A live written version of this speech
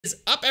What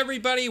is up,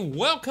 everybody?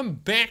 Welcome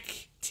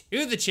back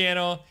to the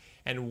channel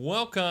and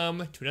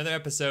welcome to another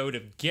episode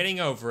of Getting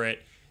Over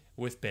It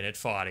with Bennett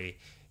Foddy.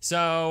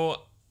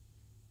 So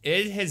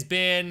it has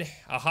been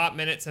a hot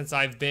minute since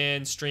I've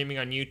been streaming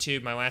on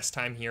YouTube. My last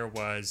time here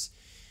was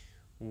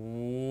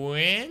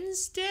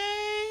Wednesday?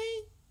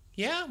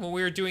 Yeah, when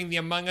we were doing the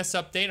Among Us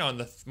update on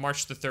the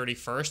March the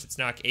 31st. It's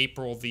now like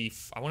April the,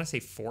 I want to say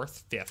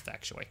 4th, 5th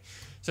actually.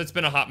 So it's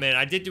been a hot minute.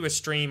 I did do a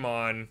stream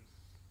on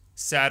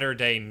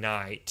Saturday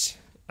night.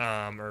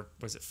 Or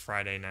was it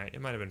Friday night? It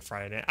might have been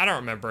Friday night. I don't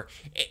remember.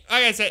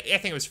 Like I said, I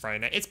think it was Friday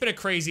night. It's been a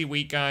crazy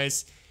week,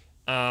 guys.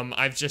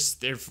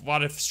 There's a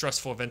lot of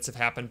stressful events have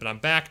happened, but I'm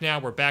back now.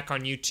 We're back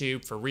on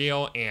YouTube for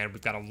real, and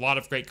we've got a lot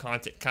of great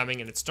content coming,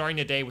 and it's starting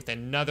today with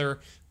another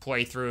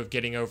playthrough of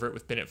Getting Over It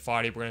with Bennett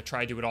Foddy. We're going to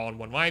try to do it all in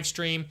one live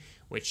stream,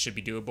 which should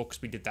be doable because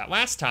we did that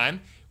last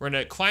time. We're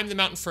going to climb the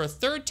mountain for a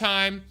third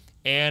time,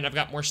 and I've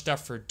got more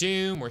stuff for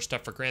Doom, more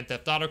stuff for Grand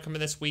Theft Auto coming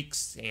this week,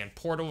 and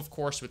Portal, of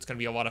course, so it's going to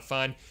be a lot of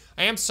fun.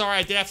 I am sorry,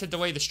 I did have to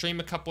delay the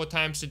stream a couple of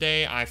times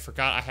today. I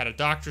forgot I had a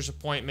doctor's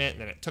appointment,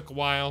 and then it took a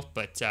while,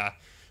 but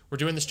we're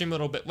doing the stream a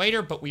little bit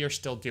later, but we are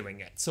still doing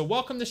it. So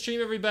welcome to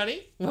stream,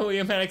 everybody.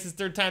 Lilyomatic says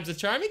third time's a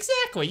charm.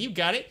 Exactly, you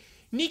got it.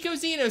 Nico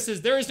Zeno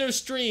says, there is no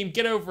stream,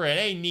 get over it.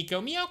 Hey,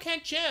 Nico.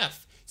 Meowcat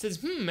Jeff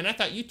says, and I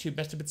thought YouTube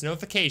messed up its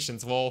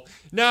notifications. Well,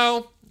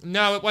 no,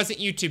 it wasn't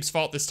YouTube's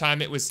fault this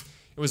time. It was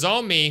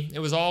all me. It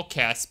was all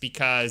Kess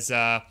because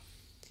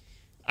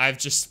I've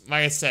just,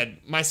 like I said,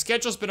 my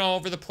schedule's been all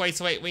over the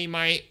place lately.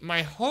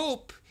 My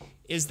hope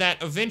is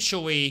that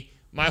eventually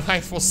my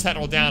life will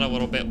settle down a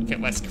little bit, will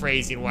get less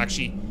crazy, and we'll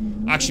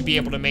actually be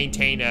able to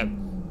maintain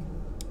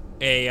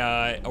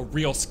a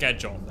real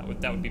schedule.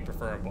 That would be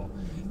preferable.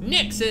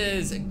 Nick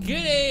says, good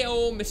day,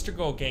 old Mr.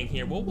 Gold Gang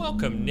here. Well,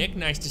 welcome, Nick.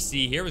 Nice to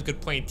see you here. It was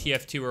good playing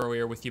TF2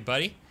 earlier with you,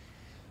 buddy.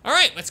 All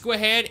right, let's go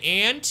ahead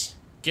and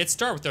get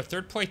started with our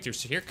third playthrough.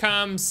 So here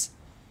comes,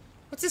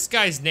 what's this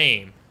guy's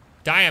name?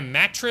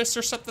 Diamatris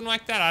or something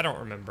like that? I don't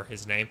remember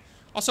his name.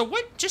 Also,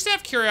 just out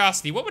of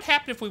curiosity, what would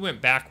happen if we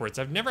went backwards?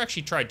 I've never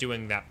actually tried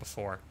doing that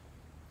before.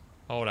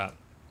 Hold up.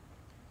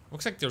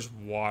 Looks like there's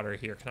water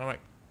here. Can I, like,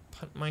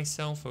 punt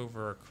myself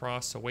over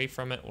across away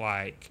from it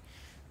like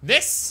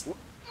this?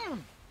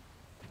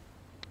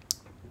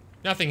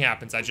 Nothing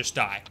happens. I just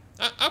die.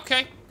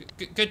 Okay.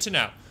 Good to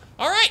know.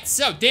 All right,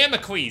 so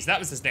Damocles, that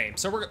was his name.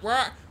 So we're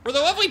the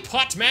lovely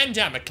Potman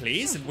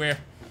Damocles, and we're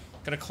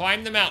gonna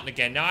climb the mountain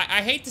again. Now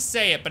I hate to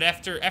say it, but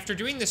after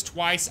doing this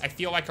twice, I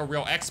feel like a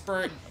real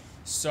expert.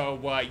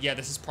 So yeah,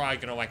 this is probably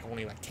gonna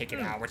only take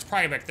an hour. It's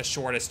probably like the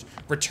shortest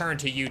return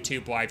to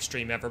YouTube live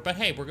stream ever. But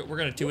hey, we're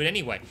gonna do it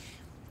anyway.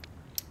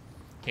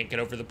 Can't get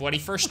over the bloody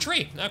first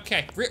tree.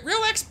 Okay,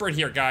 real expert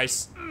here,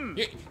 guys.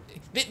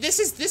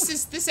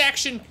 This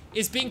action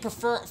is being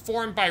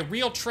performed by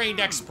real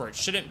trained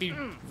experts. Shouldn't be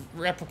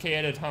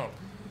replicated at home.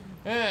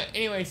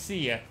 Anyway,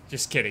 see ya.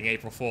 Just kidding,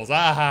 April Fools.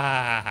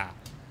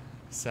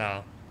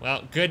 So,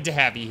 well, good to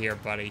have you here,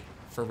 buddy.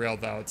 For real,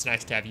 though. It's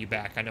nice to have you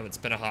back. I know it's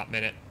been a hot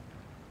minute.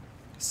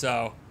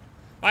 So,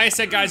 like I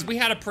said, guys, we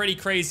had a pretty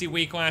crazy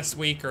week last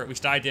week, or at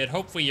least I did.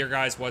 Hopefully your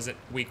guys'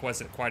 week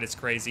wasn't quite as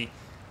crazy.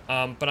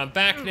 But I'm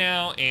back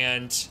now,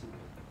 and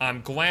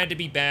I'm glad to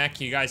be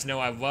back. You guys know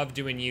I love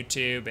doing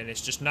YouTube, and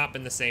it's just not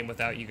been the same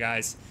without you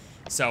guys.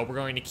 So we're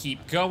going to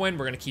keep going.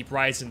 We're going to keep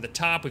rising to the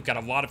top. We've got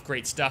a lot of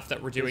great stuff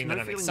that we're doing that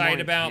I'm excited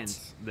about.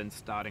 Than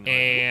starting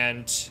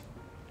and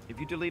if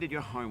you deleted your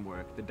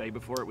homework the day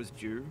before it was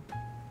due,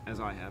 as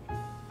I have,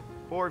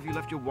 or if you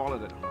left your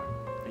wallet at home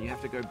and you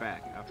have to go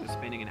back after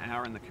spending an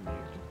hour in the commute.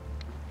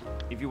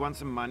 If you won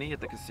some money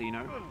at the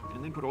casino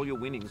and then put all your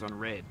winnings on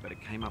red, but it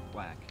came up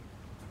black.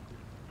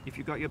 If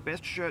you got your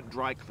best shirt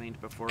dry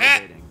cleaned before a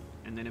wedding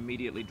and then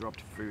immediately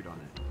dropped food on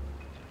it.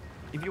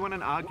 If you won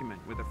an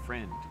argument with a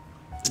friend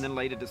and then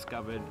later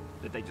discovered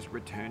that they just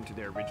returned to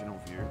their original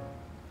view.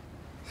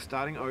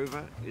 Starting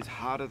over is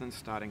harder than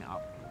starting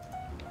up.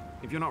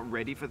 If you're not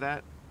ready for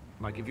that,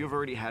 like if you've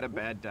already had a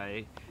bad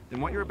day,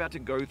 then what you're about to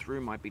go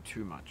through might be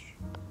too much.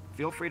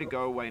 Feel free to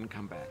go away and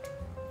come back.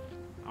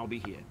 I'll be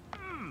here.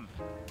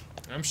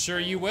 I'm sure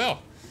you will.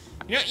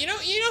 You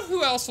know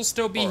who else will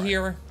still be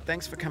here?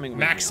 Thanks for coming with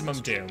Maximum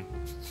Doom.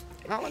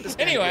 I'll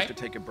understand anyway, you have to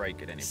take a break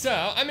at any point. So,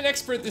 I'm an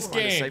expert at this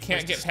game.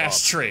 Can't get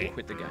past tree.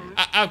 Quit the game.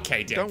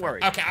 Okay, dude. Don't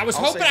worry. Okay, I was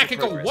hoping I could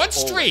go one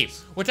stream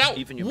without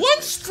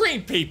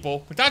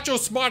people without your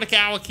smart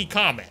alecky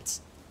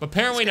comments. But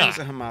apparently not.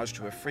 A homage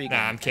to a free game.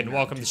 Nah, I'm kidding.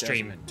 Welcome to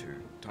stream.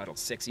 Titled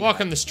Sexy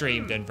Welcome to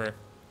stream, Denver.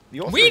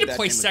 We need to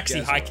play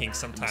Sexy Hiking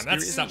sometime.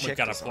 That's something we've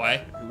got to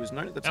play.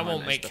 That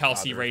won't make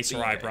Kelsey raise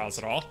her eyebrows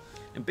at all.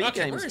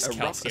 Okay, where is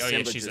Kelsey? Oh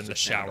yeah, she's in the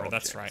shower.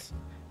 That's right.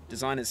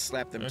 Designers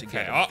slap them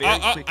together very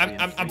quickly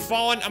I'm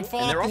falling up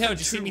the hill. Did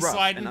you see me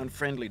sliding? And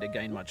unfriendly to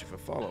gain much of a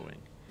following.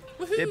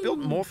 They're built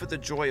more for the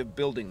joy of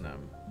building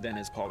them than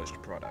as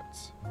polished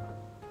products.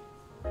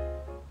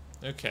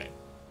 Okay.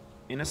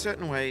 In a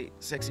certain way,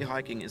 Sexy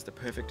Hiking is the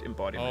perfect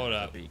embodiment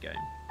of a B game.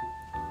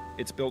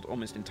 It's built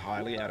almost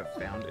entirely out of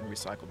found and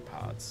recycled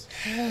parts,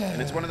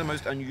 and it's one of the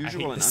most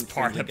unusual and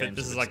unfriendly games.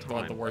 This is like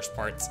one of the worst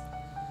parts.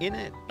 In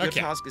it, your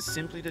task is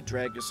simply to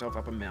drag yourself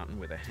up a mountain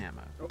with a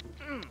hammer.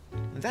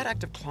 And that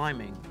act of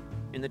climbing,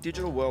 in the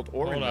digital world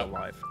or in real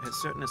life, has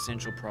certain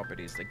essential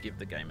properties that give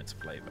the game its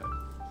flavor.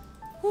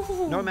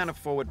 No amount of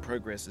forward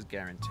progress is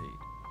guaranteed.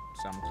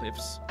 Some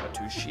cliffs are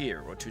too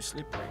sheer or too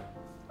slippery.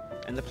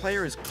 And the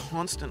player is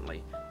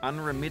constantly,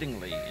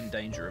 unremittingly in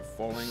danger of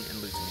falling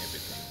and losing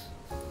everything.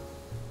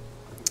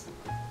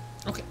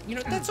 Okay, you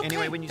know, that's okay.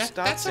 Anyway, when you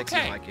start sexy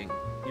hiking,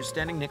 you're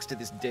standing next to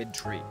this dead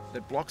tree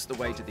that blocks the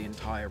way to the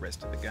entire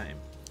rest of the game.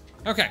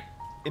 Okay.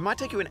 It might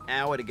take you an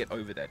hour to get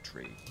over that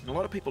tree, and a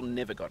lot of people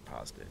never got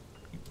past it.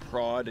 You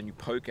prod and you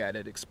poke at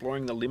it,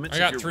 exploring the limits of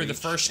your reach. I got through the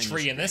first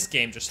tree in this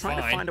game just fine.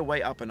 Trying to find a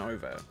way up and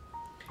over.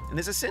 And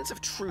there's a sense of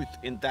truth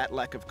in that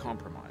lack of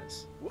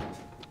compromise.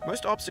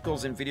 Most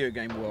obstacles in video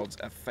game worlds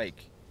are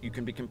fake. You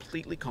can be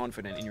completely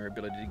confident in your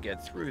ability to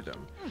get through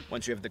them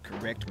once you have the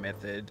correct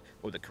method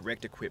or the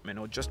correct equipment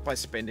or just by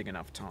spending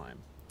enough time.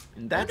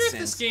 In that sense,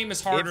 this game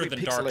is harder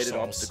than Dark Souls. Every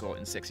pixelated obstacle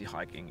in sexy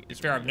hiking is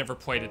fair. I've never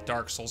played a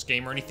Dark Souls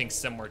game or anything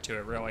similar to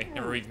it, really.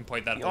 Never even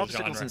played that whole genre. The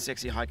obstacles in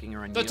sexy hiking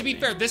are unyielding. But to be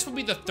fair, this would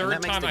be the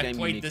third time I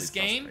played this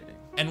game,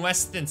 and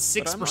less than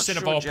 6%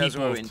 of all people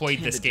who have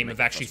played this game have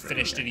actually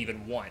finished it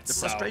even once. The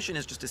frustration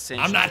is just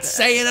essential. I'm not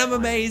saying I'm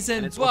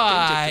amazing,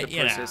 but,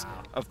 you know,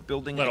 of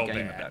building a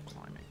game about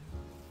climbing.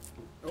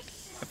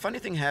 A funny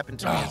thing happened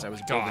to me as I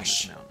was building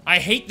this mountain. I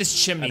hate this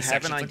chimney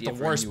section. It's like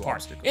the worst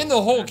part in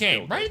the whole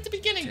game, right at the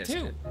beginning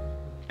too.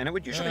 And it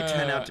would usually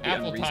turn out to be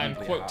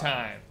unreasonably quote hard.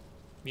 time,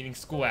 meaning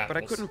school apples. But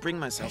I couldn't bring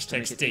myself to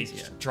make it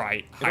easier.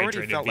 Dry, it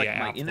already felt like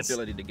my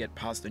inability to get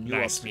past the new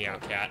obstacle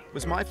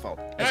was my fault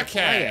as a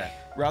player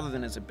rather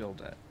than as a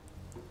builder.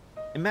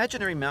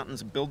 Imaginary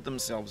mountains build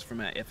themselves from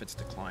our efforts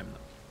to climb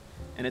them.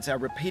 And it's our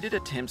repeated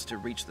attempts to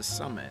reach the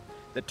summit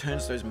that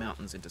turns those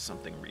mountains into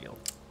something real.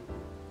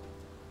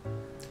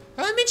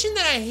 Well, I mentioned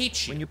that I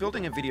hate you. When you're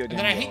building a video game, and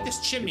then I hate this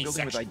chimney you're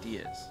building section. with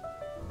ideas.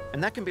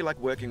 And that can be like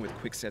working with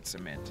quickset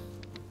cement.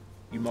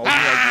 You mold your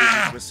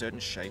ideas into a certain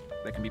shape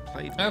that can be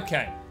played with.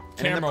 Okay. And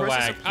camera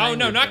wag. Oh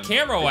no, not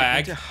camera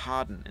wag. To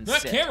harden and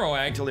not camera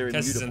wag. Until they're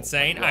this is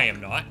insane. I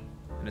am not.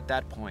 And at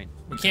that point,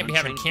 we can't be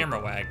having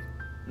camera wag.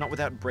 Not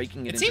without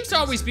breaking it. It seems to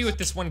always be with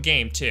this one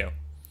game too.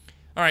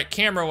 All right,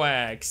 camera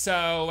wag.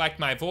 So like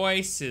my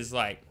voice is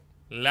like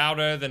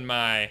louder than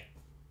my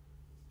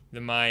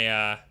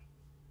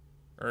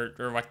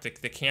or like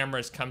the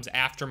cameras comes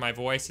after my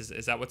voice.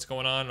 Is that what's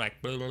going on?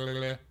 Like blah, blah, blah,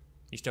 blah.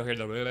 You still hear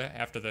the blah, blah,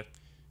 after the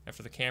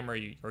camera,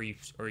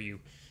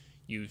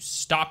 you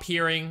stop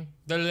hearing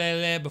the blah,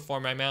 blah, before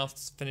my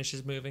mouth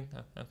finishes moving.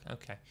 Oh,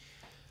 okay.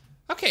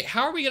 Okay,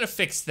 how are we gonna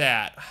fix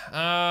that?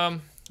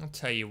 I'll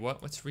tell you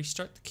what. Let's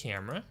restart the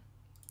camera.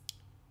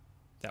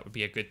 That would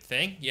be a good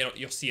thing.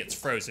 You'll see it's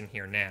frozen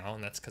here now,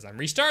 and that's because I'm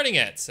restarting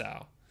it.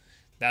 So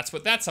that's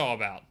what that's all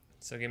about.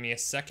 So give me a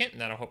second,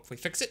 and that'll hopefully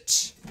fix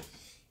it.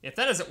 If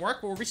that doesn't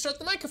work, we'll restart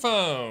the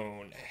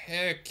microphone.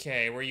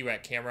 Okay, where are you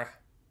at, camera?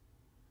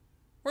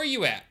 Where are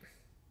you at?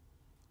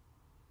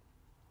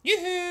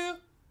 Yoo-hoo!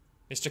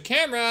 Mr.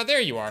 Camera, there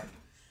you are.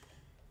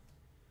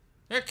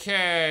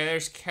 Okay,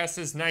 there's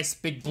Kessa's nice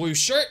big blue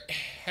shirt.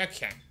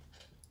 Okay.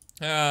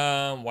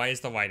 Why is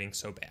the lighting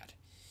so bad?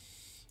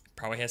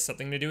 Probably has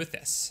something to do with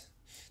this.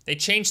 They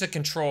changed the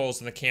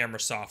controls in the camera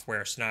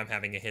software, so now I'm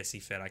having a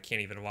hissy fit. I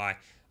can't even lie.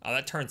 Oh,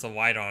 that turns the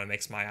light on and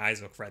makes my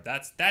eyes look red.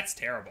 That's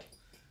terrible.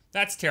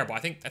 That's terrible. I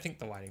think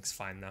the lighting's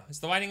fine though. Is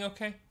the lighting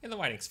okay? Yeah, the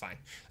lighting's fine.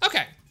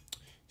 Okay.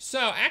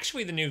 So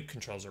actually the new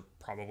controls are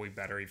probably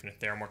better even if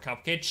they're more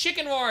complicated.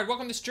 Chicken Ward,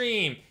 welcome to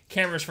stream.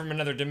 Cameras from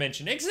another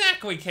dimension.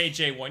 Exactly,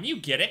 KJ1. You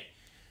get it.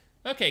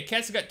 Okay,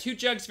 Cats have got 2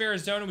 jugs of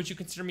Arizona. Would you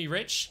consider me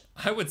rich?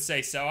 I would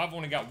say so. I've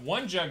only got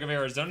 1 jug of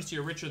Arizona, so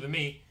you're richer than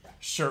me.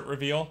 Shirt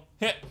reveal.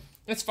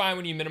 It's fine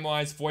when you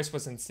minimize. Voice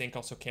was in sync.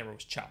 Also, camera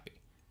was choppy.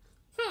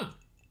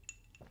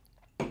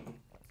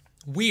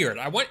 Weird.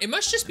 It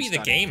must just be the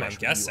game, I'm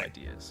guessing.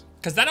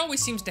 Because that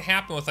always seems to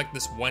happen with like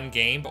this one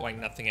game, but like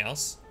nothing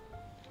else.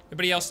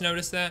 Anybody else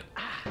notice that?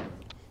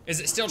 Is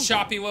it still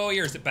choppy, Lily,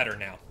 or is it better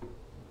now?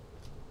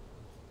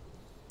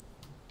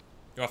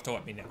 You'll have to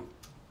let me know.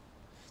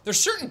 There's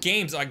certain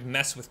games that like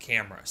mess with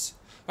cameras.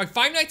 Like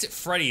Five Nights at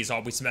Freddy's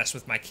always messed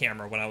with my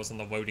camera when I was on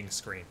the loading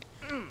screen.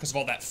 Because of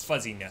all that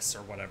fuzziness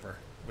or whatever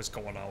was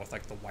going on with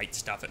like the white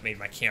stuff. It made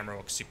my camera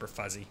look super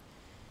fuzzy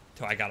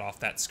until I got off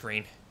that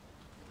screen.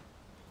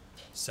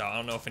 So I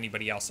don't know if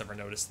anybody else ever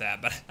noticed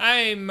that, but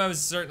I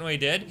most certainly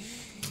did.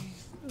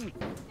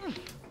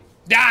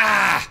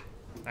 Ah!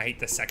 I hate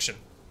this section.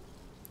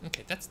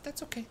 Okay, that's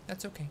okay.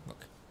 That's okay.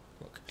 Look.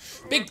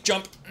 Big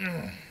jump. You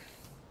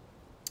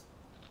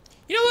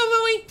know what,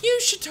 Lily?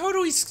 You should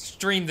totally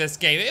stream this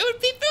game. It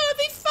would be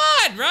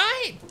fun,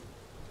 right?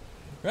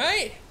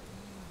 Right?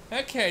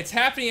 Okay, it's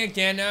happening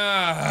again.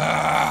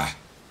 I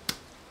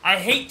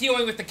hate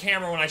dealing with the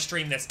camera when I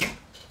stream this game.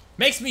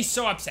 Makes me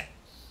so upset.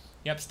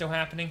 Yep, still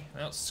happening.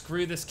 Well,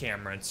 screw this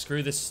camera and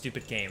screw this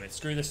stupid game and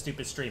screw this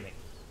stupid streaming.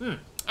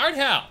 Art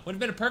Hal would have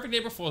been a perfect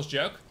April Fool's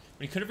joke,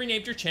 but you could have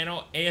renamed your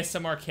channel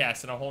ASMR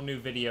Cast in a whole new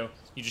video.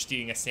 You just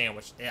eating a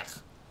sandwich. Ugh.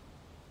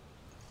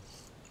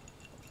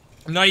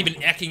 I'm not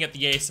even ecking at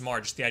the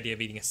ASMR, just the idea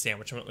of eating a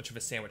sandwich. I'm not much of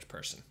a sandwich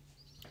person.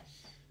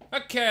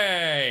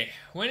 Okay,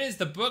 when is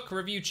the book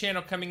review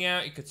channel coming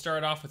out? You could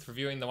start off with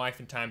reviewing the life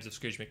and times of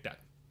Scrooge McDuck.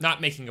 Not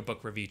making a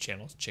book review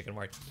channel, chicken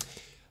word.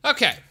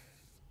 Okay,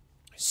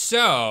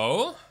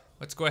 so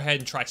let's go ahead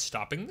and try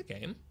stopping the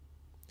game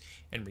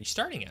and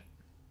restarting it,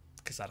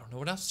 because I don't know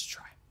what else to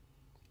try.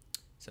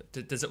 So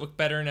does it look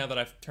better now that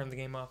I've turned the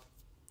game off?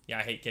 Yeah,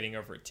 I hate getting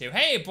over it too.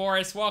 Hey,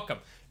 Boris, welcome.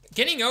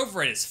 Getting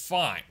over it is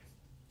fine.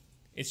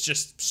 It's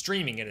just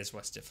streaming it is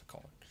what's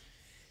difficult.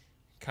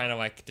 Kind of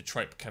like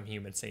Detroit Become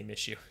Human, same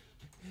issue.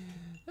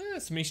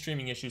 So many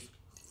streaming issues.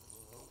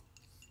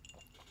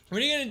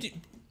 What are you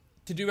going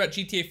to do about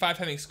GTA 5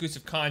 having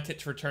exclusive content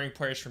to returning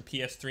players from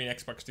PS3 and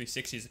Xbox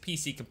 360? As a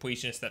PC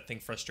completionist, that thing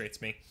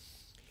frustrates me.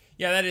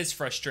 Yeah, that is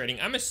frustrating.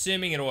 I'm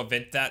assuming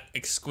that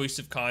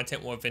exclusive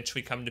content will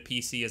eventually come to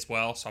PC as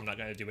well, so I'm not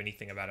going to do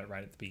anything about it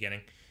right at the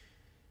beginning.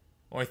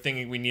 Only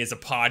thing we need is a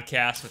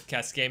podcast with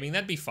Kess Gaming.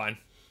 That'd be fun.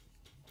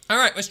 All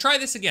right, let's try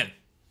this again.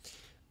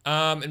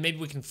 And maybe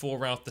we can fool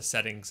around with the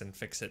settings and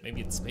fix it.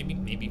 Maybe if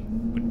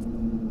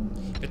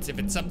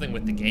it's something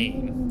with the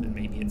game, then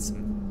maybe it's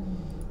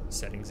some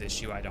settings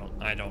issue. I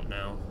don't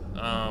know.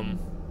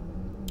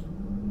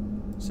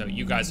 So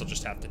you guys will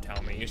just have to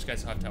tell me. You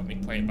guys will have to help me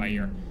play it by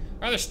ear.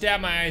 I'd rather stab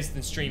my eyes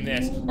than stream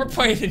this, or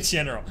play it in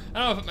general. I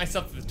don't want to put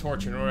myself to the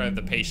torture in order to have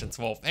the patience.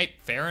 Well, hey,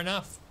 fair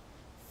enough.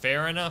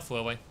 Fair enough,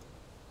 Lily.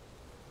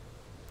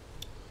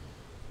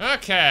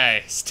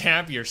 Okay,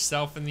 stab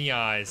yourself in the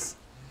eyes.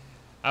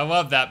 I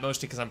love that,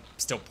 mostly because I'm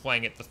still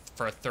playing it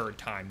for a third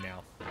time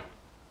now.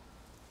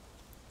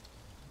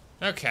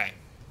 Okay.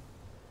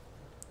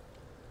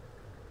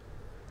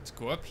 Let's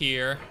go up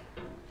here.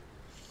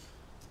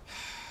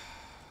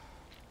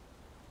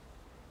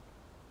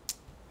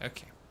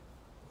 Okay.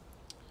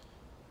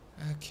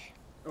 Okay.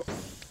 Oh.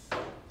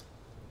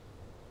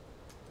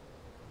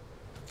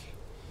 Okay.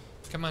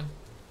 Come on.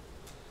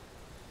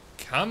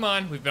 Come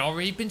on. We've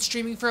already been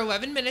streaming for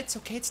 11 minutes.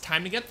 Okay, it's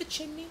time to get up the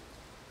chimney.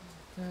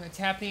 It's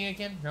happening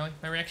again? Really?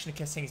 My reaction to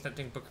Kess saying he's not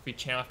doing book review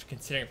channel after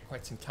considering it for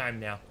quite some time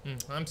now.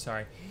 I'm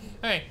sorry.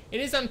 Alright,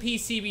 it is on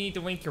PC. We need to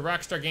link your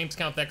Rockstar Games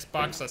account with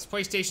Xbox /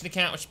 PlayStation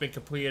account, which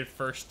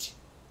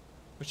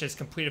has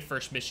completed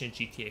first mission in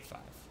GTA 5.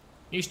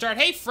 New start.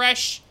 Hey,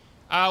 Fresh!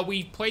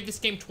 We played this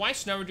game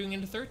twice, now we're doing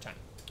it a third time.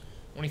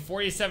 Only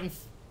 47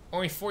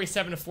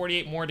 to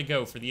 48 more to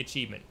go for the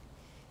achievement.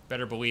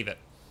 Better believe it.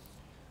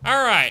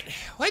 Alright,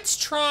 let's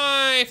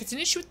try, if it's an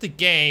issue with the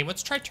game,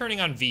 let's try turning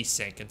on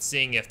VSync and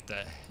seeing if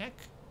the heck...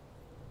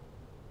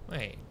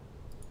 Wait.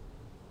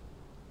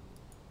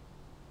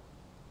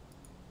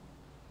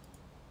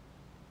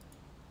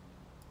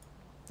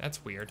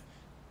 That's weird.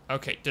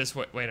 Okay,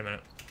 wait a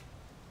minute.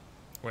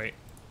 Wait.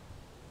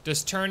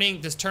 Does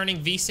turning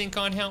VSync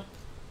on help?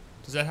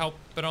 Does that help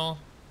at all?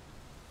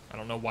 I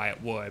don't know why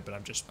it would, but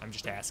I'm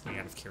just asking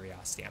out of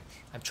curiosity.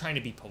 I'm trying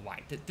to be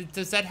polite.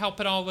 Does that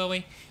help at all,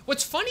 Lily?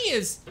 What's funny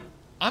is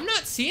I'm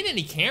not seeing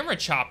any camera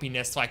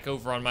choppiness like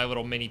over on my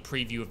little mini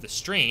preview of the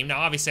stream. Now,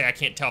 obviously, I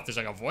can't tell if there's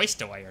like a voice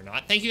delay or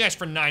not. Thank you guys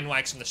for 9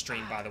 likes on the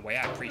stream, by the way.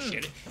 I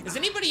appreciate it. Is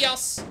anybody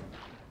else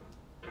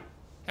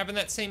having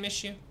that same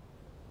issue?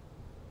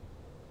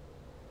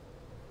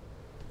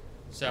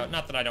 So,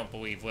 not that I don't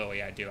believe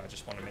Lily, I do. I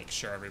just want to make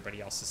sure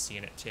everybody else is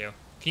seeing it too.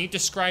 Can you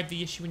describe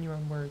the issue in your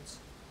own words?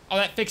 Oh,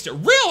 that fixed it.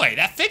 Really?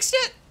 That fixed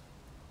it?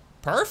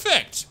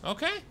 Perfect.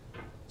 Okay.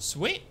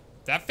 Sweet.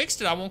 That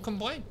fixed it. I won't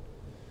complain.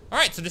 All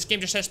right, so this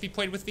game just has to be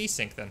played with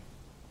VSync then.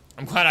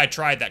 I'm glad I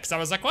tried that, because I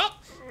was like, well,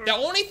 the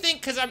only thing,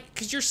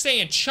 because you're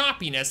saying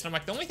choppiness, and I'm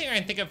like, the only thing I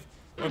can think of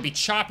that would be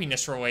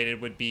choppiness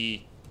related would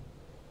be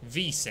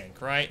VSync,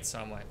 right? So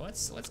I'm like,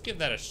 let's give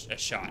that a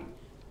shot.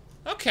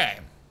 Okay.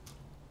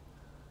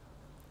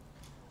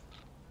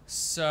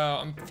 So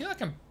I feel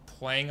like I'm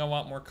playing a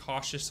lot more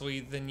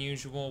cautiously than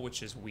usual,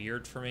 which is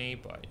weird for me,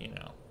 but you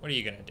know, what are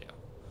you gonna do?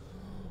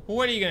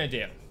 What are you gonna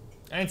do?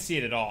 I didn't see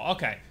it at all.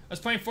 Okay, I was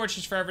playing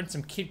Fortress Forever and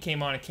some kid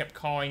came on and kept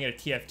calling it a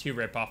TF2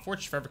 ripoff.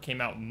 Fortress Forever came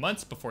out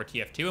months before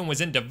TF2 and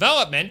was in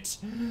development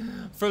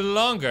for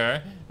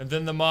longer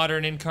than the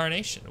modern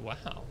incarnation.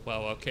 Wow,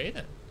 well, okay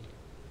then.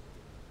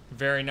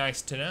 Very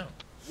nice to know.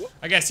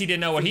 I guess he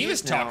didn't know what he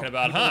was talking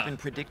about, huh? I've been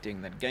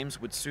predicting that games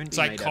would soon it's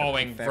like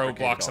calling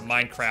Roblox a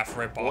Minecraft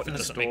ripoff. It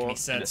doesn't make any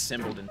sense. And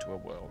assembled into a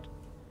world.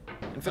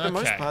 And for the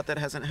most part, that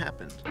hasn't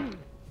happened.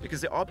 Because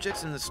the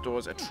objects in the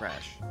stores are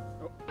trash.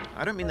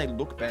 I don't mean they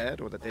look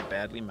bad or that they're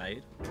badly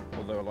made,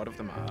 although a lot of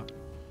them are.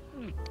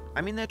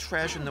 I mean they're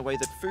trash in the way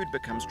that food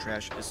becomes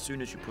trash as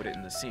soon as you put it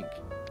in the sink.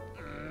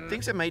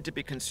 Things are made to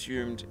be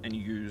consumed and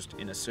used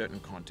in a certain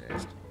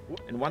context.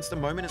 And once the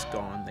moment is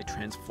gone, they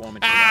transform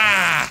into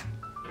life.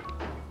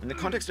 In the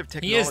context of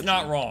technology, he is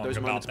not wrong those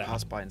about moments that.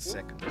 pass by in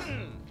seconds.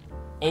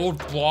 Old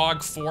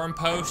blog forum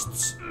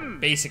posts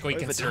basically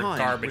considered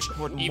garbage.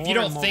 If you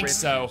don't think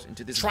so,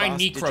 try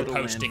necro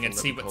posting and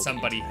see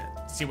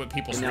what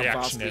people's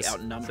reaction is. It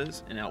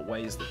outnumbers and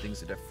outweighs the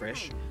things that are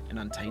fresh and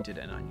untainted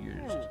and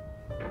unused.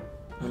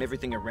 When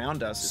everything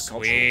around us is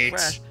cultural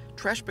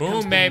trash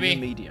becomes the new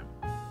medium,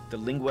 the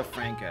lingua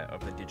franca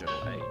of the digital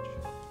age.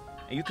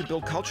 and you could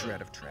build culture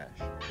out of trash.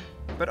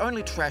 But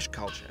only trash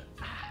culture.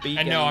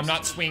 And no, I'm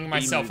not swinging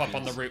myself up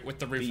on the roof with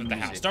the roof of the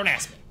house. Don't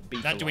ask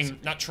me.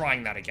 Not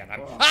trying that again.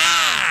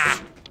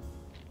 Ah!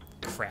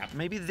 Crap.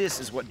 Maybe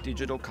this is what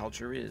digital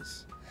culture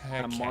is. Okay.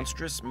 A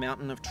monstrous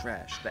mountain of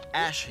trash. The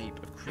ash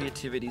heap of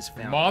creativity's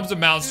fountain. Mom's a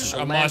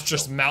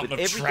monstrous mountain of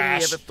everything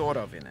trash. We ever thought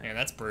of in it. Yeah,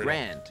 that's brutal.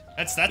 Grand.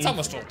 That's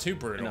almost a little too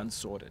brutal. And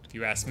unsorted. If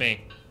you ask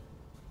me.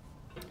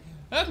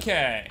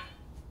 Okay.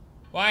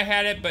 Well, I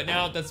had it, but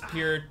now it doesn't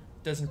appear.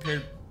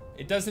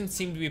 It doesn't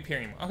seem to be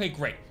appearing anymore. Okay,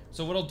 great.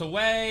 So whittled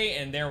away,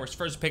 and there was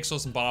first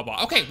pixels and blah, blah,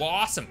 blah. Okay, well,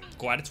 awesome.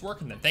 Glad it's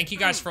working then. Thank you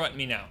guys for letting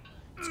me know.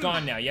 It's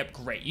gone now. Yep,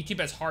 great. YouTube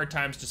has hard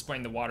times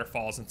displaying the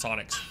waterfalls in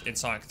Sonic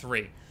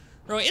 3.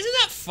 Really, isn't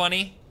that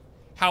funny?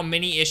 How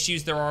many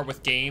issues there are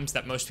with games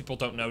that most people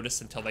don't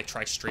notice until they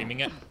try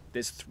streaming it.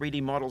 There's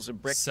 3D models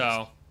of breakfast.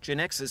 So, Gen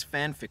X's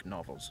fanfic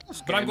novels.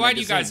 But I'm glad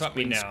you guys let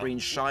me know.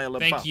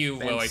 Thank you,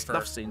 Willie,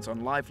 for scenes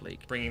on Live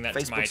Leak. Bringing that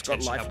to my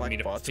attention, helping me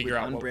to figure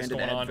out what was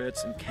going on.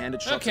 And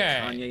candid shots of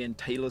Kanye and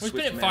Taylor Swift.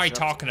 What's Bennett Foddy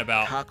talking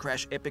about? Car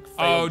crash, epic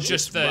fail,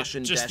 just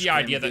the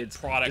idea that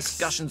products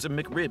discussions of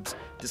McRibs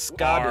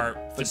discarded,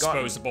 are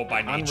disposable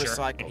by nature,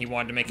 and he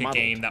wanted to make a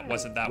game that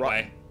wasn't that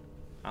way.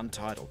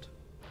 Untitled.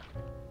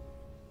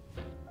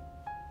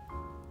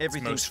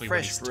 Everything's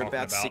fresh for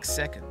about 6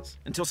 seconds,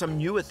 until some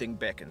newer thing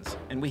beckons,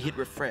 and we hit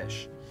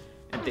refresh.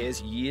 And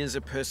there's years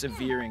of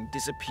persevering,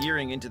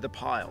 disappearing into the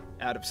pile,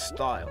 out of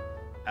style,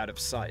 out of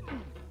sight.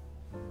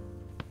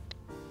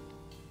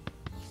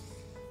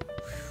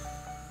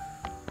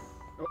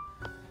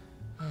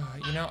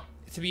 You know,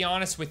 to be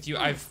honest with you,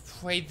 I've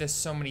played this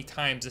so many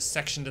times, this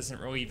section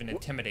doesn't really even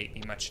intimidate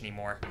me much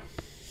anymore.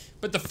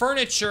 But the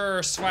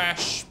furniture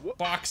slash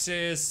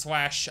boxes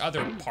slash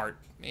other part,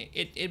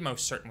 it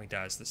most certainly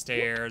does. The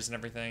stairs and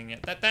everything,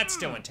 that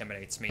still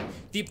intimidates me.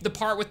 The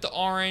part with the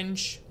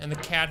orange and the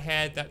cat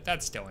head,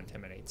 that still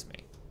intimidates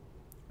me.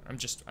 I'm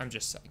just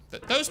saying.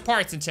 Those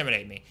parts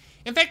intimidate me.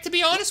 In fact, to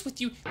be honest with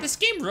you, this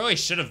game really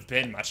should have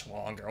been much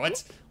longer.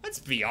 Let's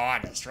be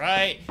honest,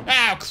 right?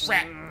 Oh,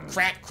 crap.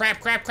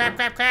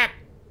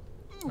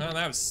 Oh,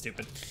 that was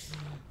stupid.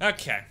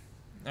 Okay.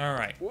 All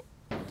right.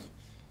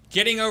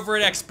 Getting over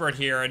an expert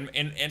here and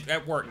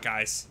at work,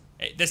 guys.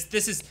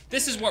 This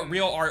is what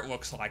real art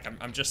looks like.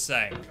 I'm just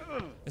saying.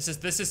 This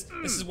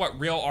is what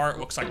real art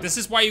looks like. This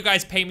is why you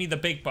guys pay me the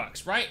big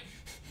bucks, right?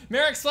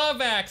 Merrick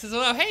Slovak says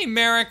hello. Hey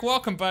Merrick,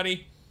 welcome,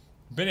 buddy.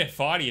 Bennett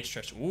Foddy is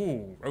stretched.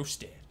 Ooh,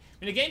 roasted.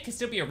 I mean, the game can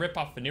still be a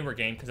rip-off of a newer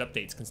game because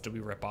updates can still be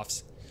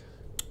rip-offs.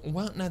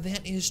 Well, now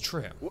that is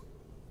true.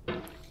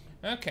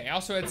 Okay, I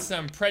also had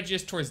some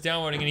prejudice towards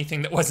downloading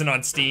anything that wasn't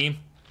on Steam.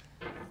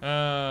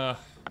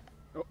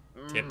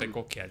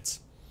 Typical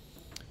kids.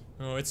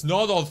 Oh, it's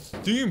not on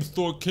Steam,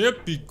 so it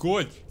can't be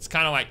good. It's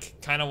kind of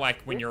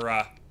like when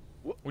you're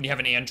when you have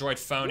an Android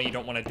phone and you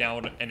don't want to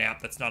download an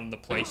app that's not in the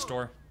Play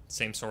Store.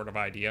 Same sort of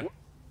idea.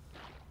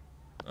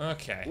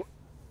 Okay.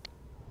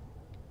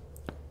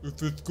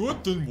 If it's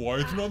good, then why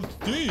isn't it on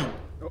Steam?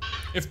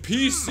 If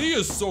PC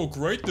is so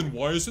great, then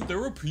why isn't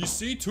there a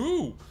PC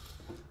too?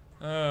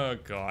 Oh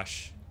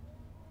gosh.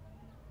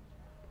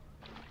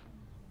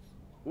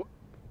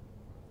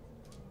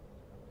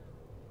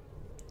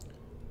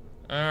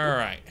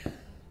 Alright.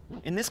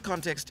 In this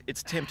context,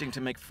 it's tempting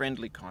to make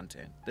friendly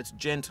content that's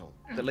gentle,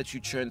 that lets you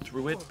churn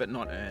through it but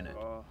not earn it.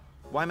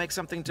 Why make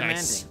something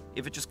demanding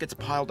if it just gets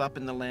piled up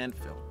in the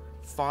landfill,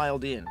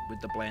 filed in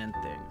with the bland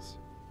things?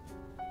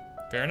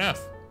 Fair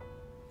enough.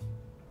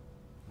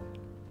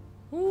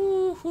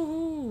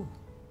 Woo-hoo-hoo.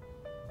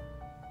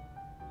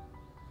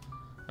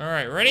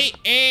 Alright, ready?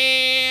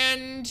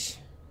 And...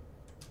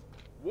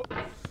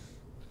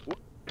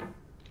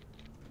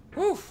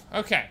 Whew,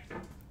 okay.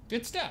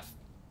 Good stuff.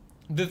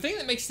 The thing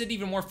that makes it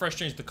even more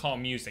frustrating is the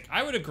calm music.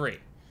 I would agree.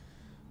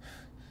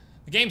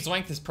 The game's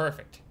length is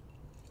perfect.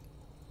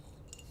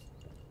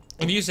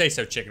 If you say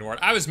so, Chicken Ward.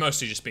 I was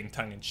mostly just being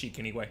tongue-in-cheek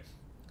anyway.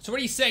 So what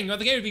are you saying? You want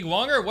the game to be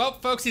longer? Well,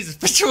 folks, he's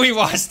officially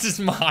lost his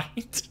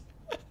mind.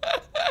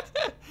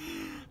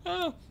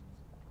 Oh.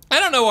 I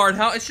don't know, Art,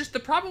 how it's just the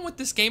problem with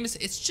this game is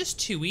it's just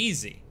too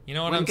easy. You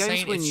know what I'm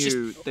saying? When games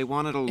were new, they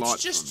wanted a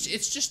lot.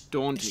 It's just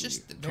daunting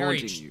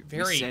very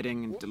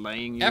resetting and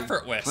delaying you.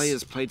 Effortless.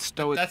 Players played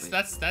stoically.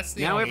 That's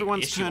the now only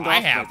everyone's issue turned I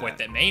off have by with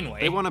that. it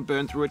mainly. They want to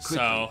burn through it quickly.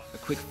 So, a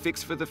quick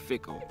fix for the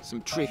fickle,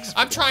 some tricks.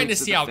 I'm trying to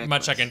see how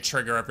much I can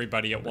trigger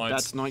everybody at once.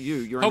 That's not you.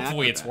 You're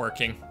hopefully an it's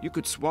working. You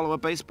could swallow a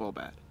baseball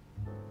bat.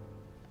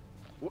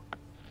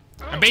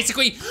 I'm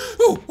basically.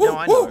 Now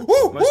I know,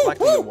 most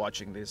likely you're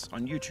watching this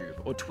on YouTube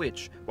or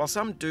Twitch, while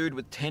some dude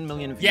with 10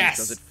 million views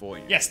does it for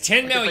you. Yes,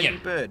 10 like million. A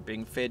baby bird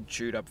being fed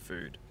chewed up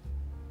food.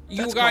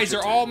 You guys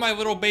are all my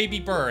little baby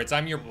birds.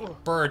 I'm your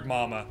bird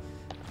mama.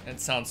 That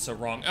sounds so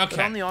wrong. Okay. But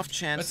on the off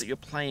chance that you're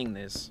playing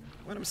this,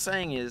 what I'm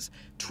saying is,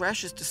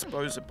 trash is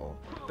disposable,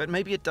 but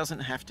maybe it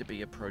doesn't have to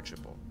be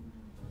approachable.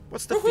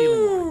 What's the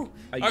feeling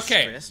like? Are you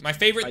stressed? My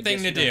favorite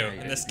thing to do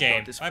in this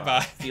game.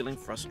 Bye-bye. Feeling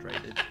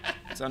frustrated.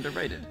 It's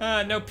underrated.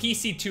 No,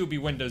 PC2 be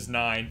Windows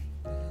 9.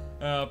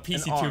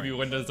 PC2 be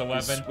Windows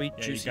 11. Sweet,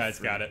 yeah, you guys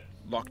got it.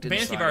 locked If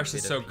inside. antivirus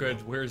is so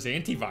good, where's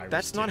antivirus?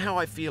 That's not how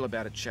I feel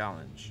about a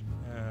challenge.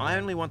 I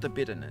only want the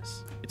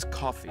bitterness. It's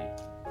coffee.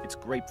 It's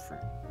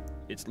grapefruit.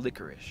 It's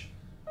licorice.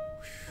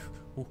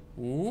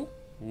 Ooh.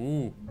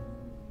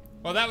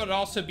 Well, that would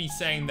also be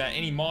saying that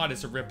any mod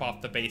is a rip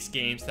off the base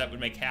games. That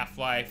would make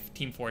Half-Life,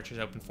 Team Fortress,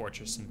 Open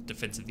Fortress, and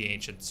Defense of the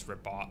Ancients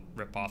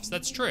rip-offs.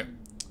 That's true.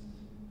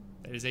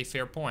 That is a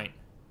fair point.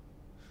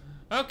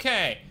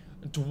 Okay,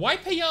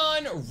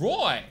 Dwipayan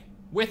Roy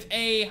with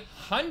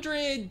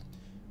 100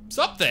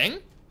 something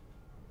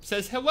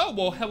says hello.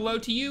 Well, hello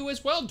to you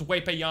as well,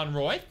 Dwipayan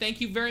Roy.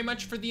 Thank you very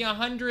much for the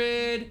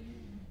 100.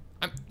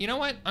 You know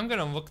what? I'm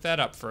gonna look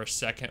that up for a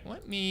second.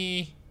 Let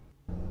me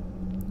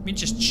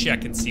just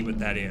check and see what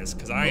that is,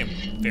 because I am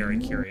very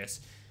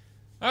curious.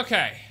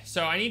 Okay,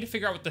 so I need to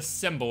figure out what the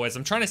symbol is.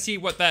 I'm trying to see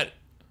what that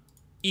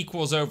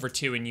equals over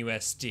to in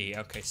USD.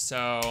 Okay,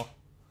 so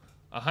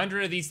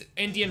 100 of these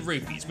Indian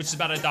rupees, which is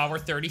about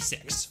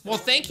 $1.36. Well,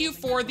 thank you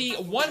for the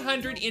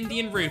 100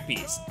 Indian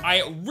rupees.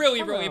 I really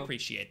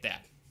appreciate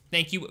that.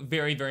 Thank you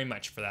very, very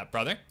much for that,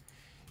 brother.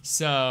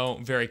 So,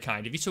 very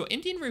kind of you. So,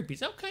 Indian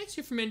rupees. Okay, so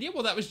you're from India.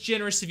 Well, that was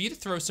generous of you to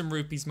throw some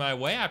rupees my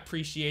way. I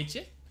appreciate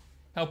you.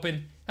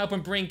 Helping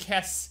bring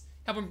Kess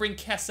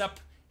up.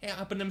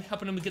 Helping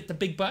him get the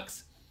big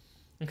bucks.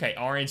 Okay,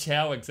 orange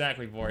hell,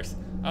 exactly, Boris.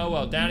 Oh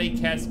well, Daddy,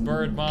 Kess,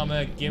 Bird,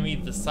 Mama, gimme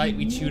the sight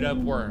we chewed up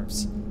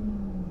worms.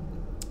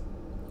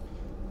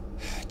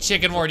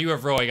 Chicken Ward, you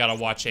have really gotta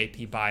watch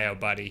AP Bio,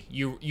 buddy.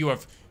 You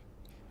have.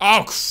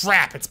 Oh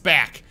crap, it's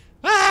back.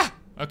 Ah!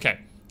 Okay,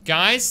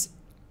 guys,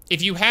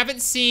 if you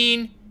haven't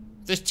seen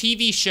the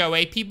TV show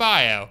AP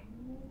Bio,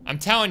 I'm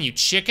telling you,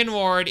 Chicken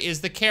Ward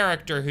is the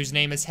character whose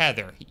name is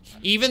Heather.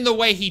 Even the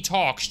way he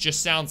talks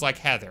just sounds like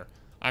Heather.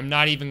 I'm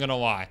not even gonna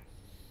lie.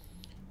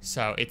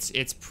 So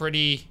it's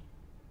pretty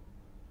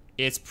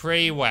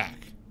whack.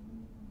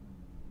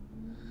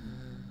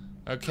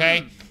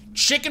 Okay?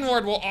 Chicken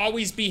Ward will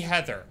always be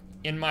Heather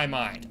in my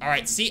mind.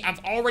 Alright, see,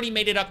 I've already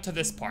made it up to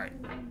this part.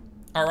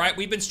 Alright,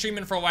 we've been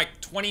streaming for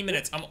like 20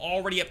 minutes. I'm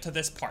already up to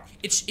this part.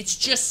 It's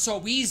just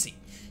so easy.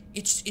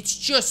 It's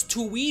just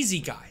too easy,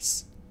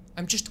 guys.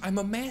 I'm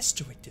a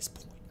master at this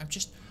point.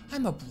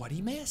 I'm a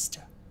bloody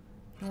master.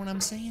 You know what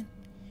I'm saying?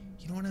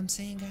 You know what I'm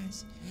saying,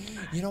 guys?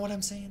 You know what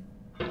I'm saying?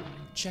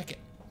 Check it.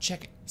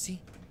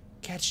 See?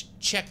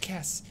 Check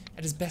Kess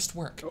at his best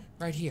work.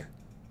 Right here.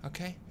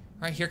 Okay?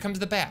 Alright, here comes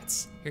the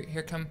bats.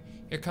 Here come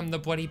the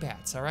bloody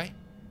bats, alright?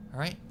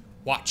 Alright?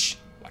 Watch,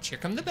 here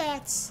come the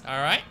bats,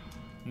 alright?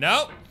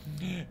 Nope.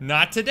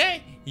 Not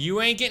today.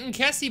 You ain't getting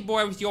Kessy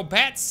boy with your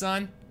bats,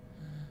 son.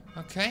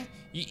 Okay?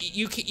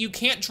 You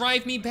can't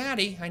drive me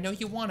batty. I know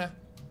you wanna.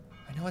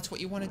 I know that's what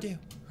you wanna do.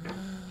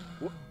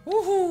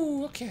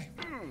 Woohoo, okay.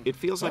 It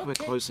feels like we're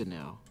closer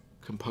now.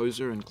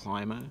 Composer and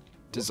climber,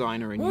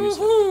 designer and Woohoo,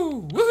 user.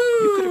 woohoo,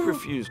 You could have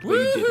refused, but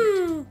you didn't.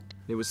 woohoo.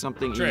 There was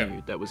something True. in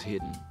you that was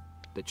hidden,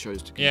 that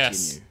chose to continue.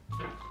 Yes.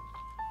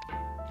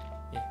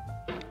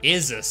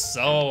 Is a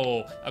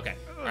soul. Okay,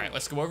 all right,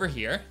 let's go over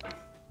here.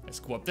 Let's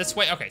go up this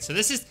way. Okay, so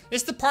this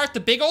is the part, the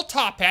big old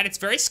top hat. It's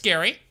very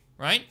scary,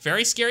 right?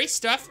 Very scary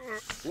stuff.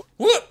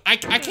 Whoop, I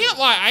can't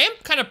lie. I am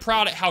kind of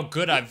proud at how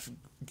good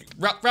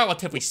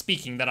relatively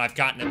speaking, that I've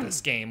gotten at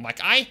this game. Like,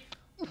 I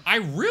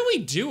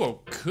really do a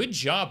good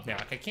job now.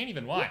 Like, I can't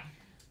even lie.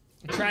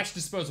 Trash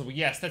disposable.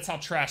 Yes, that's how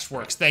trash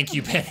works. Thank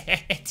you,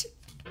 Bennett.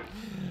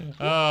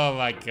 Oh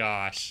my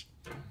gosh.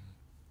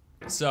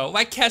 So,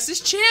 like Kess's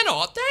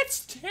channel.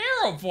 That's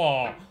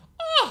terrible.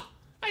 Oh,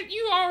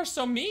 you are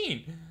so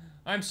mean.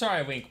 I'm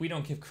sorry, Link. We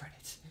don't give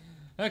credit.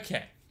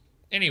 Okay.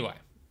 Anyway.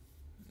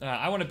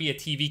 I want to be a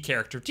TV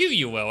character. Do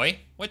you, Lily?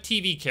 What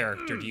TV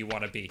character do you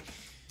want to be?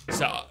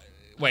 So,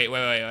 wait.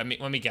 Let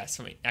me guess.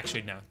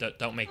 Actually, no.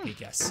 Don't make me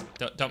guess.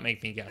 Don't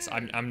make me guess.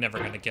 I'm never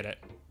gonna get it.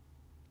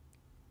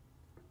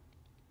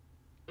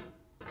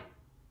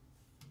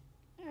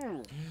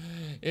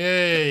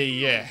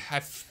 Yeah.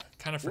 I've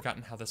kind of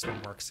forgotten how this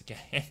one works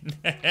again.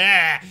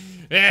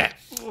 Okay.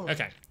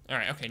 All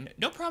right. Okay.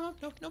 No problem.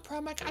 No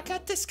problem. I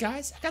got this,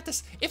 guys. I got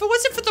this. If it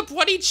wasn't for the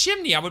bloody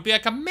chimney, I would be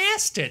like a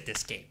master at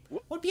this game. I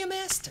would be a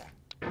master.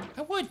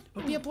 I would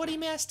be a bloody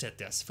master at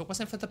this if it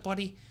wasn't for the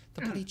bloody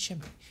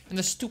chimney and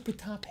the stupid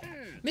top hat.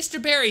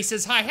 Mr. Barry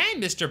says hi. Hey,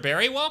 Mr.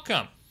 Barry,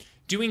 welcome.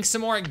 Doing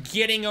some more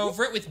getting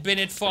over it with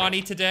Bennett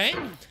Foddy today.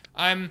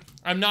 I'm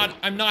not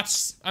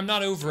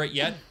over it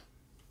yet.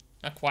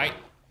 Not quite.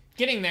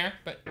 Getting there,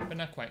 but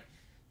not quite.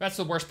 That's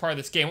the worst part of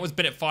this game. What was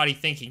Bennett Foddy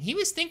thinking? He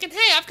was thinking,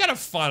 hey, I've got a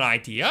fun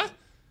idea.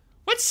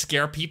 Let's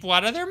scare people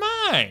out of their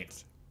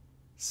minds.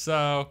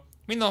 So,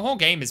 I mean, the whole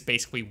game is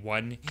basically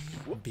one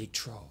big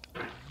troll.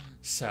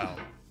 So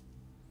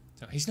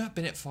he's not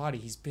Bennett Foddy,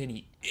 he's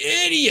Benny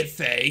Idiot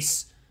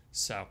Face.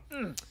 So,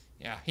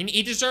 yeah,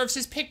 he deserves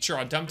his picture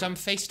on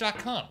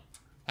dumbdumbface.com.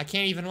 I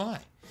can't even lie.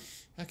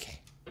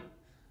 Okay.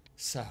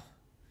 So,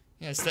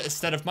 yeah,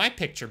 instead of my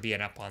picture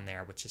being up on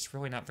there, which is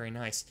really not very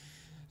nice.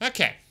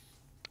 Okay.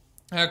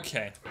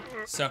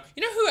 So,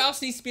 you know who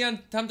else needs to be on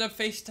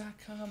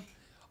dumbdumbface.com?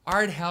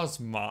 Art House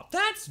Mom.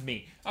 That's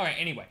me. All right,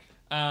 anyway.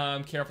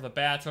 Careful of the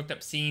bats. Hooked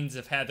up scenes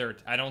of Heather.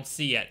 I don't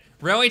see it.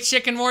 Really,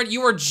 Chicken Lord?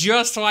 You are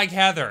just like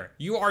Heather.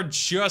 You are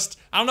just...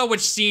 I don't know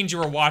which scenes you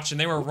were watching.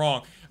 They were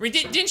wrong. I mean,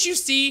 didn't you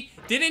see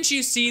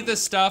the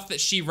stuff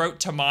that she wrote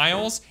to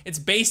Miles? It's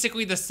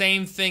basically the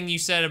same thing you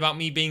said about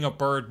me being a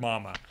bird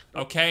mama.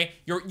 Okay?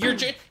 You're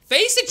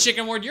face it,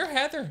 Chicken Lord. You're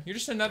Heather. You're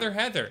just another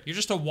Heather. You're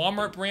just a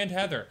Walmart brand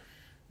Heather.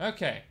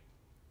 Okay.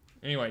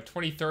 Anyway,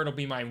 23rd will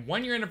be my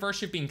 1-year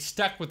anniversary of being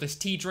stuck with this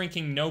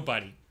tea-drinking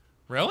nobody.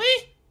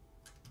 Really?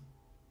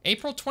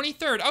 April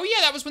 23rd. Oh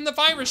yeah, that was when the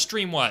virus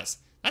stream was.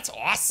 That's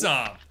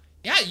awesome.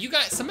 Yeah,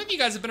 some of you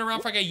guys have been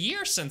around for like a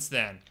year since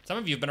then. Some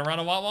of you have been around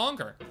a lot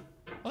longer.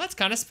 Well, that's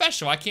kind of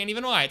special. I can't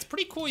even lie. It's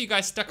pretty cool you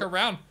guys stuck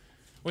around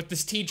with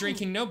this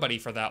tea-drinking nobody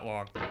for that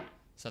long.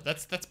 So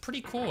that's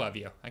pretty cool of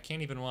you. I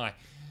can't even lie.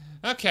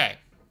 Okay.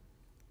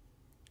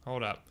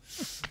 Hold up.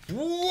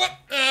 What?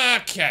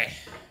 Okay.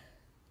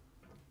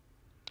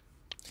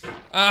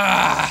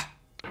 All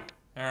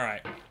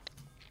right.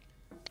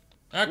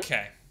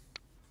 Okay.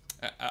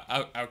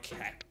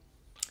 Okay.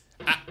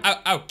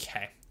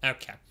 Okay.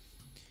 Okay.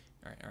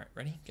 All right.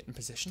 Ready? Get in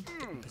position.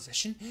 Get in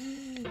position.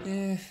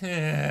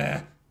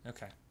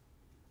 Okay.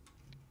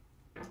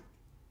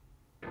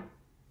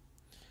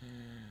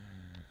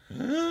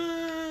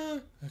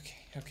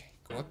 Okay.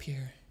 Go up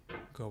here.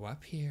 Go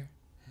up here.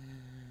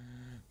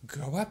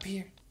 Go up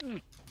here.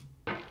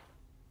 All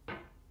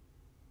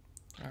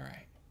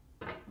right.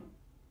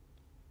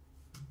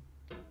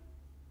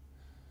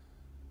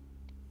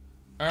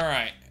 All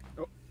right.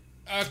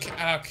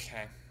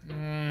 Okay.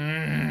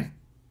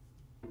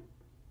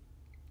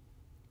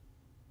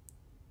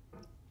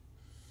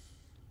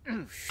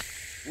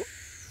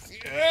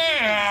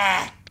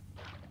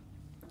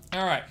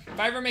 Alright, if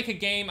I ever make a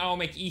game, I will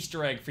make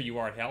Easter egg for you,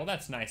 Art Hell.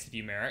 That's nice of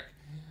you, Merrick.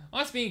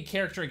 Honestly, being a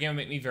character again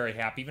would make me very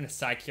happy. Even a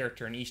side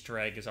character and Easter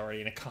egg is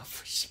already an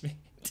accomplishment.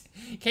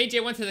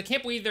 KJ went to I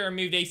can't believe they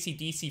removed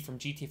AC/DC from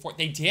GTA 4.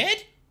 They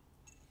did?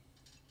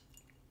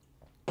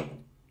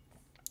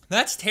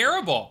 That's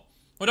terrible.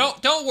 Well,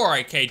 don't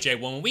worry, KJ.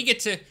 When we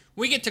get to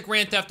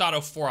Grand Theft Auto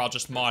 4, I'll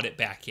just mod it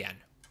back in.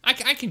 I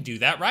can do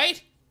that,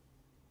 right?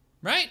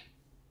 Right?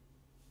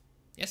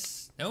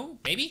 Yes? No?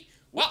 Maybe?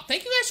 Well,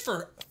 thank you guys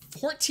for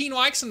 14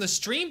 likes on the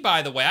stream,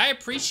 by the way. I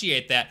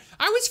appreciate that.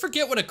 I always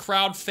forget what a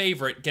crowd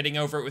favorite getting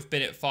over it with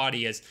Bennett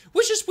Foddy is,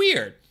 which is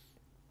weird.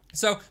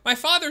 So, my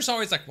father's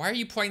always like, why are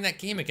you playing that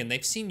game again?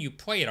 They've seen you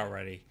play it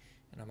already.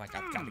 And I'm like,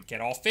 I've got to get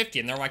all 50.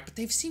 And they're like, but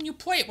they've seen you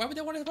play it. Why would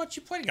they want to watch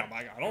you play it again? I'm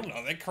like, I don't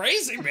know. They're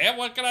crazy, man.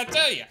 What can I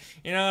tell you?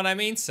 You know what I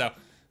mean? So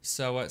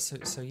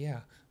yeah.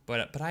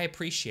 But I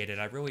appreciate it.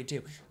 I really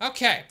do.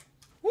 Okay.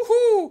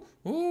 Woohoo!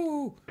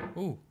 Ooh.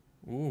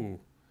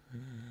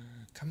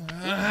 Come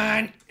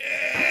on.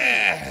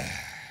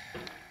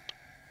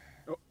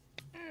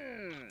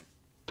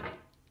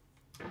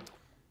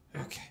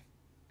 Okay.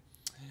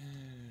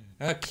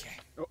 Okay.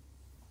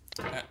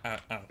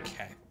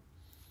 Okay.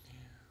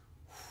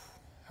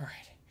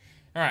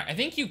 Alright, I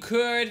think you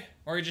could,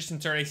 or you just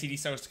insert ACD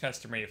So's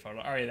custom radio photo.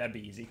 Alright, that'd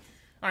be easy.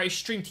 Alright,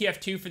 stream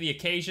TF2 for the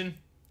occasion.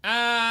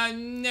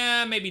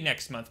 Nah, maybe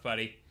next month,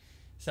 buddy.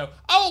 So,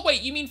 oh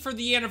wait, you mean for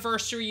the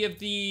anniversary of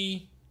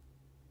the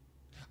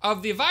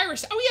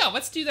virus? Oh yeah,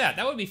 let's do that.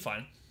 That would be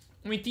fun.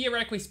 I mean,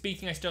 theoretically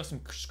speaking, I still have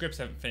some scripts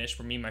I haven't finished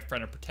for me and my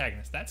friend are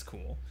protagonists. That's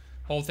cool.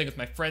 Whole thing with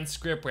my friend's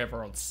script, we have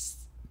our own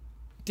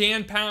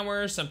stand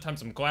powers.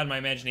 Sometimes I'm glad my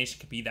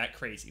imagination could be that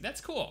crazy. That's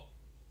cool.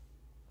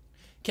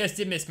 Kes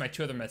did miss my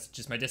 2 other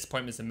messages. My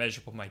disappointment is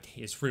immeasurable. My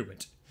day is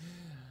ruined.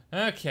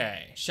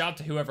 Okay. Shout out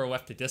to whoever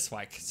left a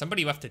dislike.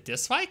 Somebody left a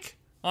dislike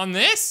on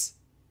this?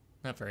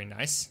 Not very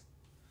nice.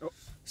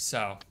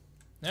 So,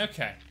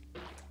 okay.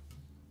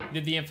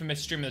 Did the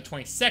infamous stream of the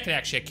 22nd.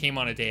 Actually, I came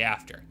on a day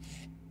after.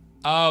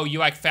 Oh, you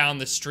like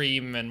found the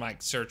stream and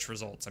like search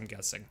results, I'm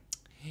guessing.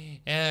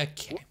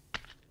 Okay.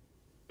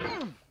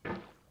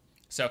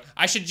 So,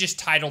 I should just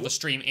title the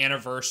stream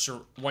anniversary,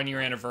 1-year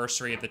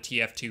anniversary of the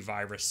TF2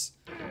 virus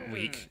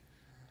week.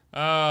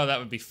 Oh, that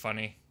would be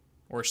funny.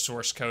 Or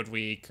source code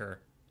week,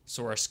 or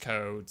source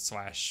code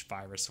 /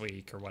 virus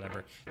week, or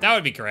whatever. That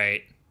would be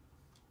great.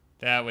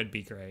 That would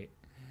be great.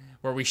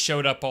 Where we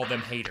showed up all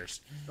them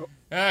haters.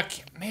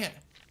 Okay, man.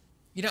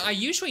 You know, I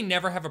usually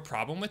never have a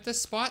problem with this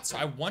spot, so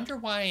I wonder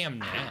why I am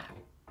now.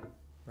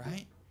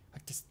 Right?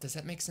 Like, does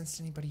that make sense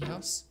to anybody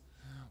else?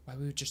 Why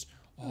we would just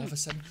all of a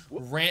sudden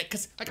rant,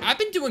 because like I've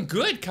been doing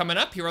good coming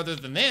up here other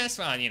than this,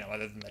 well, you know,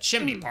 other than the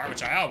chimney part,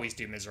 which I always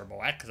do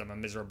miserable at because I'm a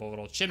miserable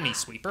little chimney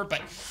sweeper,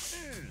 but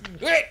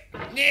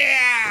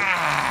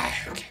yeah.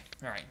 Okay.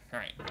 All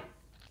right.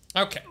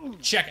 Okay.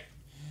 Check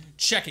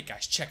it,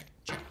 guys. Check it.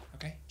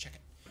 Okay. Check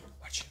it.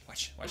 Watch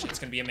it. It's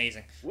gonna be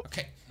amazing.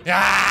 Okay.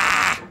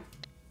 Ah!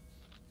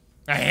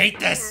 I hate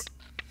this.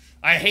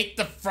 I hate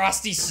the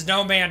frosty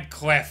snowman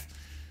cliff.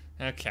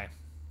 Okay.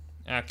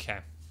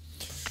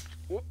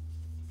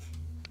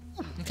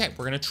 Okay,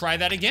 we're gonna try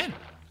that again.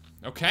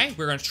 Okay,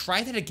 we're gonna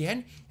try that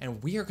again,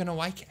 and we are gonna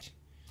like it.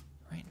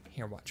 Right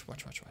here, watch.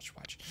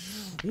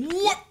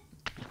 What?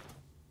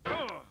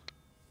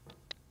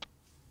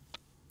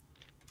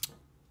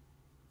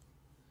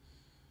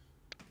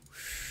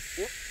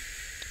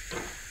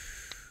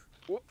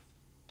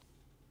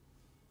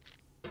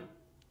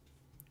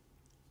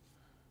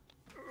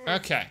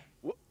 Okay.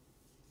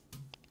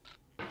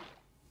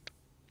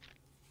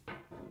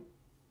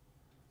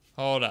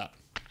 Hold up.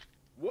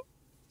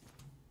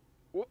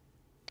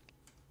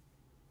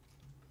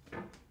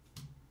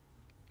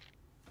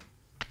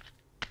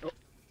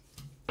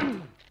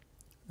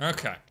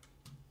 Okay.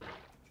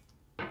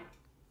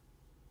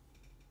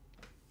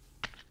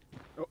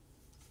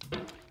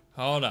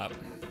 Hold up.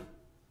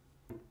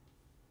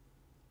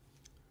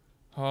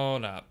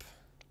 Hold up.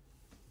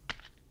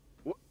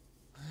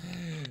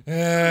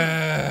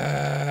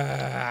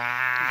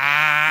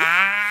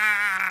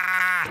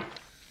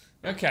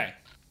 Okay.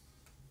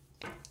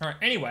 Alright,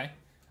 anyway.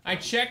 I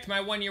checked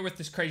my 1 year with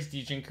this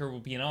crazy drinker will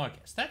be in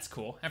August. That's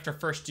cool. After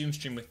first Doom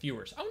stream with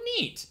viewers. Oh,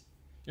 neat.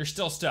 You're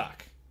still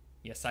stuck.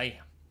 Yes, I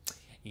am.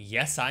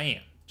 Yes, I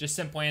am. Just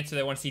simple answer.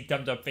 They want to see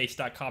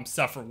dumbdumbface.com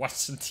suffer. Watch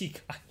some tea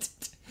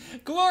content.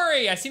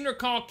 Glory! I seem to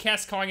recall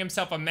Cass calling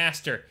himself a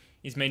master.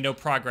 He's made no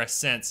progress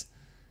since.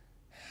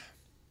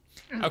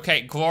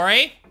 Okay,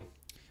 Glory.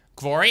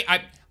 Glory,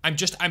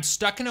 I'm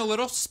stuck in a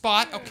little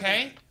spot,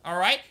 okay?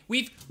 Alright?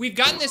 We've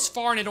gotten this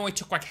far and it only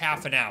took like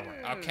half an hour.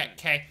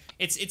 Okay.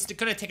 It's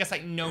gonna take us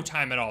like no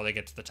time at all to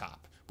get to the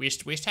top. We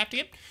just have to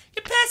get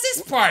past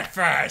this part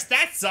first.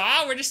 That's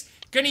all. We're just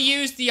gonna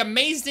use the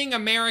amazing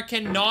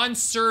American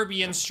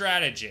non-Serbian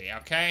strategy,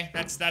 okay?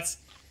 That's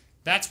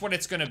what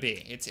it's gonna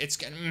be. It's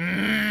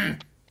gonna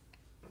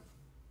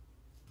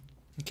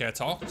Okay, that's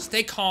all.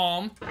 Stay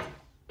calm.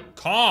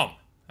 Calm.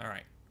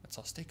 Alright. Let's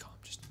all stay calm.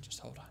 Just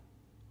hold on.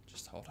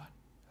 Just hold on.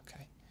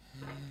 Okay.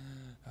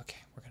 Okay,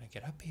 we're gonna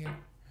get up here.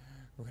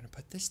 We're gonna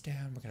put this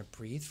down. We're gonna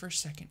breathe for a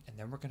second, and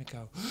then we're gonna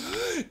go.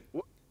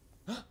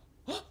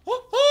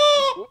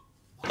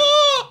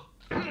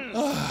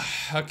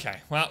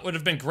 Okay, well, it would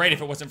have been great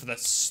if it wasn't for the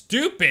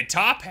stupid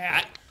top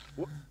hat.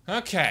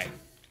 Okay.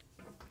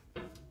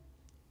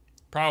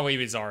 Probably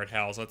was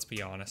Ardhell's, let's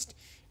be honest.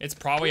 It's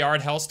probably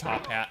Ardhell's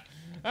top hat.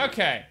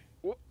 Okay.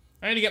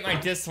 I need to get my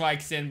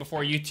dislikes in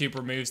before YouTube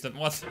removes them.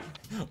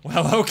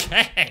 Well,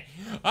 okay.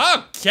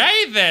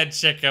 Okay then,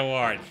 Chicken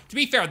Ward. To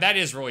be fair, that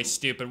is really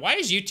stupid. Why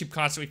does YouTube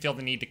constantly feel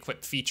the need to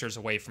clip features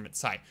away from its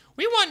site?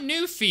 We want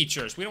new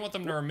features. We don't want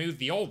them to remove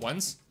the old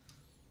ones.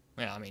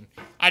 Well, I mean,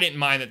 I didn't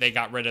mind that they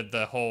got rid of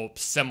the whole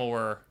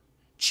similar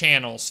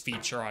channels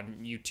feature on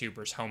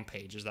YouTubers'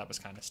 homepages. That was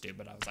kind of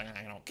stupid. I was like,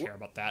 I don't care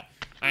about that.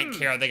 I didn't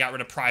care they got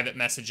rid of private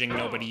messaging.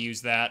 Nobody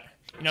used that.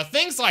 You know,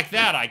 things like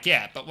that I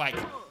get, but like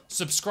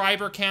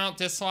subscriber count,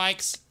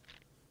 dislikes.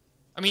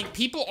 I mean,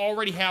 people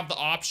already have the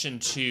option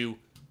to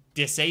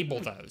disable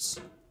those,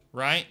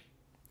 right?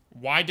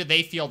 Why do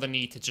they feel the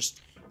need to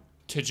just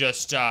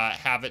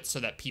have it so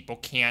that people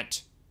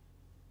can't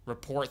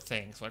report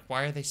things? Like,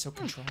 why are they so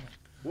controlling?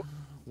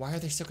 Why are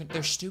they so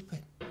they're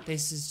stupid.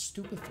 This is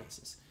stupid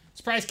faces.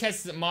 Surprise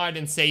Cats isn't modded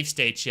in save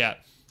states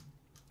yet.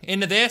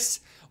 Into this?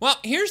 Well,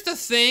 here's the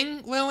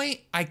thing,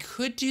 Lily. I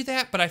could do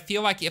that, but I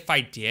feel like if I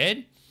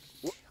did,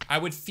 I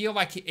would feel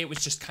like it was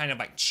just kind of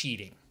like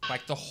cheating.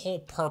 Like the whole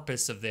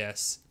purpose of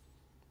this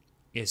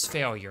is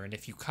failure. And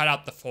if you cut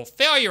out the full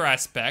failure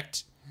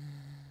aspect,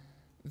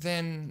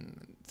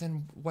 then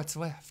what's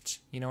left?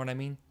 You know what I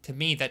mean? To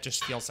me, that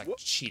just feels like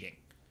cheating.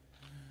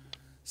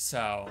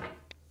 So...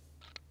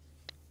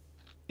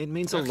 It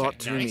means a lot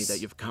to me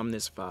that you've come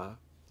this far,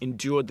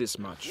 endured this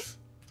much.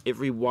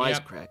 Every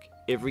wisecrack,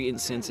 every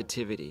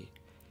insensitivity.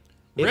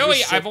 Really,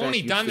 I've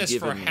only done this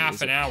for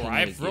half an hour.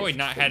 I've really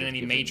not had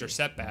any major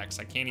setbacks.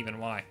 I can't even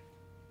lie.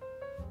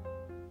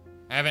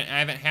 I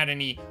haven't had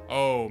any,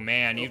 oh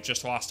man, you've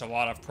just lost a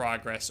lot of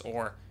progress,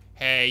 or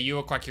hey, you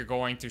look like you're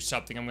going through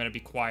something, I'm gonna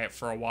be quiet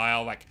for a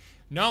while. Like,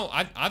 no,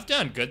 I've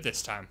done good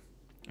this time.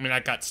 I mean,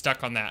 I got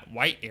stuck on that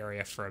white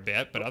area for a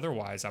bit, but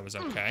otherwise I was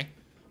okay.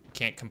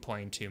 Can't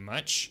complain too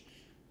much.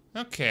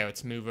 Okay,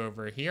 let's move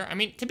over here. I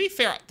mean, to be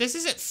fair, this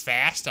isn't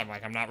fast.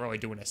 I'm not really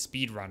doing a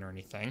speed run or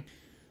anything.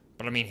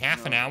 But I mean,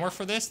 half an hour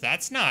for this?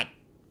 That's not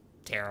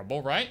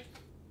terrible, right?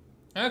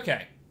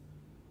 Okay.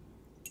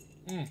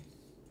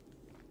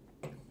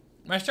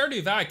 My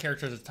Stardew Valley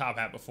character is a top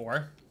hat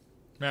before.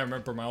 I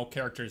remember my old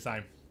character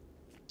design.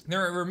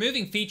 They're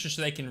removing features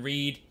so they can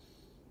read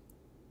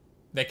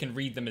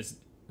them as,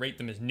 rate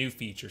them as new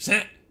features.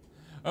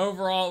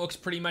 Overall, it looks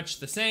pretty much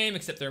the same,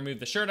 except they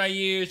removed the shirt I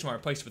used, and I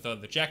replaced it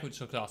with the jacket,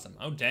 which looks awesome.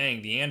 Oh,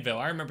 dang, the anvil.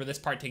 I remember this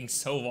part taking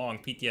so long,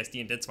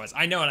 PTSD and Dead Spice.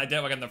 I know, and I did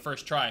it like on the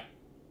first try.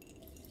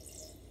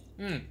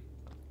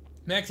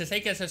 Max says, hey,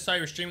 guys, I saw you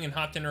were streaming and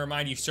hopped in to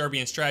remind you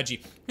Serbian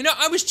strategy. You know,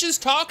 I was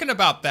just talking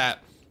about that,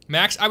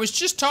 Max. I was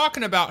just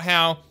talking about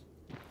how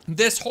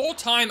this whole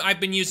time I've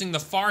been using the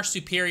far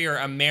superior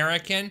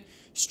American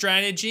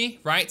strategy,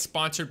 right?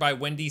 Sponsored by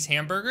Wendy's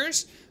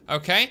Hamburgers,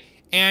 okay?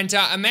 And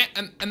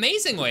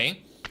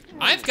amazingly,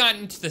 I've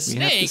gotten to the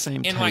snake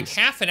in like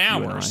half an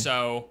hour,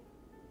 so...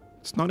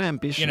 It's not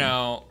ambition. You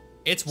know,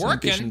 it's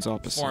working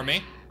for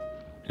me.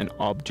 An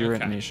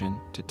obdurate mission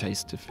to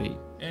taste defeat.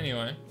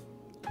 Anyway.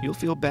 You'll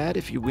feel bad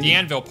if you win. The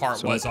anvil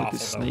part was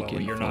awful, though,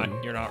 Lily. You're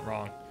not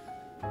wrong.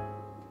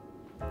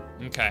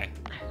 Okay.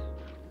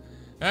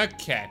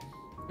 Okay.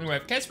 Anyway,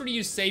 if Kess were to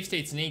use save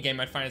states in any game,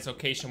 I'd find his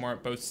location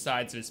marked both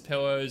sides of his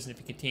pillows, and if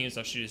he continues,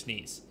 I'll shoot his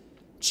knees.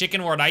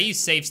 Chicken Ward, I use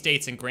save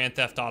states in Grand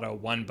Theft Auto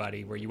 1,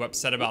 buddy. Were you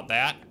upset about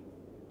that?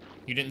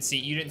 You didn't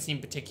seem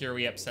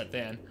particularly upset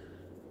then.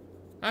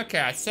 Okay,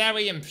 I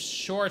sadly am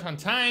short on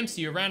time, so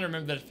you're around to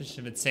remember the definition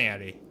of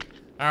insanity.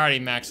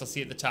 Alrighty, Max, I'll see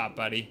you at the top,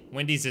 buddy.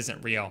 Wendy's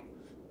isn't real.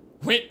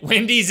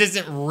 Wendy's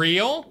isn't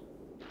real?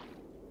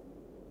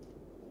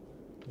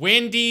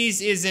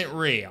 Wendy's isn't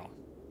real.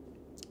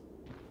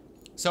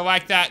 So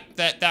like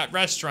that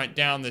restaurant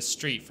down the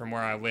street from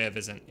where I live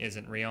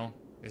isn't real?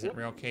 Isn't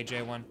real,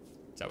 KJ1?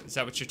 Is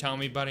that what you're telling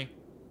me, buddy?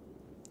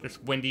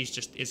 Just Wendy's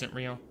just isn't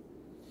real?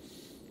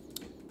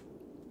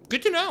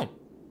 Good to know.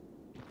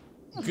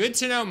 Good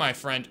to know, my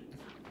friend.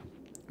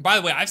 By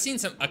the way, I've seen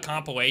a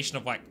compilation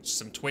of like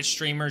some Twitch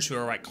streamers who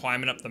are like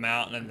climbing up the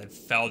mountain and then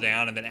fell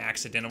down and then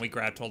accidentally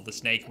grabbed hold of the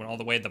snake and went all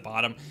the way to the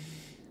bottom.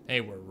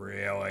 They were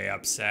really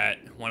upset.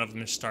 One of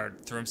them just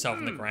threw himself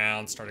on the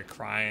ground, started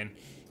crying.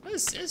 It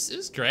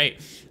was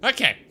great.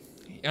 Okay.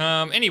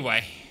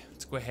 Anyway,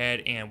 let's go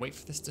ahead and wait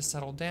for this to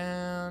settle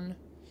down.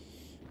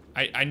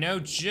 I know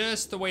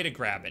just the way to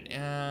grab it.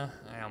 I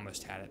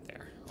almost had it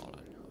there.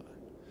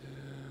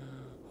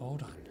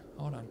 Hold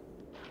on.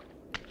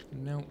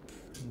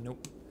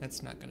 Nope.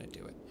 That's not gonna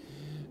do it.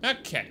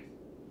 Okay.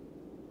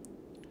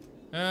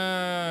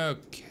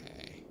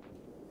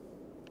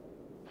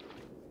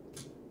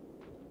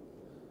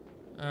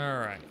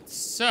 Alright,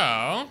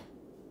 so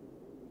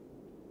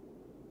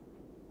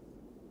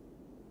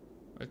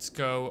let's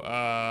go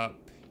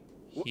up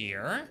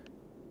here.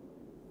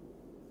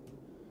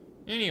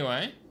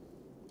 Anyway.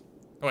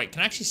 Oh wait,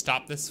 can I actually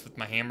stop this with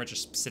my hammer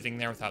just sitting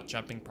there without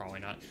jumping? Probably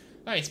not.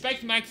 Alright,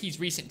 Spike Mikey's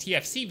recent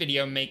TFC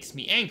video makes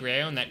me angry.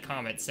 I own that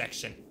comment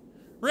section.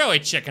 Really,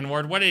 Chicken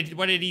Ward? What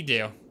did he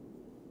do?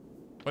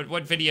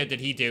 What video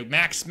did he do?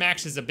 Max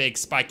is a big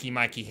Spiky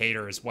Mikey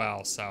hater as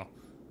well, so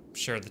I'm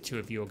sure the two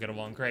of you will get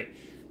along great.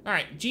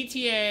 Alright,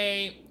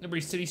 GTA, Liberty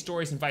City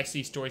Stories, and Vice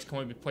City Stories can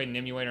only be played in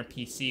emulator on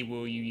PC.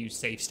 Will you use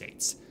save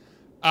states?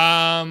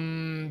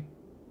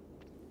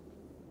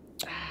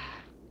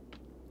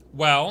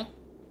 Well,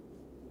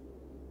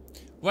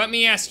 let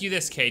me ask you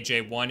this,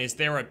 KJ1.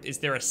 Is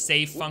there a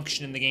save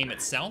function in the game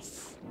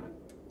itself?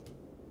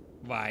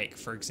 Like,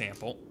 for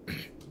example,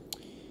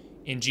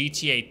 in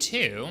GTA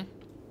 2,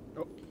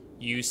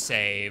 you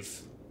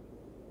save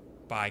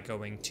by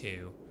going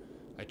to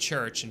a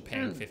church and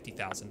paying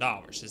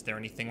 $50,000. Is there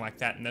anything like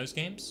that in those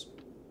games?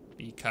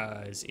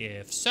 Because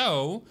if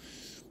so,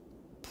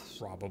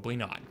 probably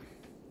not.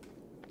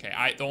 Okay,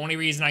 the only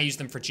reason I used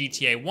them for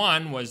GTA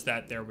 1 was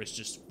that there was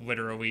just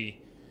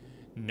literally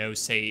no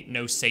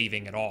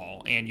saving at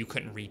all, and you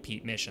couldn't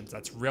repeat missions.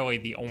 That's really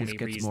the only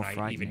reason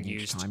I even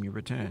used. Each time you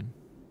return.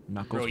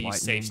 Knuckles really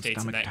use save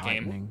states in that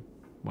game.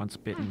 Once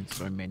bitten,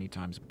 so many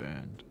times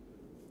burned.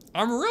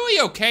 I'm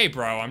really okay,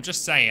 bro. I'm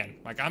just saying.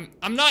 Like I'm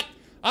not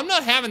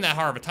having that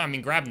hard of a time. I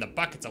mean, grabbing the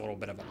bucket's a little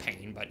bit of a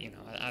pain, but you know,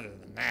 other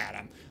than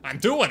that, I'm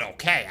doing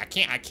okay.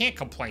 I can't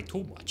complain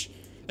too much.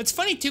 It's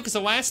funny too, because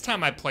the last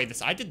time I played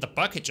this, I did the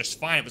bucket just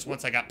fine. It was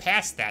once I got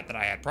past that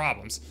I had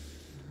problems.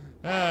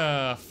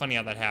 Funny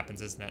how that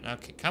happens, isn't it?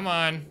 Okay, come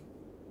on.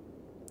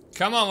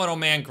 Come on, little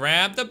man.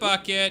 Grab the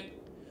bucket.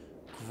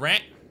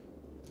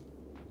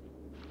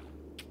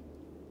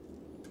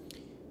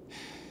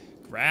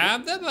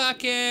 Grab the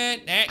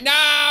bucket.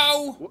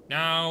 No!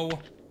 No.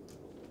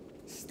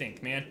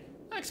 Stink, man.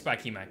 I like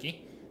Spiky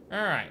Mikey.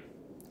 Alright.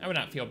 I would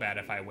not feel bad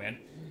if I win.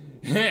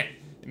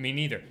 Me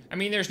neither. I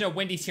mean, there's no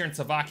Wendy's here in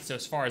Slovakia, so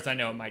as far as I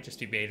know, it might just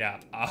be made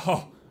up.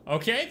 Oh,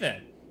 okay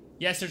then.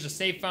 Yes, there's a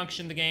save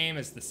function in the game,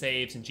 as the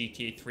saves in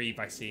GTA 3,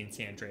 Vice City, and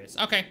San Andreas.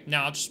 Okay,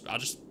 no,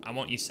 I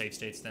won't use save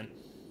states then.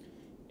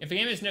 If a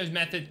game has no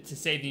method to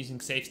save using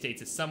save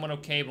states, it's somewhat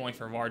okay, but only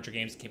for larger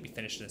games that can't be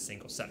finished in a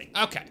single setting.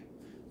 Okay.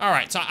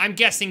 Alright, so I'm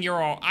guessing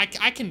you're all... I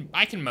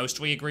can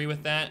mostly agree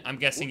with that. I'm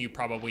guessing you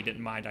probably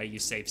didn't mind I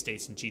use save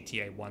states in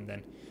GTA 1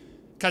 then.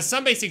 Because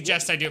somebody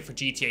suggests I do it for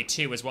GTA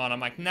 2 as well, and I'm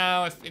like,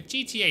 no, if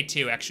GTA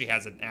 2 actually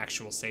has an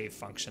actual save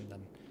function,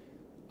 then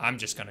I'm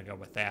just gonna go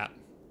with that.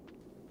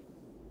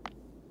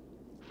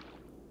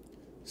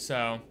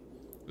 So,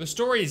 the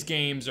stories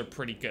games are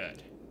pretty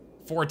good.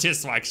 4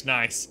 dislikes,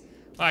 nice.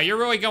 Wow, you're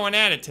really going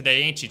at it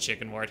today, ain't you,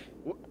 Chicken Ward?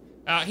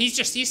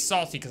 He's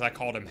salty because I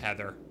called him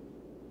Heather.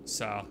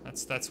 So,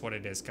 that's what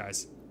it is,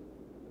 guys.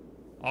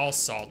 All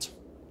salt.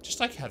 Just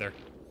like Heather.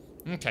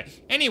 Okay.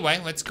 Anyway,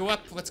 let's go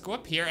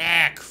up here.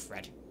 Ah,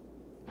 crud.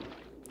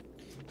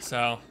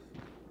 So,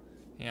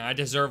 yeah, I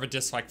deserve a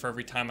dislike for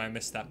every time I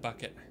miss that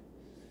bucket.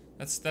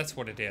 That's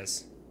what it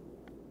is.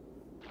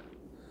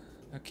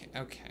 Okay.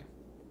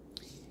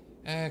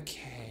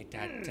 Okay,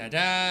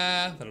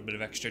 da-da-da. A little bit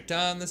of extra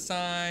da on the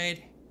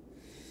side.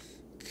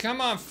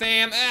 Come on,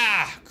 fam.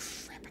 Ah,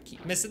 crap, I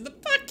keep missing the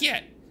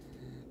bucket.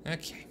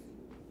 Okay.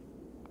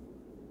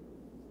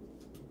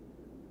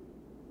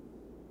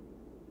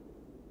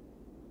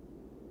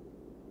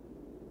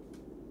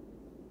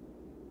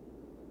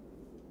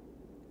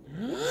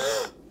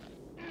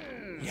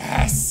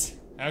 Yes!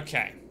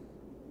 Okay.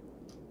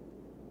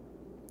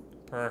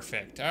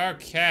 Perfect.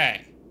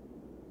 Okay.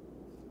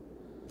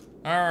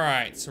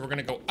 Alright, so we're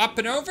gonna go up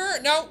and over.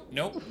 No,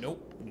 nope,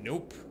 nope,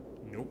 nope,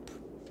 nope,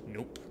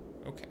 nope.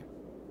 Okay.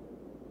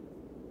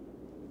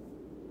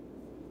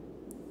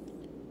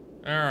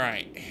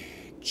 Alright.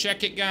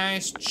 Check it,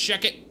 guys.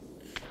 Check it.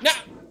 No!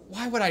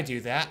 Why would I do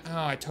that?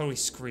 Oh, I totally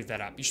screwed that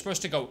up. You're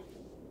supposed to go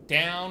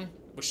down,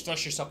 which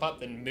thrust yourself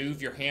up, then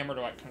move your hammer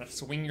to like kind of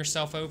swing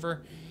yourself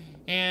over.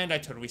 And I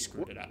totally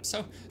screwed it up.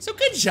 So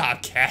good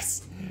job,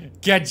 Cass.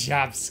 Good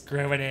job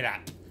screwing it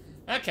up.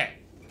 Okay.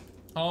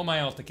 All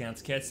my alt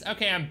accounts, kids.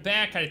 Okay, I'm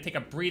back. I had to take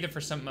a breather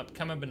for something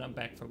upcoming, but I'm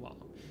back for long.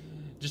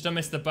 Just don't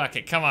miss the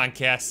bucket. Come on,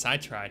 Cass. I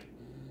tried.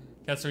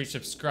 Cass Reach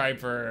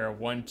subscriber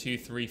 1, 2,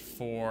 3,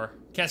 4.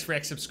 Cass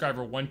React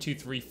subscriber 1, 2,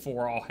 3,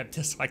 4 all have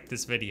disliked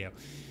this video.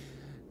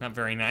 Not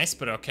very nice,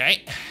 but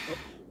okay.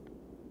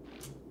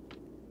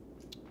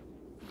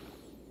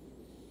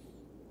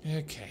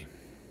 Okay.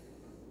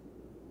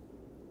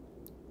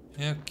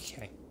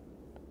 Okay.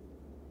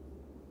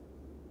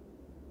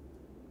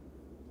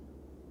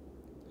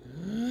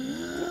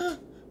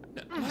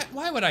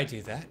 Why would I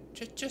do that?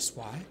 Just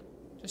why?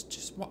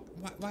 Just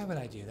why would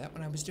I do that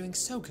when I was doing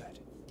so good?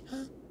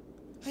 Huh?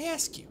 I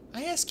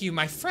ask you,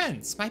 my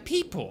friends, my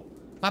people,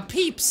 my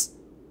peeps.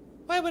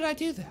 Why would I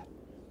do that?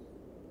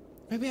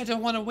 Maybe I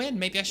don't want to win.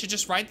 Maybe I should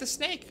just ride the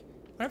snake.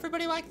 Would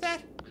everybody like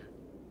that?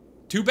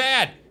 Too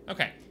bad.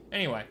 Okay.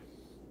 Anyway,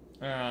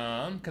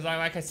 because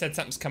like I said,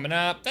 something's coming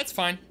up. That's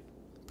fine.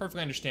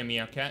 Perfectly understand,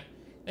 Meowcat.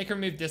 They can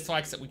remove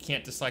dislikes that we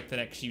can't dislike the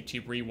next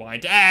YouTube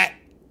rewind. Ah!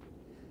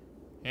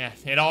 Yeah,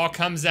 it all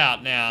comes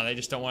out now. They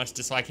just don't want us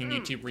disliking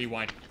YouTube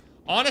rewind.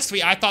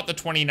 Honestly, I thought the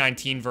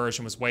 2019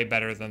 version was way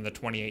better than the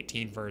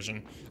 2018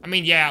 version. I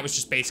mean, yeah, it was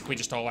just basically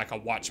just all like a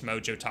Watch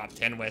Mojo top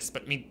 10 list,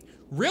 but I mean,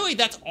 really,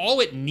 that's all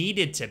it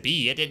needed to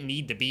be. It didn't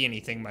need to be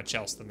anything much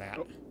else than that.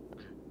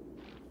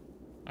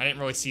 I didn't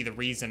really see the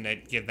reason to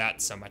give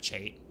that so much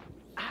hate.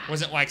 It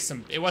wasn't like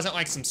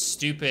some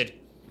stupid,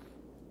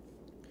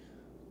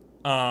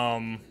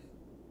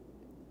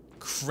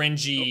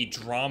 cringy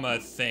drama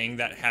thing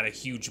that had a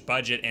huge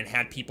budget and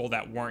had people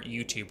that weren't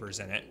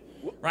YouTubers in it.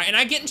 Right, and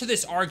I get into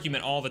this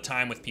argument all the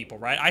time with people,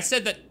 right? I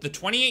said that the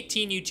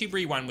 2018 YouTube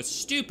Rewind was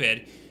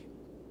stupid,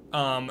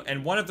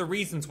 and one of the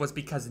reasons was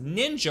because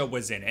Ninja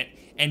was in it,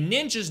 and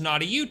Ninja's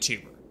not a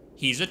YouTuber.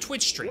 He's a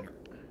Twitch streamer.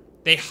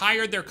 They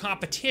hired their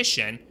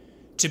competition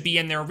to be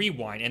in their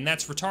Rewind, and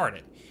that's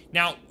retarded.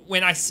 Now,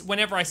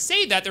 whenever I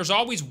say that, there's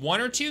always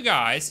one or two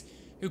guys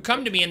who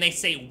come to me and they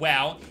say,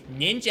 well,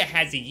 Ninja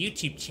has a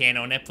YouTube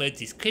channel and uploads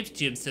these clips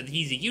to him so that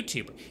he's a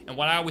YouTuber. And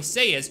what I always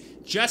say is,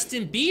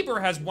 Justin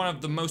Bieber has one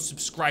of the most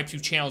subscribed to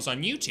channels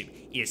on YouTube.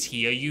 Is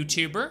he a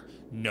YouTuber?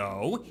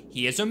 No,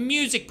 he is a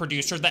music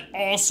producer that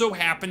also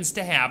happens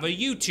to have a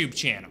YouTube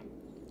channel.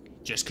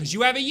 Just because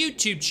you have a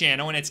YouTube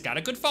channel and it's got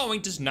a good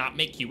following does not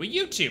make you a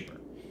YouTuber.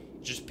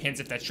 It just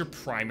depends if that's your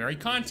primary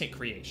content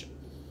creation.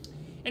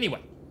 Anyway,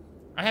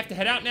 I have to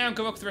head out now and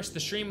go look at the rest of the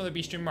stream. Will there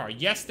be stream tomorrow?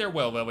 Yes, there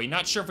will, Lily.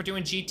 Not sure if we're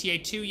doing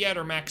GTA 2 yet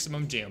or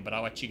Maximum Doom, but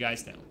I'll let you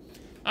guys know.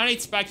 I don't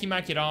need Spiky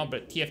Mike at all,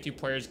 but TF2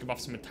 players give off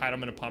some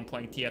entitlement upon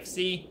playing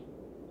TFC.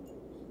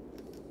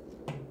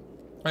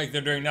 Like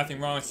they're doing nothing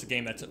wrong, it's the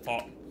game that's at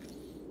fault.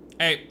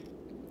 Hey,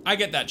 I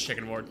get that,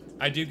 Chicken Ward.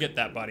 I do get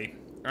that, buddy.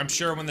 I'm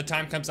sure when the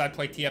time comes I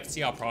play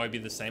TFC, I'll probably be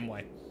the same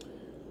way.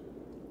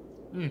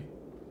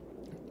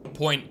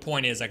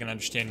 Point is, I can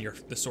understand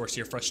the source of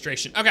your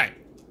frustration. Okay.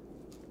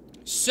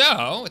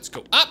 So, let's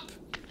go up.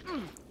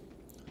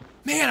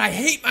 Man, I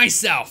hate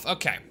myself.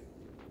 Okay.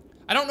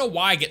 I don't know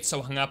why I get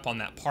so hung up on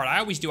that part. I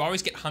always do. I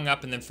always get hung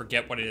up and then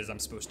forget what it is I'm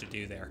supposed to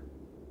do there.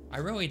 I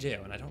really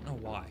do, and I don't know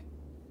why.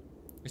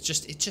 It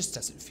just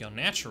doesn't feel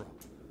natural.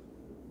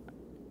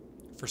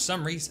 For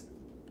some reason.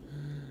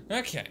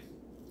 Okay.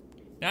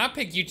 Now I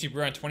picked YouTube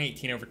around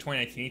 2018 over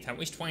 2019 anytime. At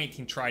least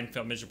 2018 tried and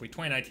failed miserably.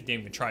 2019 didn't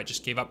even try,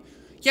 just gave up.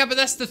 Yeah, but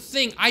that's the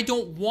thing. I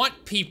don't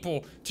want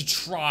people to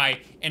try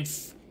and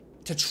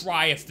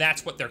if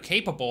that's what they're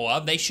capable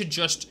of. They should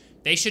just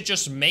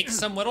make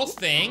some little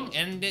thing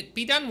and it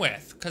be done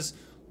with. Because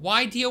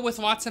why deal with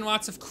lots and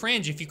lots of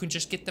cringe if you can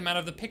just get them out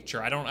of the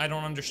picture? I don't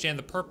understand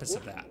the purpose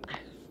of that.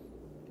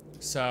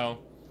 So,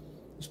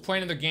 let's play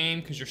another game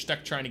because you're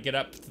stuck trying to get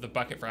up to the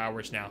bucket for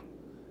hours now.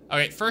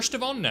 Okay, first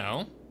of all,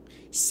 no.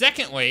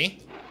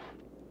 Secondly,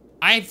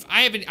 I've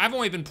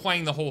only been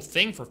playing the whole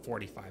thing for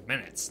 45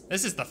 minutes.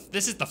 This is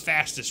the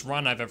fastest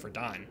run I've ever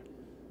done.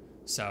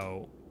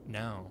 So,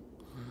 no.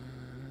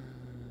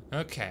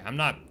 Okay, I'm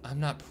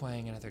not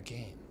playing another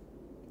game.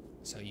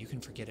 So you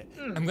can forget it.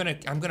 I'm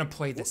gonna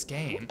play this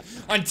game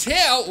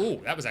until,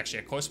 ooh, that was actually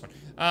a close one.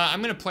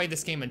 I'm gonna play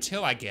this game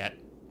until I get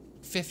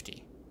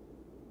 50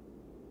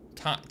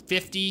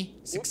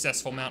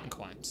 successful mountain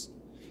climbs.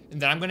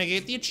 And then I'm gonna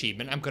get the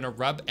achievement, I'm gonna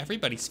rub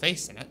everybody's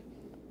face in it,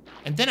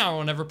 and then I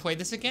will never play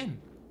this again.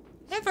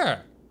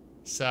 Ever.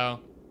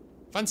 So,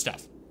 fun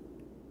stuff.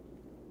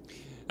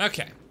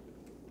 Okay.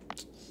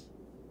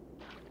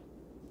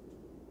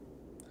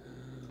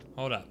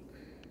 Hold up.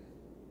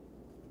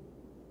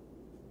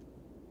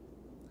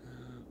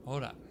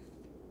 Hold up.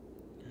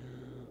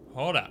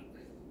 Hold up.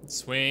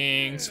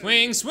 Swing,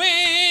 swing,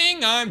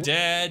 swing! I'm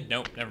dead.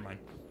 Nope, never mind.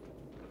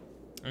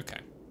 Okay.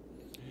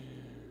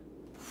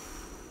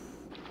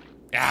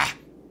 Ah!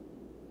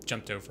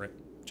 Jumped over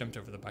it. Jumped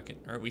over the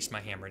bucket. Or at least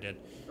my hammer did.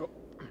 Oh.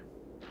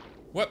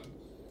 Whoop.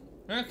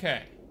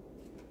 Okay.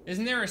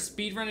 Isn't there a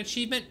speedrun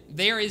achievement?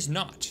 There is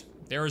not.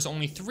 There is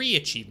only 3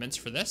 achievements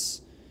for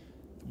this.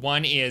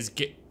 One is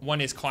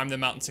climb the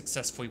mountain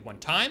successfully 1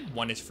 time,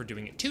 one is for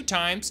doing it 2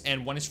 times,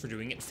 and one is for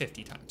doing it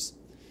 50 times.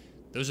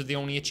 Those are the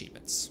only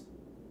achievements.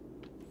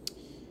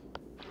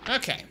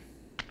 Okay.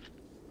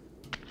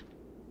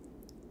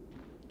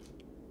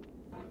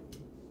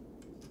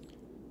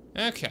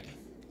 Okay.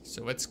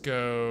 So let's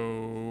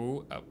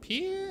go up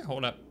here.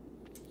 Hold up.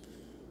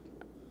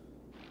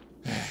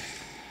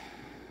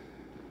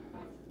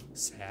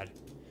 Sad.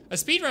 A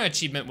speedrun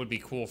achievement would be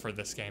cool for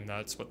this game, though.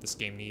 That's what this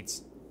game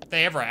needs. If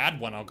they ever add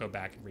one, I'll go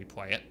back and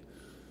replay it.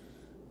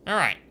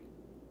 Alright.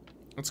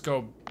 Let's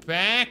go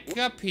back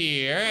up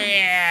here.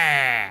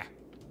 Yeah!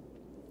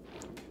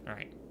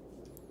 Alright.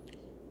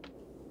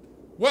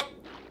 What?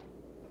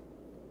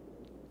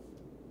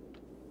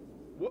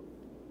 What?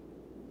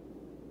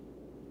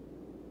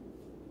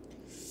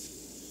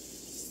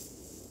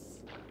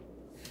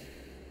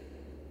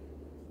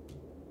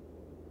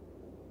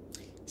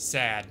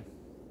 Sad.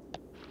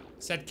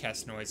 Sad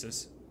cast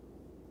noises.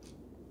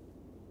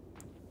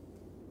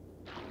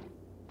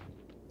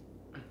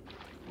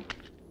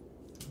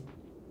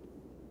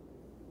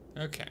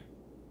 Okay.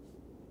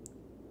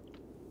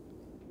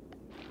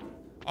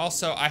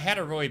 Also, I had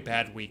a really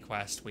bad week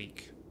last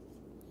week.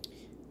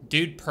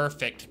 Dude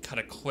Perfect cut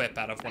a clip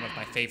out of one of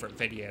my favorite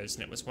videos,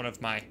 and it was one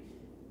of my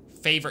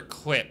favorite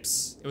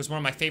clips. It was one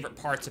of my favorite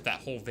parts of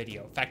that whole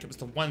video. In fact, it was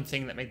the one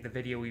thing that made the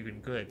video even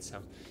good,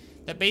 so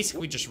that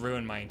basically just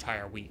ruined my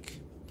entire week.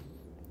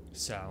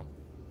 So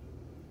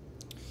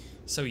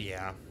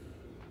yeah.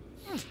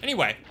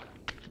 Anyway.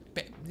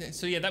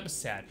 So yeah, that was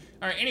sad.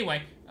 Alright,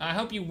 anyway, I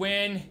hope you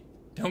win.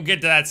 Don't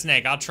get to that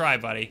snake. I'll try,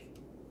 buddy.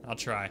 I'll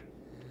try.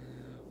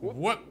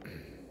 Whoop.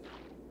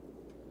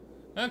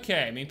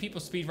 Okay, I mean, people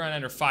speedrun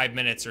under 5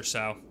 minutes or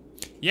so.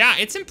 Yeah,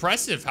 it's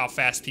impressive how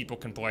fast people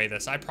can play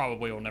this. I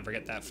probably will never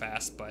get that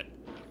fast, but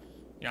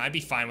you know, I'd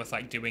be fine with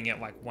like doing it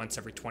like once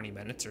every 20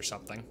 minutes or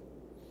something.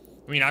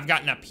 I mean, I've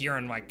gotten up here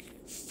in like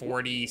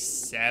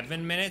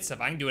 47 minutes. If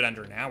I can do it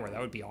under an hour,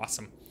 that would be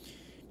awesome.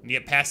 And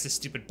get past this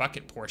stupid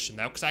bucket portion,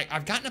 though, because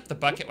I've gotten up the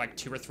bucket like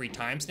 2 or 3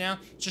 times now.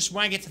 It's just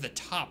when I get to the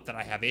top that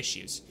I have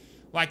issues.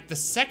 Like, the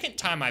second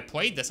time I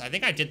played this, I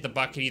think I did the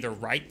bucket either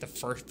right the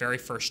very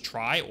first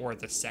try or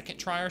the second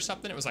try or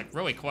something. It was, like,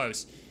 really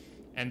close.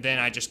 And then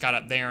I just got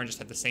up there and just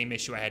had the same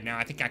issue I had now.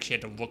 I think I actually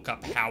had to look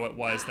up how it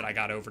was that I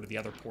got over to the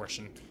other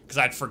portion, because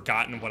I'd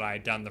forgotten what I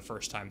had done the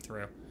first time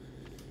through.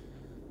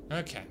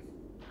 Okay.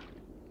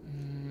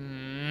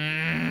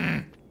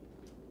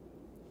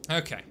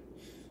 Okay.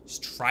 Let's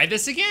try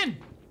this again.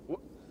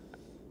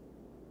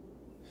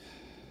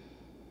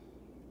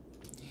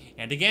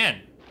 And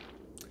again.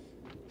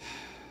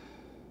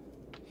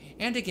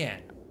 And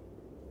again.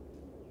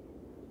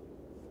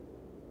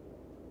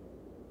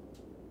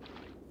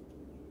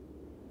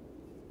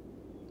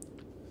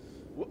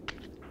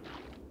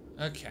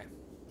 Okay.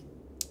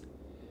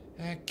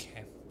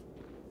 Okay.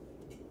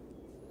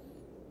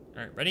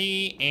 Alright,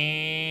 ready,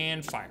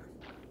 and fire.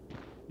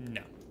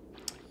 No.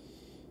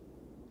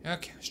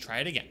 Okay, let's try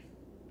it again.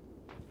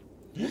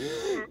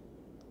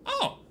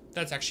 Oh,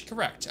 that's actually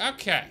correct.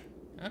 Okay.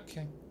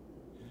 Okay.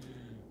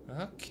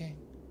 Okay.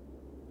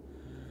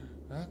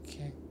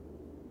 Okay.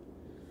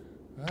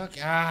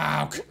 Okay.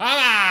 Oh, come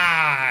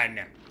on!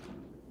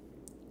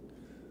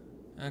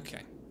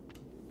 Okay.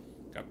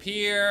 Go up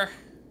here.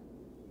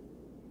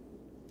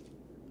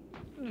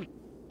 Ooh,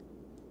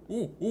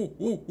 ooh, ooh,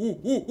 ooh,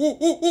 ooh, ooh,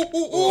 ooh,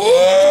 ooh,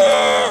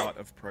 A lot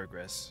of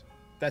progress.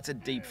 That's a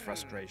deep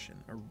frustration.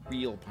 A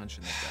real punch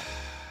in the gut.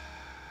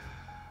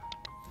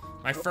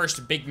 My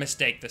first big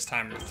mistake this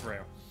time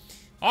through.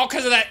 All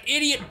because of that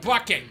idiot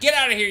bucket. Get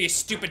out of here, you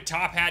stupid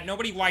top hat.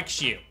 Nobody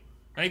likes you.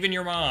 Not even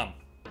your mom.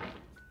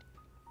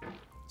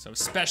 So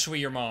especially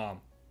your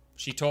mom.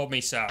 She told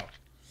me so.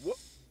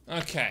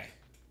 Okay.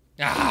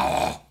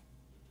 Ow!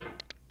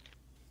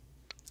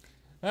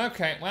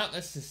 Okay, well,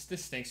 this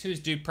stinks. Who's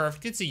Dude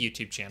Perfect? It's a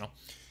YouTube channel.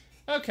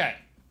 Okay.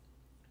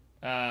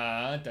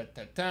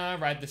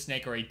 Ride the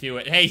snake or do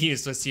it. Hey,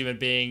 useless human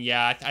being.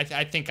 Yeah,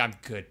 I think I'm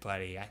good,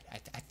 buddy. I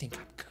think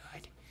I'm good.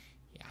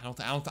 Yeah,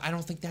 I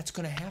don't think that's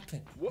gonna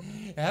happen.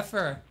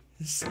 Ever.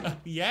 So,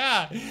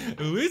 yeah,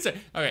 loser.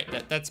 Okay,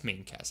 that's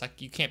mean, Cass.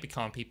 Like, you can't be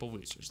calling people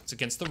losers. It's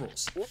against the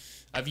rules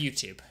of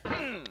YouTube.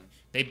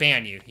 They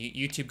ban you.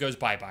 YouTube goes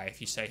bye-bye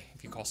if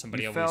you call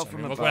somebody a loser. I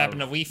mean, look what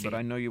happened to Leafy. But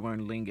I know you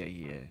won't linger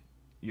here.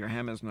 Your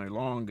hammer's no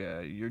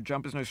longer, your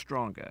jump is no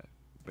stronger,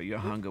 but your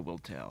hunger will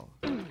tell.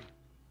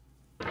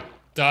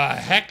 The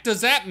heck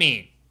does that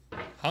mean?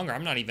 Hunger?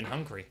 I'm not even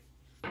hungry.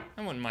 I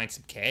wouldn't mind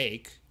some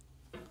cake.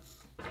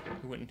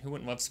 Who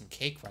wouldn't love some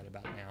cake right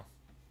about now?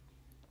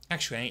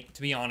 Actually,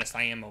 to be honest,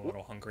 I am a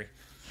little hungry.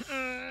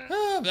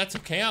 Oh, that's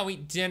okay. I'll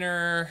eat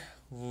dinner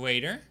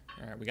later.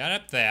 Alright, we got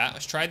up that.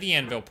 Let's try the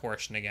anvil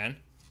portion again.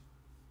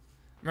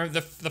 Remember,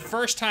 the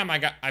first time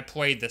I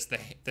played this, the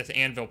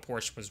anvil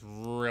portion was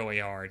really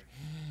hard.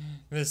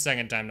 The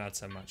second time, not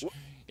so much.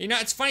 You know,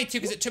 it's funny, too,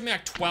 because it took me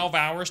like 12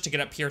 hours to get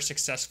up here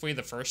successfully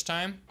the first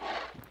time.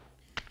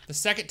 The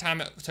second time,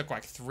 it took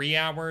like 3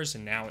 hours,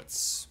 and now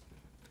it's...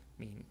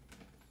 I mean...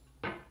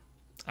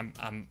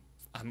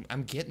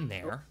 I'm getting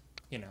there,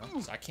 you know,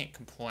 so I can't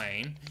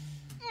complain.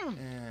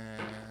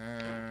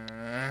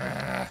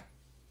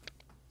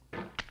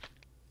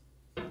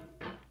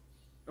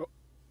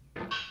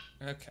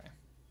 Okay.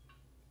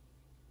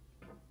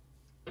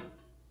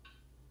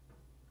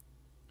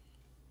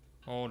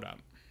 Hold up.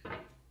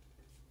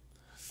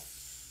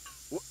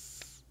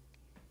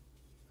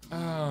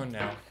 Oh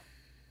no.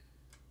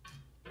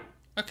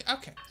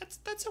 Okay.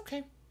 That's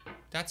okay.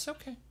 That's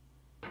okay.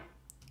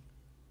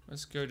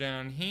 Let's go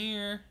down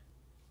here.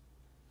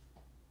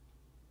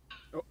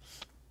 Oh.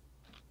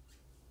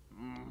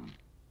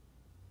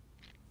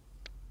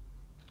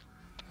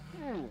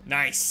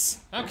 Nice.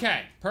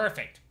 Okay,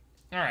 perfect.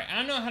 Alright, I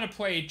don't know how to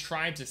play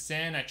Tribes of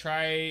Sin.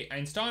 I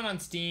installed it on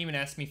Steam and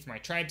asked me for my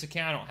Tribes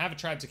account. I don't have a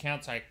Tribes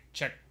account, so I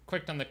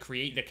clicked on the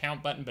create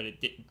account button, but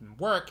it didn't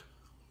work.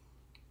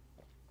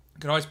 I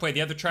could always play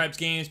the other Tribes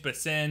games, but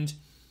Ascend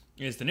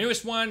is the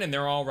newest one, and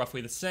they're all roughly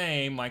the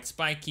same. Like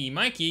Spiky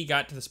Mikey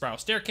got to the spiral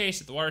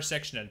staircase at the water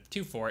section at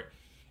 2 Fort, and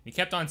he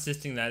kept on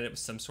insisting that it was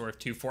some sort of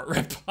 2 Fort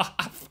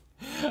ripoff.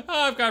 Oh,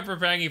 I'm kind of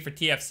preparing you for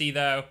TFC,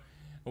 though,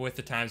 with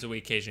the times that we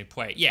occasionally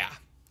play. Yeah,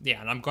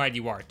 and I'm glad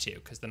you are, too,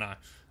 because then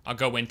I'll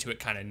go into it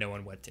kind of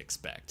knowing what to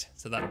expect.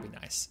 So that'll be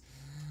nice.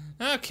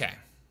 Okay.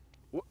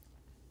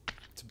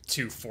 Some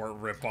 2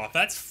 Fort ripoff.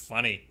 That's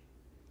funny.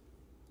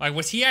 Like,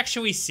 was he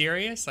actually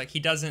serious? Like,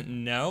 he doesn't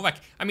know? Like,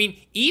 I mean,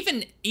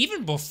 even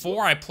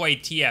before I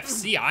played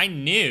TFC, I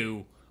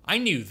knew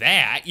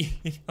that. You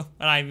know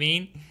what I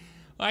mean?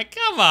 Like,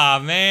 come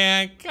on,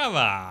 man. Come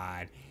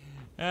on.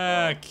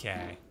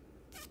 Okay.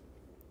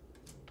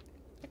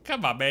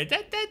 Come on, man.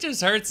 That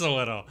just hurts a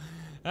little.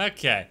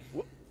 Okay.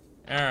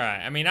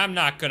 Alright. I mean, I'm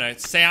not gonna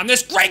say I'm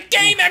this great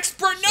game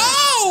expert.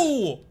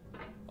 No!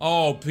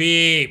 Oh,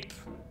 beep.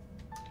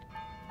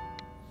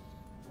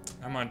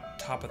 I'm on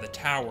top of the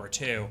tower,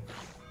 too.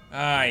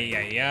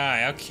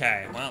 Ay.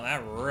 Okay. Well,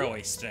 that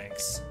really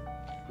stinks.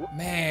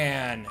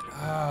 Man.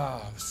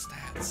 Oh,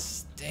 that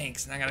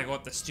stinks. And I gotta go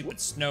up the stupid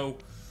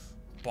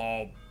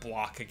snowball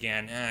block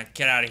again.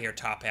 Get out of here,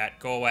 Top Hat.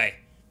 Go away.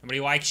 Nobody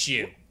likes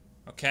you.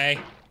 Okay?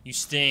 You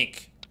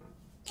stink.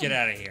 Get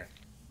out of here.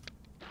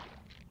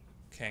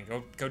 Okay,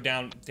 go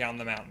down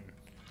the mountain.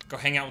 Go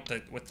hang out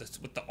with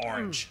the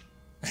orange.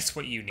 That's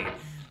what you need.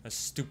 A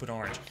stupid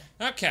orange.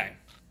 Okay.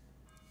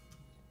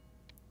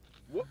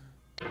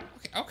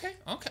 Okay.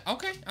 All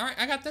right,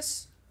 I got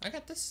this,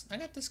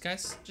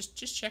 guys. Just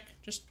check.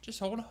 Just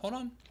hold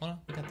on.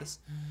 We got this.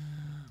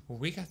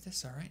 We got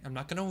this. All right. I'm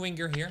not gonna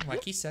linger here,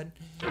 like he said.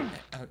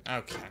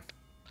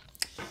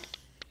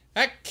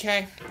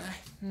 Okay.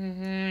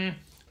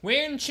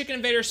 We're in Chicken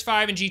Invaders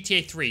 5 and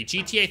GTA 3.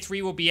 GTA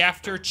 3 will be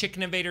after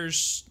Chicken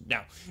Invaders...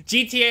 No.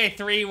 GTA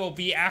 3 will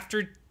be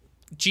after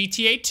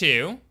GTA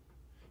 2.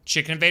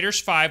 Chicken Invaders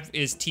 5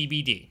 is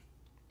TBD.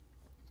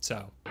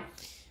 So,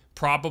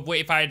 probably,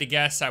 if I had to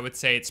guess, I would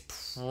say it's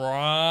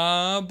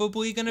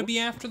probably going to be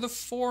after the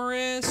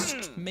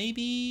forest.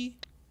 Maybe.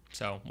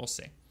 So, we'll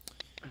see.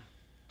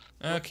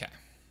 Okay.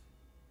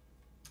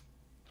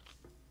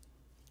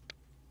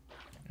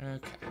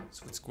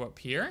 So let's go up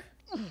here.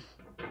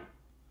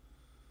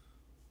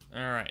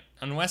 Alright,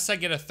 unless I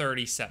get a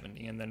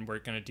 30-70, and then we're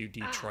gonna do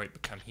Detroit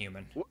Become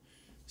Human.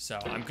 So,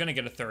 I'm gonna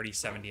get a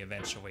 30-70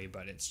 eventually,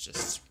 but it's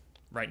just,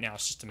 right now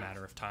it's just a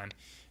matter of time.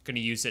 Gonna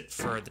use it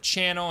for the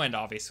channel, and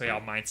obviously I'll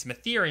mine some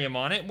Ethereum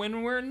on it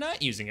when we're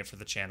not using it for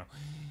the channel.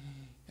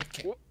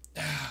 Okay.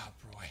 Oh,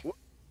 boy.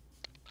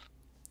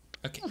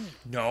 Okay.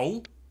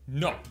 No.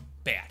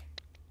 Bad.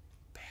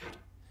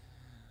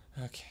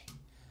 Okay.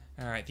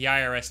 Alright, the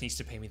IRS needs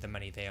to pay me the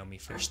money they owe me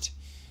first.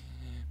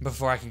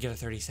 Before I can get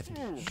a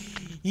 30-70.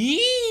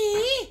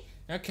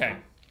 Okay.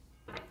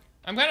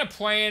 I'm kind of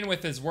playing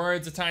with his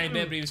words a tiny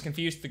bit, but he was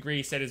confused to the degree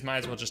he said he might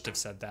as well just have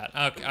said that.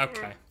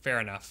 Okay. Fair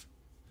enough.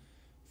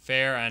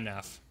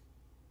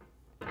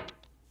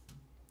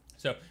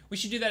 So, we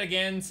should do that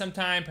again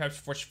sometime, perhaps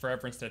Fortune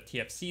Forever instead of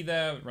TFC,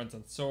 though. It runs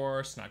on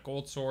Source, not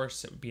Gold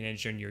Source. It would be an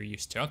engine you're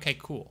used to. Okay,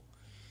 cool.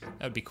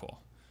 That would be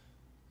cool.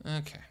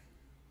 Okay.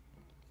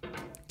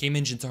 Game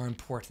engines are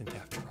important,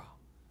 after all.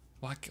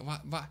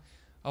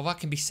 What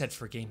can be said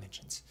for game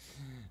engines?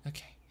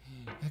 Okay.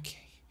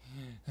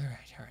 All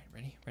right.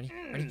 Ready?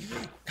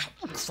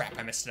 Oh, crap,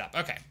 I messed it up.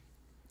 Okay.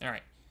 All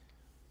right.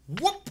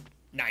 Whoop!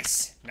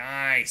 Nice.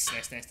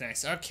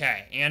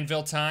 Okay,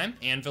 anvil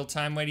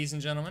time, ladies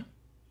and gentlemen.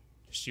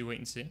 Just you wait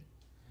and see.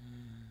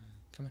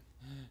 Come on.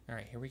 All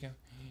right, here we go.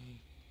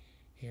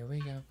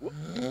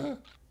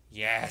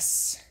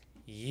 Yes.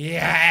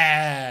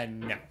 Yeah.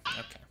 No.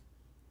 Okay.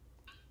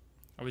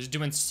 I was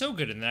doing so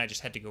good, and then I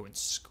just had to go and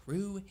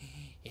screw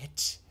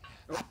it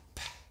up.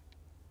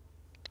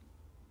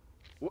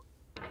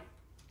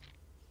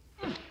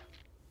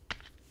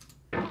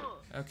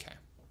 Okay.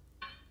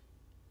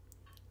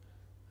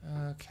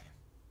 Okay.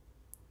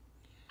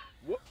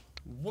 Whoop.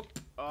 Whoop.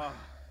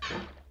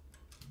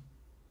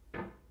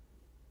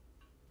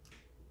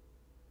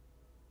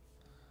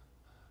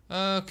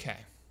 Okay.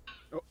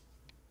 Oh.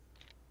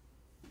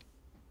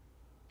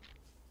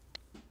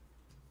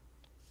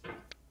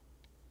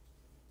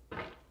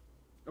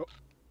 Oh.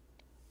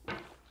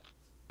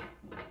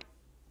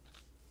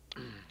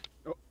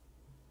 Oh.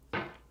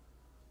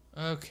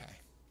 Okay.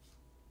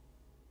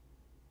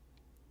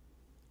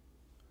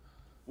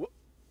 Whoop.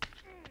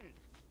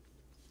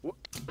 Whoop.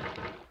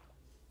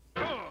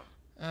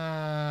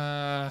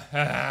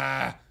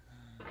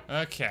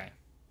 Okay.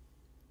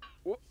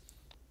 Whoop.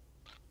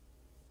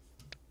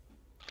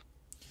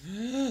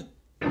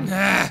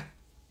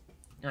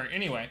 Alright,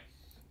 anyway.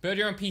 Build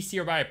your own PC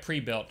or buy a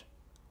pre-built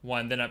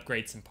one, then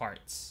upgrade some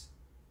parts.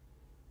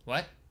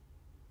 What?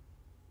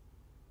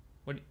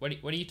 What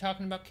are you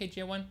talking about,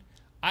 KJ1?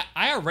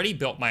 I already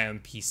built my own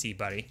PC,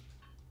 buddy.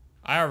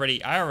 I already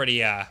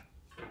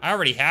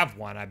have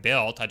one I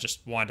built. I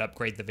just wanted to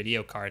upgrade the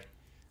video card.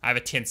 I have a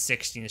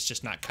 1060 and it's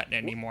just not cutting it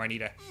anymore. I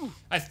need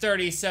a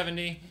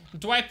 3070.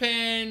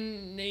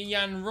 Dwipen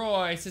Yan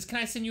Roy says, can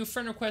I send you a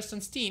friend request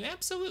on Steam?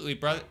 Absolutely,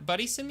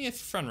 buddy. Send me a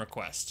friend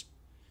request.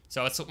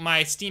 So it's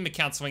my Steam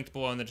account's linked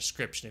below in the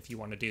description if you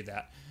want to do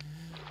that.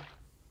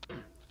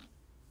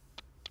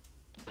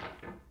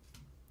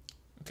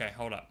 Okay,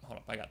 hold up.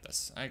 I got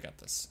this.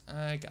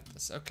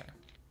 Okay.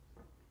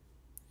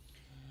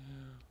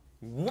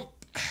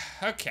 Whoop.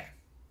 Okay.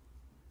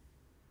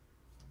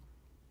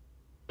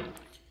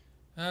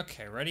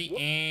 Okay, ready? Whoop.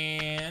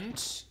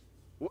 And...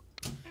 Whoop.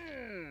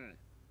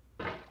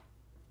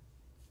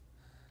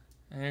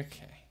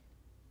 Okay.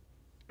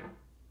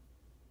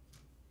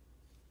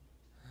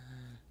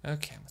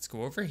 Okay, let's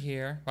go over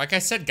here. Like I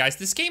said, guys,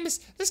 this game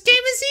is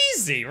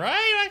easy,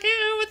 right? Like,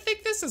 who would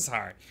think this is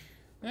hard?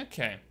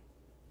 Okay.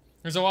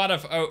 There's a lot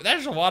of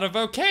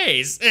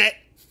okays.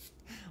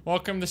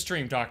 Welcome to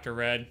stream, Dr.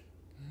 Red.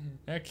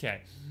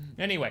 Okay.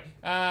 Anyway,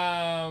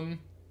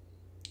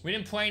 we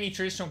didn't play any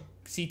traditional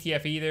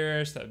CTF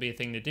either, so that would be a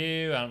thing to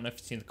do. I don't know if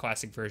you've seen the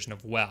classic version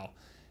of Well.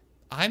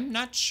 I'm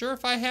not sure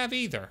if I have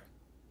either.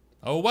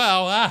 Oh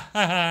well.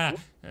 That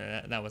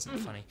wasn't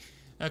funny.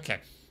 Okay.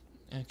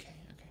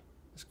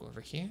 Let's go over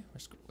here.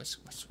 Let's go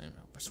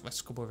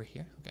over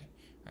here. Okay.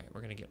 All right,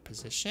 we're gonna get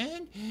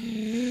position.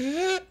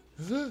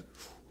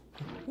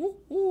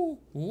 Ooh.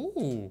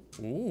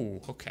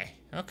 Okay.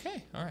 All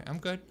right, I'm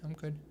good. All right,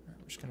 we're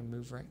just gonna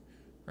move right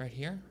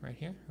here.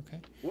 Okay.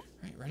 All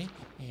right, ready?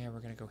 And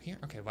we're gonna go here.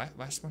 Okay,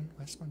 last one,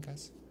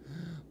 guys.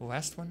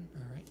 Last one.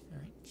 All right.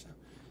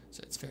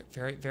 So it's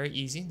very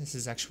easy. This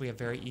is actually a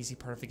very easy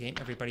part of the game.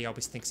 Everybody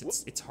always thinks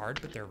it's hard,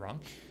 but they're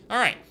wrong. All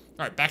right.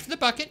 Back to the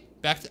bucket.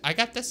 I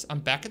got this. I'm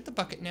back at the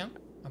bucket now.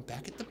 I'm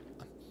back at the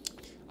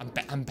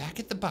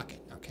bucket.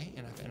 Okay,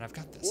 and I've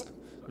got this.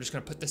 I'm just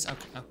gonna put this.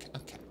 Okay.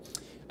 Okay.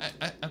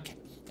 All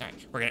right.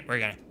 We're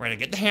gonna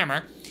get the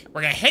hammer.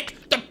 We're gonna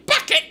hit the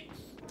bucket.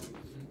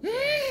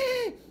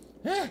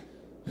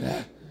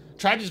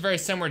 Tribes is very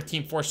similar to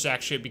Team Fortress.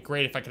 Actually, it'd be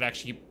great if I could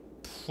actually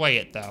play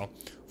it though.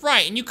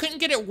 Right, and you couldn't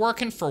get it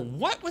working for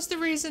what was the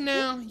reason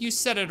now? You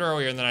said it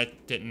earlier and then I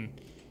didn't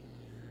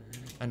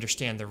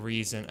understand the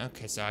reason.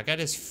 Okay, so I got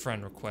his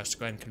friend request.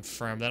 Go ahead and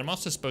confirm that. I'm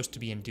also supposed to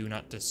be in Do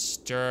Not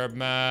Disturb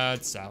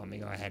mode, so let me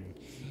go ahead and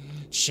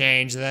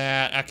change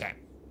that. Okay.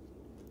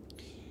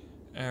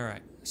 All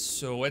right,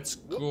 so let's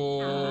go.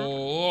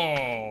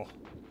 Oh.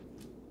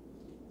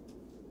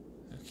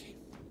 Okay.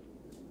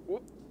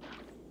 Well,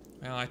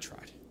 I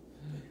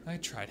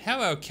tried.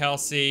 Hello,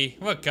 Kelsey.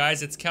 Look,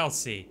 guys, it's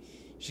Kelsey.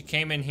 She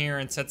came in here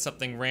and said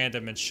something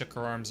random and shook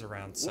her arms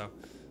around. So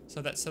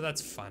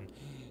that's fun.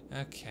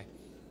 Okay.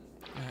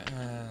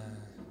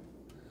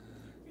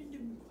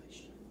 Random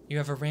question. You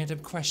have a random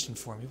question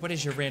for me. What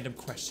is your random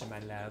question, my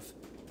love?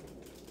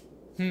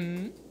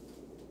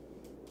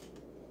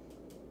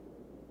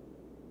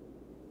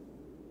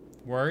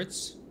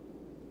 Words?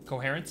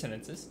 Coherent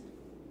sentences?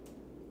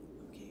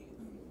 Okay,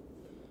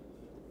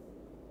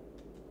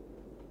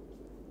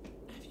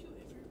 have you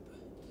ever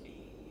put a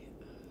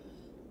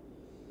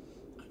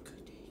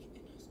uncooked egg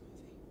in a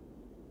smoothie?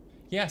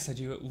 Yes, I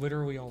do it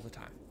literally all the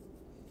time.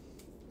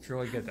 It's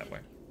really good that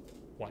way.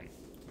 One.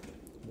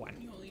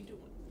 You only do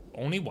one.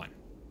 Only one.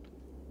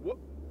 Whoop.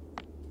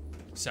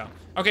 So,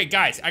 okay,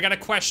 guys, I got a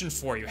question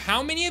for you.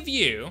 How many of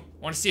you,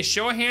 want to see a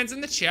show of hands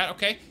in the chat,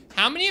 okay?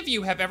 How many of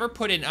you have ever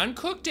put an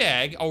uncooked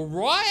egg, a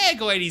raw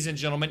egg, ladies and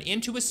gentlemen,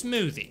 into a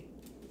smoothie?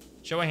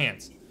 Show of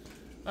hands.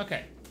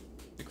 Okay.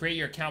 The create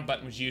your account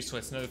button was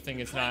useless. Another thing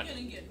is not... I'm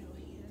gonna get no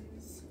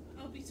hands.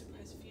 I'll be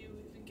surprised if you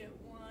even get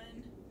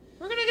one.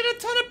 We're gonna get a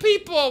ton of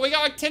people. We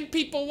got like 10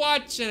 people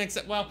watching,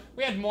 except, well,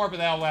 we had more, but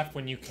they all left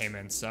when you came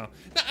in, so.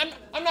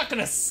 I'm not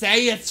gonna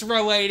say it's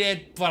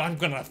related, but I'm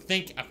gonna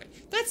think, okay.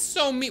 That's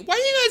so mean. Why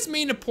do you guys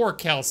mean to poor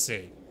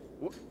Kelsey?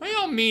 Why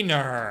y'all mean to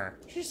her?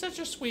 She's such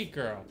a sweet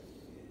girl.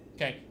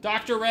 Okay,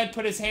 Dr. Red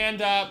put his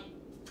hand up.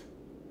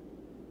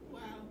 Wow.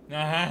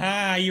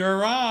 Ah, you were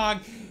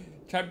wrong.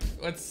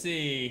 Let's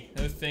see.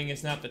 Another thing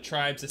is not the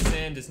Tribes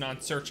Ascend is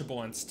non-searchable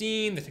on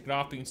Steam. They took it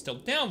off, but you can still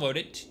download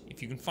it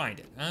if you can find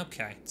it.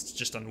 Okay, it's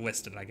just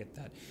unlisted. I get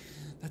that.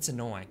 That's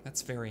annoying.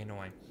 That's very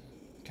annoying.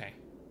 Okay.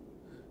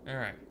 All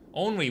right.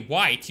 Only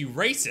white, you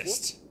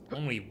racist.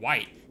 Only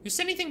white. Who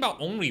said anything about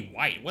only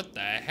white? What the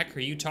heck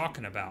are you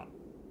talking about?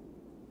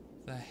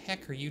 The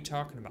heck are you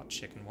talking about,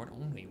 Chicken? What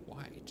only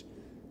white?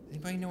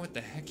 Anybody know what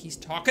the heck he's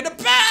talking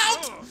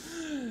about?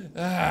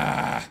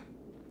 I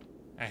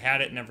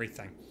had it and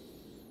everything.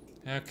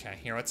 Okay,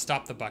 here, let's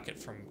stop the bucket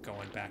from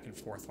going back and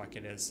forth like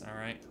it is. All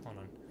right, hold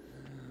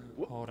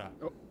on. Hold up.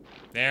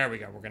 There we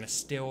go. We're gonna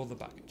still the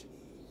bucket.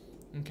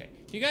 Okay.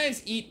 Do you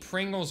guys eat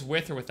Pringles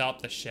with or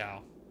without the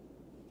shell?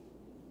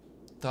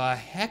 The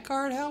heck,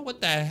 Ardell? What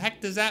the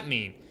heck does that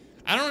mean?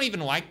 I don't even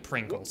like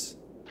Pringles.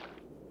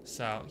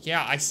 So,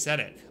 yeah, I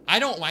said it. I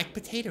don't like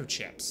potato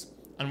chips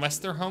unless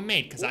they're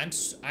homemade because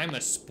I'm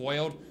a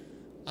spoiled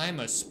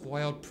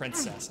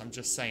princess. I'm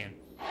just saying.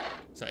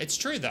 So it's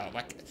true though.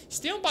 Like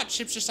stale-bought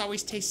chips just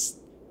always taste.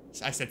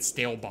 I said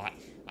stale-bought.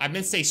 I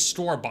meant to say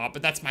store-bought,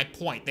 but that's my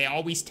point. They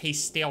always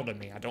taste stale to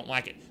me. I don't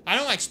like it. I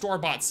don't like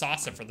store-bought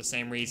salsa for the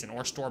same reason,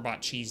 or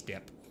store-bought cheese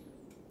dip.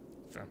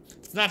 So if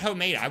it's not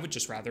homemade, I would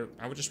just rather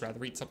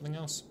eat something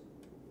else.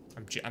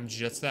 I'm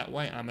just that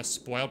way. I'm a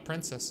spoiled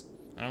princess.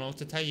 I don't know what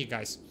to tell you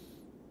guys.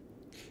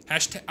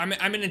 Hashtag, I'm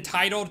an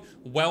entitled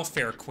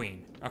welfare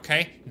queen.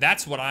 Okay,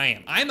 that's what I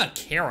am. I'm a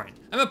Karen.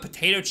 I'm a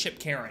potato chip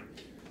Karen.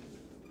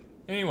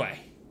 Anyway,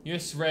 you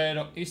said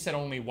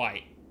only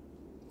white.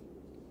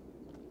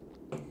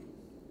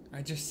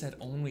 I just said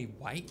only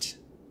white?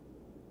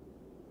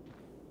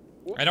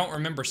 I don't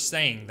remember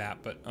saying that,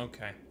 but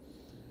okay.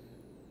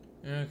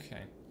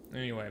 Okay.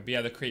 Anyway, but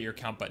yeah, the create your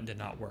account button did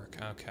not work.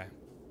 Okay.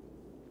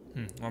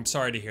 Well, I'm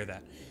sorry to hear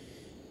that.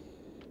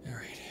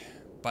 Alright.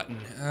 Button.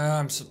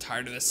 I'm so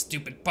tired of this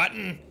stupid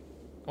button.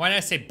 Why did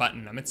I say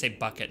button? I meant to say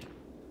bucket.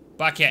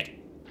 Bucket.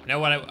 I know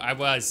what I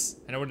was.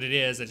 I know what it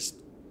is. I just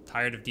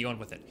tired of dealing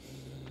with it.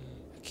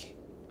 Okay.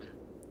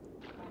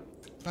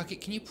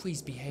 Bucket, can you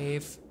please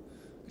behave?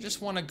 I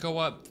just want to go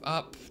up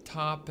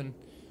top and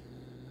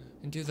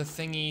do the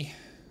thingy.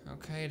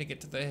 Okay, to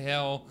get to the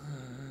hill.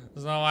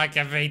 So I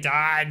can be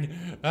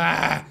done.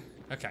 Ah.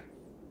 Okay.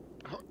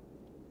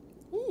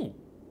 Ooh.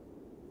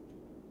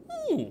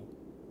 Ooh.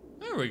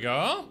 There we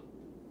go.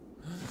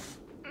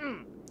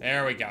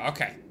 There we go.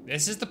 Okay.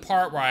 This is the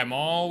part where I'm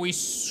always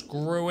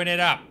screwing it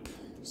up.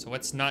 So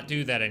let's not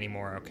do that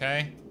anymore,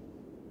 okay?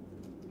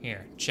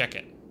 Here, check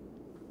it.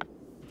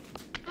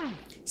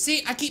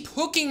 See, I keep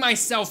hooking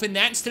myself in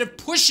that instead of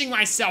pushing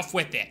myself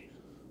with it.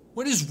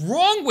 What is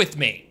wrong with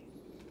me?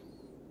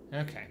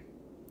 Okay.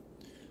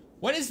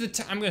 What is the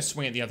time? I'm gonna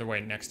swing it the other way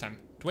next time.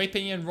 Dwayne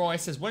Pinion Roy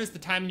says, what is the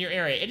time in your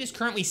area? It is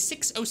currently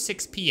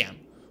 6:06 p.m.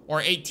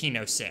 or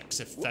 18:06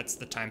 if that's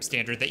the time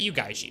standard that you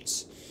guys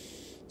use.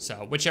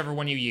 So whichever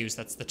one you use,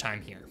 that's the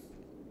time here.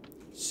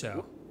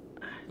 So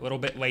a little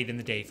bit late in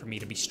the day for me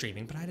to be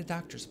streaming, but I had a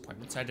doctor's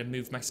appointment, so I had to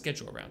move my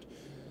schedule around.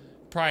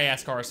 Probably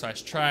ask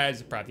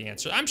r/tribes, probably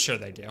answer. I'm sure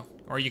they do.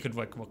 Or you could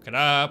look it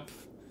up.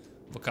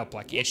 Look up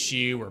like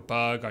issue or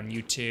bug on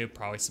YouTube.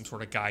 Probably some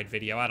sort of guide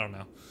video. I don't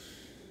know.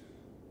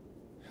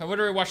 I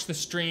literally watched the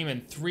stream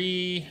at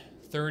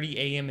 3:30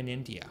 a.m. in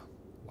India.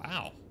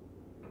 Wow.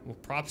 Well,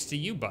 props to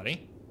you,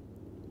 buddy.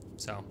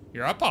 So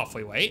you're up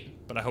awfully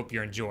late, but I hope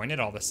you're enjoying it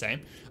all the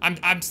same.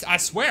 I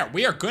swear,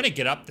 we are gonna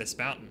get up this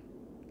mountain.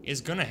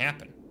 It's gonna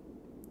happen.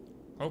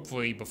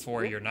 Hopefully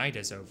before your night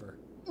is over.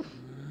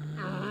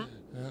 I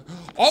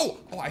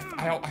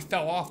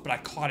fell off, but I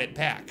caught it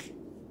back.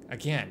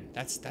 Again,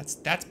 that's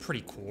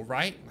pretty cool,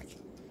 right? Like,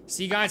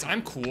 see, guys,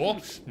 I'm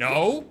cool.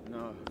 No.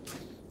 No.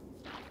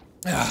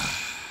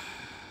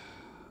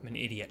 I'm an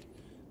idiot.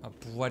 A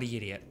bloody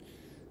idiot.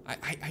 I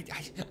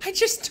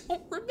just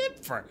don't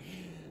remember.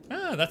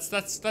 Oh,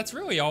 that's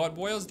really all it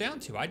boils down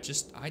to. I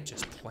just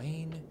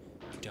plain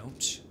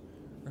don't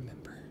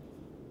remember.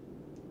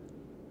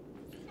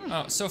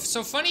 Oh, so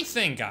funny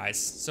thing, guys.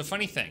 So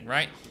funny thing,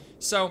 right?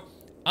 So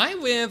I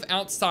live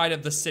outside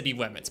of the city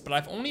limits, but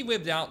I've only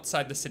lived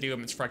outside the city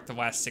limits for like the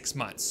last 6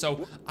 months.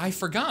 So I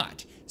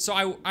forgot. So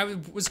I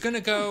was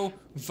gonna go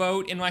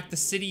vote in like the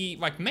city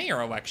like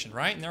mayor election,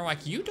 right? And they're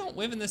like, you don't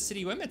live in the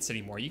city limits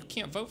anymore. You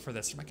can't vote for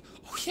this. I'm like,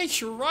 oh yeah,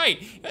 you're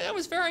right. That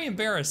was very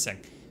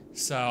embarrassing.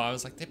 So I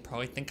was like, they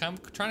probably think I'm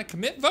trying to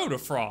commit voter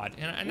fraud.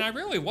 And I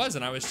really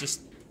wasn't. I was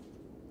just,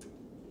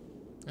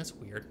 that's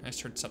weird. I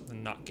just heard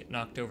something get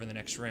knocked over in the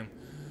next room.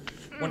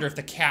 Wonder if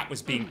the cat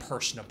was being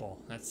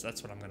personable. That's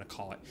what I'm gonna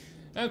call it.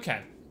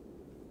 Okay.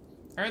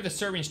 All right, the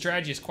Serbian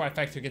strategy is quite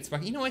effective against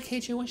Bucky. You know what,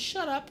 KJ?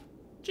 Shut up.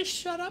 Just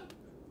shut up.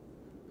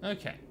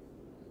 Okay.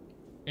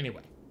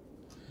 Anyway,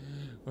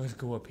 let's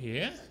go up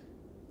here.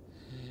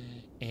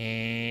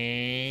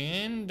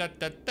 And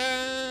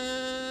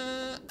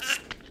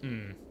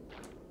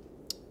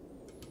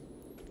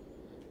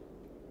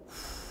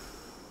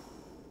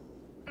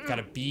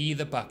Gotta be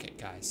the bucket,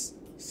 guys.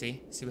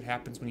 See what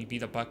happens when you be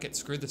the bucket?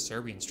 Screw the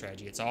Serbian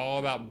strategy. It's all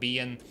about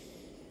being.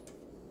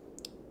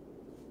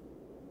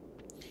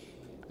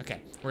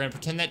 Okay, we're gonna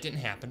pretend that didn't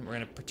happen. We're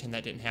gonna pretend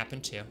that didn't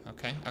happen too.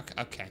 Okay,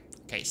 okay.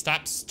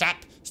 Stop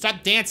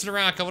dancing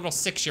around like a little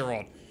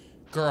 6-year-old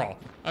girl.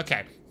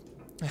 Okay,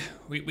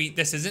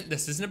 this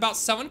isn't about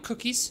selling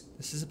cookies.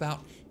 This is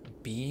about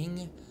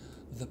being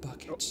the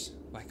bucket,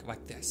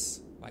 like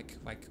this, like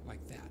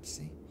that.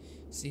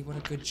 See what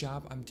a good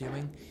job I'm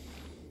doing.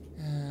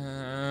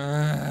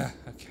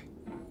 Okay.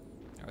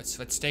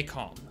 Let's stay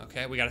calm.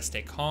 Okay, we gotta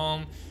stay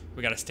calm.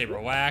 We gotta stay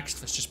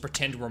relaxed. Let's just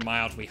pretend we're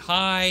mildly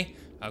high.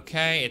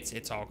 Okay,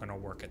 it's all gonna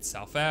work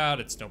itself out.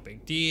 It's no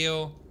big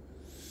deal.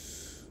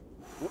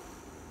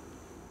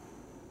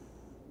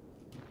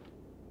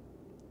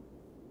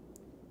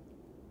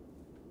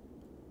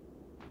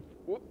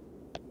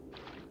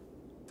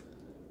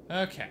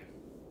 Okay.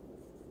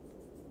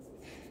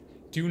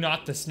 Do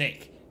not the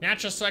snake.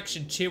 Natural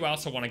selection 2, I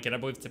also want to get. I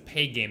believe it's a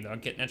paid game, though. I'll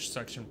get natural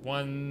selection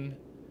 1,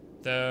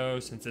 though,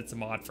 since it's a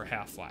mod for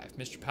Half-Life.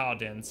 Mr.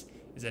 Paladins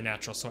is a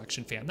natural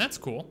selection fan. That's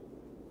cool.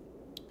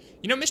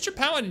 You know, Mr.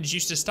 Paladins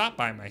used to stop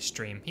by my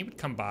stream. He would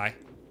come by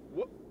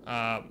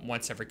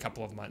once every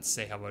couple of months,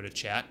 say hello to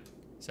chat.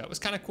 So it was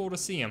kind of cool to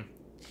see him.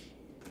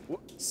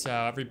 So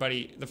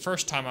everybody, the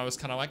first time I was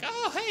kind of like,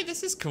 oh, hey,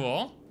 this is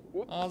cool.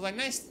 I was like,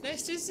 nice to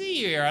see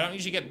you here. I don't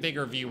usually get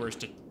bigger viewers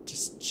to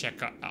just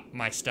check out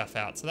my stuff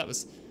out. So that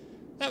was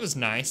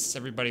nice.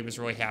 Everybody was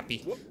really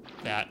happy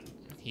that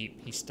he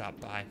stopped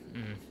by.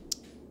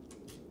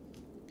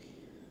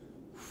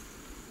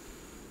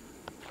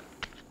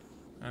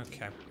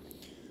 Okay.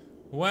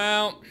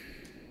 Well.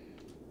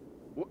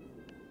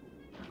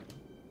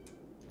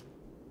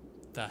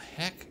 The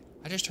heck?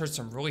 I just heard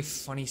some really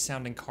funny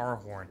sounding car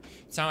horn.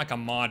 It sounded like a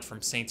mod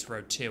from Saints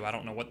Row 2. I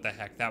don't know what the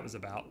heck that was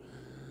about.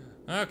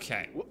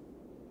 Okay.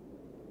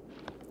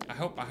 I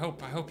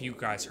hope you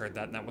guys heard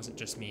that and that wasn't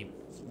just me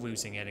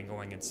losing it and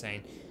going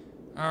insane.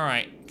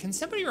 Alright, can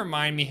somebody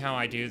remind me how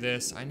I do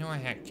this? I know I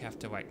have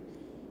to like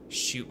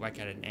shoot like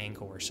at an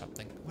angle or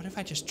something. What if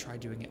I just try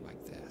doing it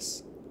like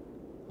this?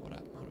 Hold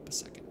up a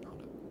second,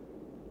 hold up.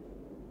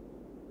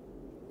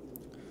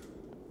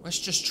 Let's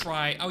just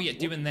try, oh yeah,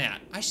 doing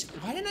that.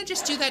 Why didn't I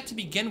just do that to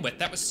begin with?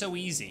 That was so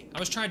easy. I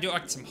was trying to do it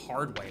like some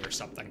hard way or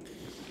something.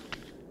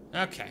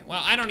 Okay,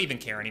 well, I don't even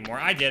care anymore.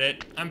 I did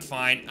it. I'm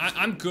fine.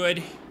 I'm good.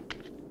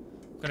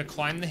 I'm gonna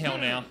climb the hill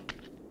now.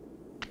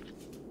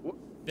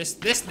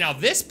 Now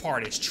this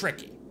part is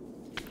tricky.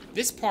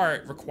 This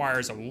part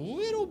requires a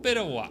little bit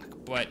of luck,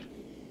 but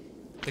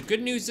the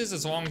good news is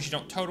as long as you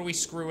don't totally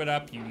screw it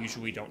up, you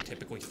usually don't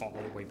typically fall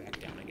all the way back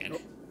down again.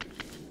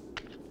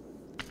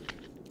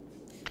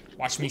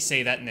 Watch me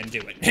say that and then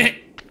do it.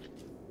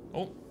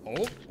 Oh.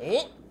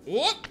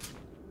 What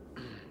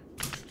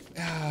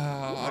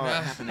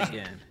happened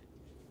again?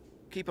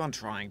 Keep on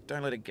trying.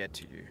 Don't let it get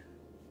to you.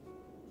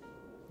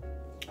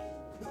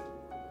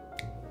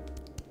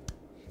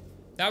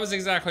 That was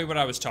exactly what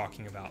I was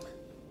talking about.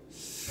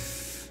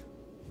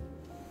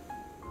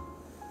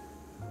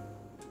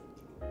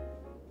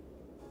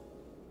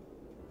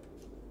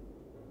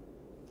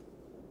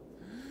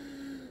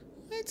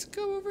 Let's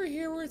go over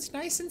here where it's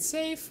nice and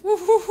safe.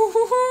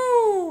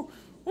 Woo-hoo-hoo-hoo-hoo!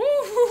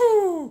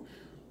 Woo-hoo-hoo!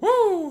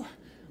 Woo!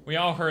 We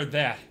all heard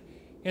that.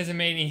 He hasn't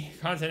made any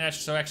content natural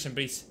selection,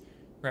 but he's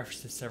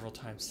referenced it several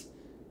times.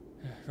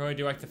 I really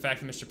do like the fact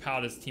that Mr.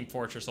 Paladin's Team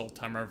Fortress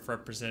old-timer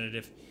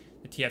representative,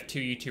 the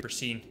TF2 YouTuber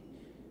scene,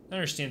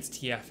 understands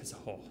TF as a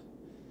whole.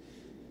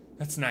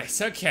 That's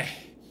nice. Okay.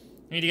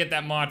 I need to get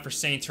that mod for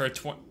Saints Row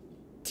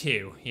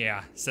 2.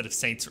 Yeah, instead of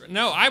Saints Row.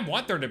 No, I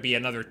want there to be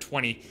another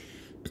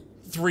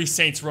 23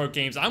 Saints Row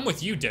games. I'm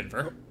with you,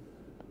 Denver.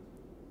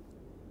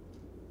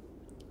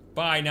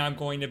 Bye, now I'm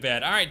going to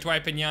bed. All right,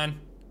 Dwight Pignon.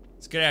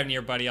 It's good having you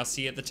here, buddy. I'll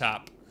see you at the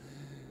top.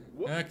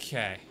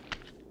 Okay.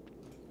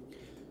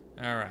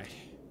 All right.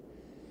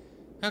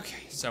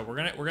 Okay, so we're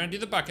gonna do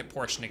the bucket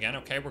portion again.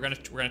 Okay, we're gonna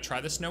try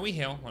the snowy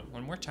hill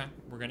one more time.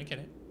 We're gonna get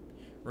it.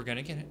 We're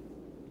gonna get it.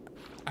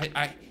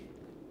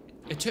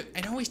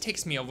 It always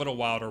takes me a little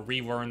while to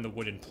relearn the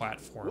wooden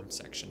platform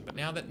section, but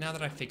now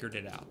that I figured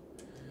it out,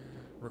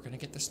 we're gonna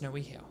get the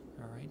snowy hill.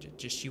 All right,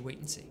 just you wait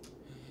and see.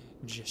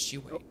 Just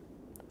you wait. A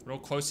little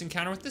close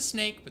encounter with the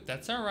snake, but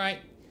that's all right.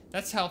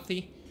 That's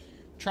healthy.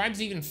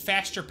 Tribe's even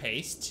faster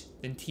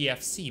paced than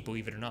TFC,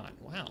 believe it or not.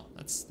 Wow,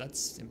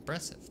 that's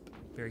impressive.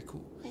 Very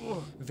cool.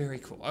 Very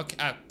cool. Okay.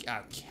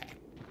 Okay.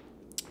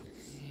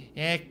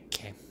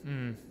 Okay.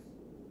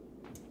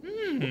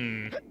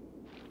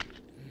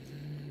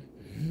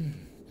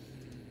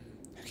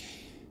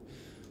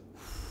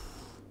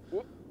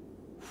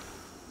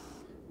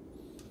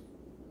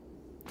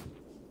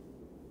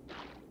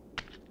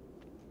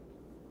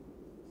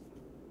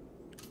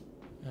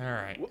 All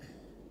right.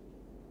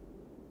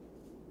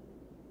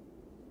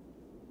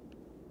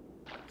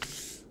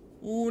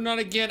 Ooh, not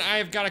again. I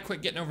have got to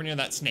quit getting over near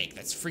that snake.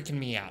 That's freaking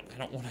me out.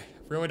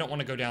 Really don't want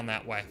to go down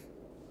that way.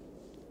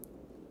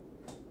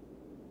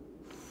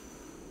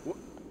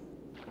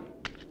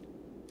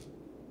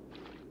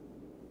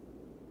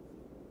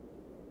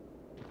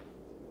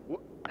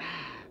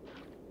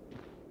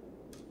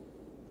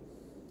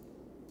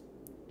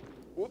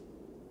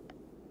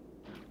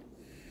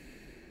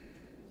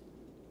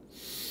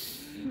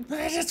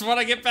 I just want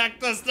to get back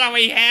to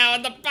snowy hell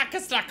and the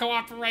bucket's not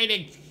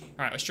cooperating.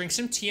 All right, let's drink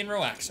some tea and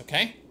relax,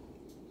 okay?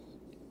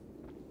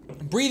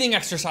 Breathing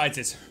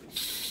exercises.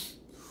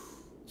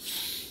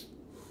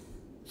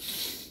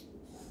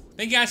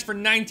 Thank you guys for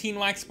 19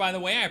 likes, by the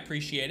way. I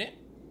appreciate it.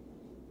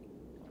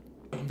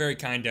 Very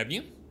kind of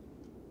you.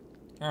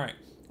 All right,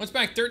 let's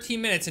back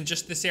 13 minutes in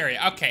just this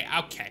area. Okay.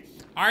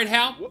 All right,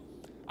 Hal.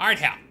 All right,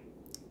 Hal.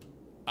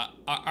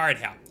 All right,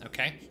 Hal.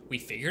 Okay, we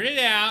figured it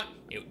out.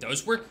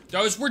 Those were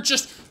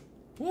just,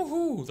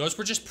 woohoo! Those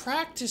were just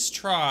practice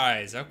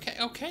tries.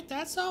 Okay,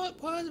 that's all it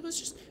was. It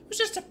was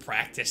just a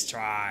practice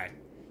try.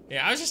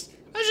 Yeah, I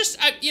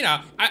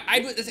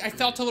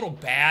felt a little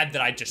bad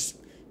that I just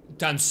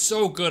done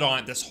so good on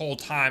it this whole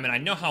time, and I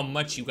know how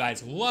much you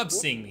guys love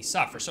seeing me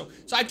suffer. So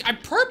I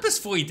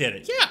purposefully did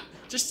it. Yeah,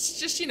 just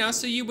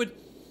so you would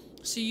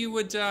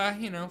not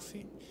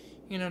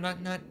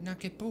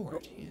get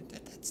bored. Yeah,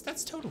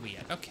 that's totally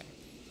it.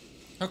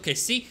 Okay,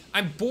 see,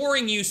 I'm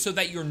boring you so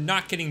that you're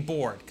not getting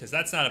bored, because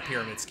that's not a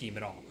pyramid scheme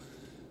at all.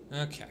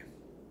 Okay.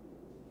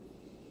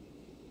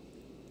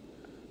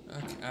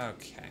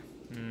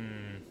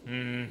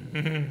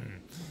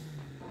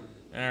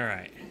 All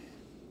right.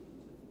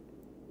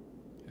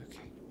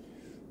 Okay.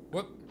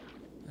 Whoop.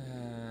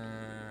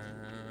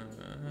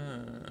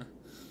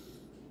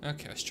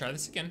 Okay, let's try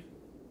this again.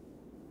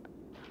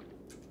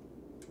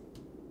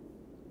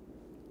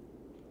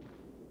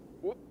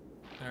 Whoop.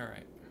 All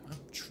right. Well,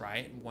 try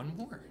it one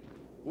more.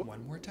 Whoop.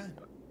 One more time.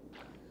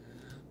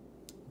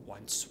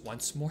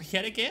 Once more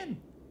yet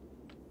again.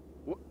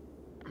 Whoop.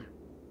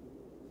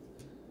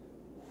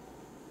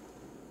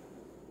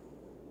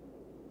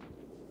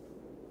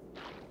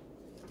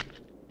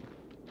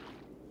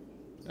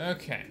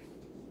 Okay.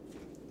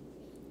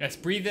 Yes,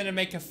 breathe in and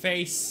make a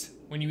face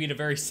when you eat a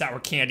very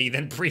sour candy,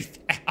 then breathe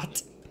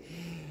out.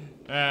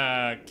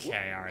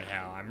 Okay, alright,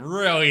 Hal, I'm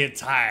really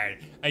tired.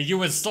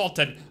 You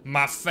insulted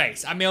my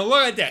face. I mean,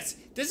 look at this.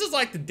 This is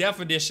like the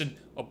definition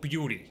of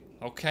beauty,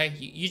 okay?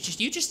 You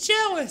just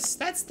jealous.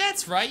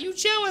 That's right, you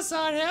jealous,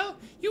 Hal.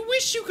 You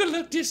wish you could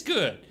look this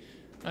good.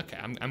 Okay,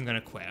 I'm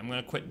gonna quit. I'm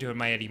gonna quit doing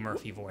my Eddie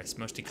Murphy voice,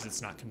 mostly because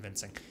it's not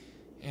convincing.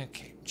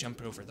 Okay,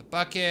 jump over the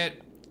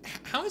bucket.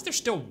 How is there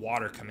still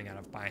water coming out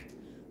of my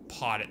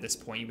pot at this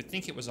point? You would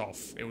think it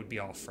would be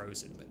all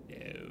frozen, but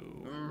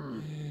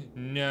no.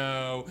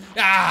 No.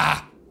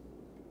 Ah!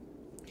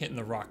 Hitting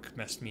the rock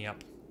messed me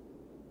up.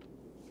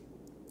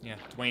 Yeah,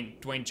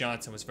 Dwayne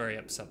Johnson was very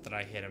upset that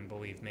I hit him,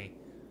 believe me.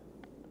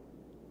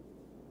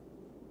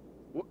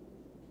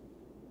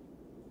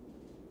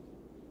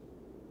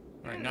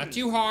 Alright, not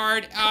too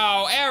hard.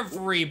 Oh,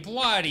 every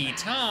bloody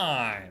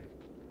time.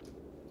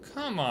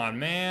 Come on,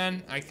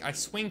 man. I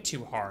swing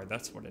too hard.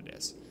 That's what it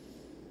is.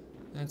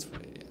 That's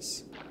what it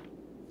is.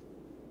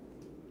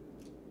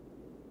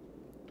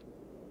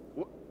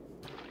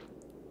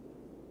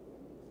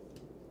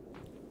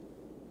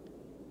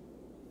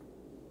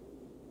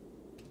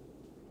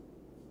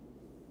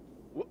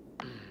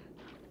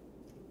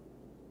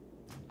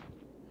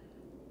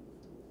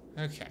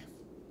 Okay.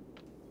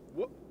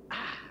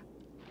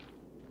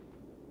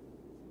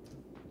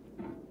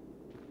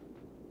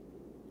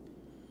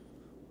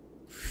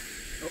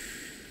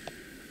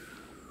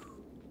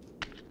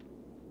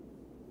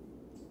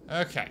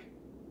 Okay.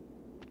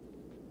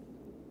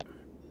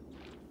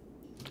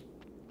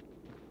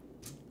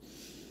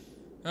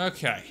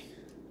 Okay.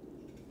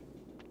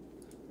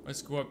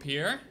 Let's go up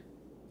here.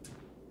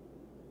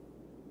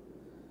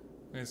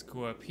 Let's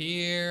go up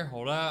here.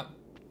 Hold up.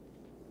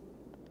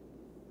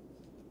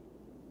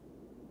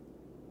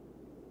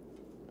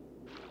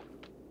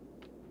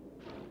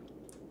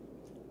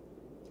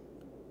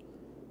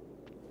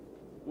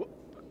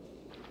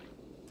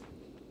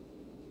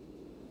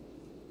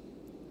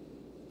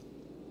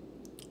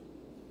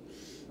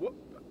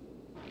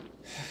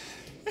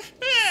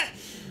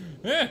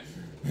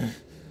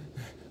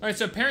 Alright,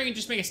 so apparently you can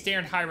just make a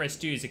standard high-res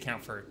dues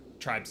account for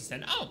tribes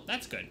instead. Oh,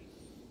 that's good.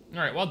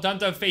 Alright, well,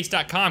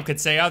 dumbdumbface.com could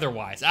say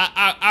otherwise.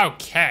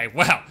 Okay,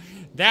 well,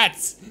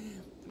 that's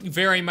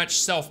very much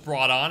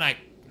self-brought on. I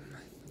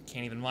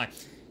can't even lie.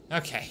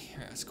 Okay,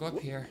 right, let's go up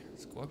here.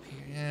 Let's go up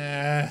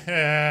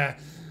here.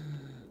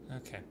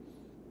 Okay.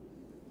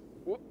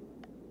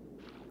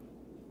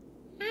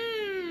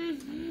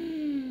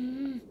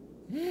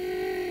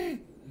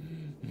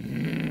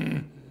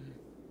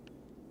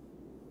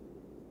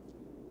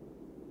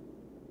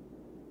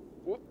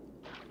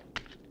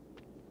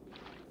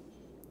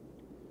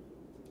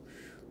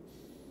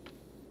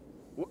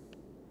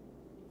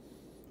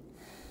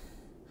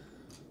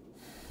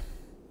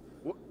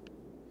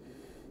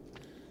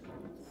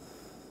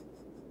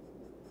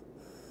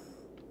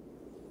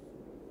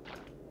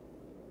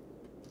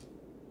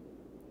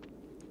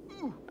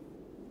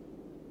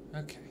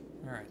 Okay,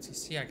 alright, so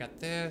see, I got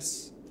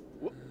this.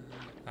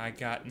 I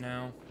got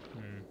no.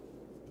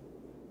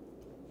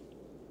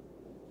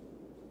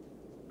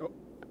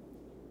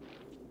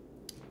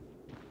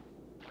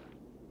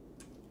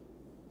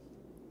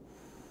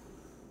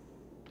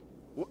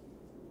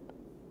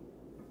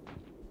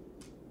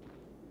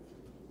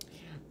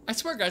 I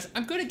swear, guys,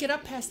 I'm gonna get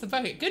up past the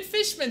bucket. Good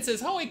Fishman says,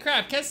 holy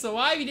crap, Kess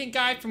alive, you didn't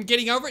die from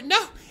getting over it. No,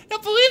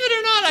 believe it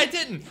or not, I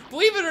didn't.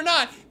 Believe it or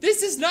not,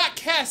 this is not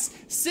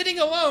Kess sitting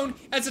alone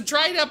as a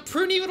dried up,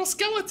 pruny little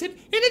skeleton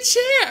in a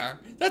chair.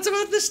 That's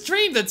about the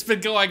stream that's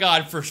been going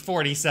on for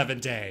 47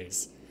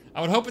 days.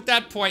 I would hope at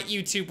that point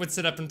YouTube would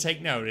sit up and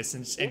take notice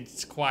and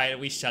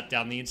quietly shut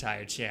down the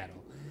entire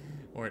channel.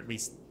 Or at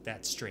least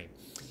that stream.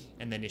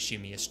 And then issue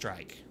me a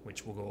strike,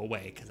 which will go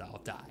away because I'll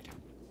have died.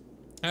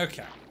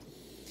 Okay.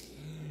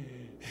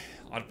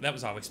 That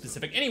was always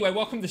specific. Anyway,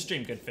 welcome to the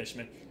stream, Good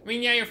Fishman. I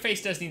mean, yeah, your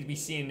face does need to be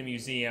seen in the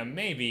museum.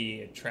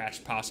 Maybe a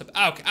trash possible.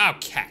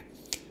 Okay.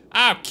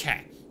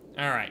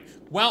 Alright.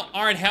 Well,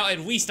 alright, hell, at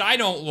least I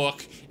don't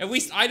look. At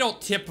least I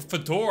don't tip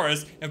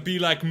fedoras and be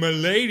like,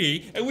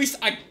 "M'lady." At least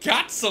I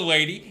got a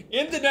lady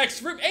in the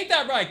next room. Ain't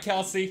that right,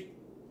 Kelsey?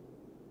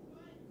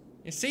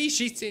 You see,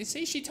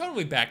 she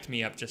totally backed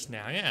me up just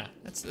now. Yeah,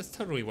 that's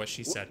totally what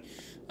she said.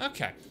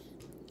 Okay.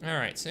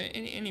 Alright, so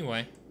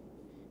anyway.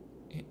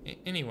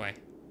 Anyway.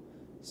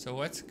 So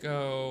let's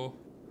go.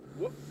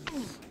 Ooh.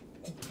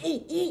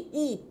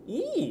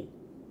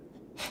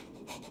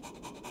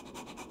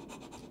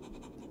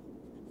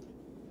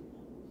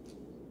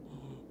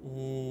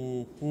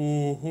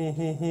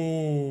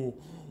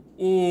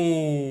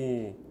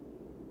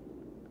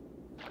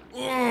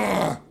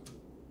 Ugh.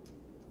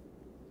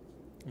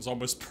 It was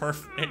almost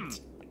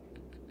perfect.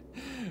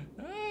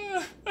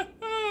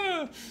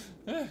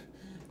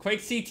 Quake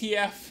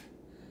CTF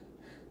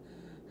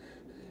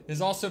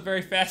is also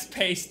very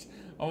fast-paced,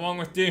 along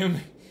with Doom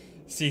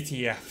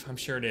CTF. I'm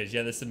sure it is.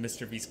 Yeah, this is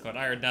Mr. V's code.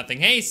 I heard nothing.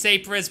 Hey,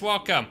 Sapris,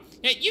 welcome.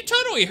 Yeah, you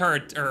totally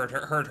heard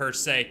her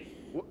say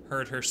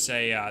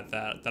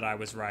that I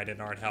was right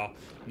and Art Hell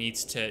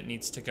needs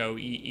to go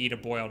eat a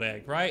boiled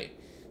egg, right?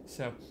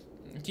 So,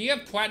 do you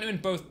have platinum in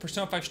both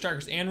Persona 5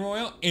 Strikers and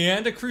Royal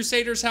and a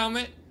Crusader's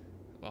helmet?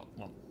 Well,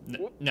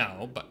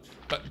 no, but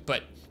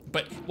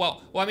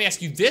let me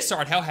ask you this,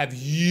 Art Hell. Have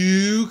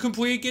you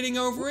completed getting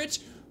over it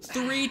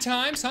 3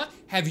 times, huh?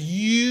 Have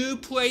you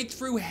played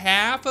through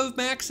half of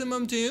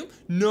Maximum Doom?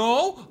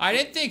 No, I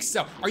didn't think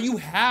so. Are you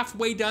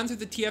halfway done through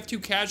the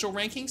TF2 casual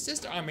ranking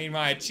system? I mean,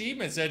 my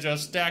achievements are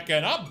just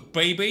stacking up,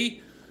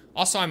 baby.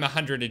 Also, I'm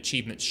 100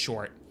 achievements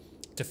short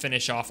to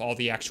finish off all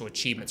the actual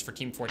achievements for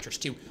Team Fortress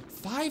 2.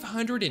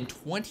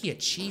 520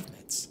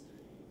 achievements.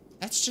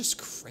 That's just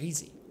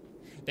crazy.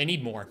 They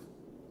need more,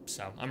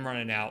 so I'm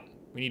running out.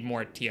 We need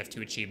more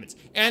TF2 achievements.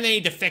 And they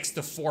need to fix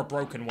the 4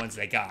 broken ones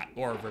they got,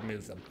 or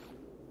remove them.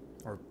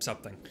 Or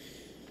something.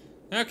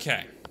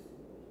 Okay.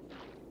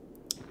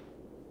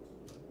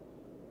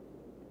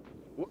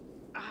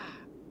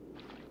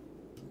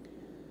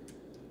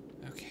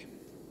 Okay.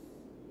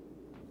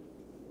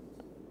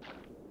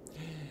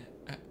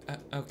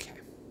 Okay.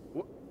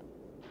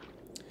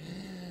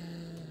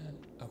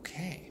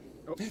 Okay.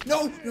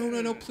 No,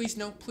 please,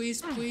 no,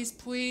 please.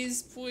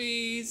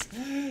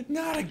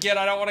 Not again,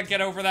 I don't want to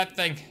get over that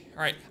thing.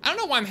 All right, I don't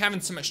know why I'm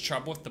having so much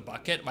trouble with the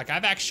bucket. Like,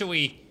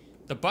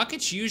 the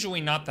bucket's usually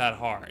not that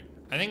hard.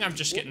 I think I'm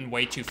just getting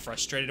way too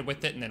frustrated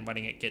with it and then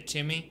letting it get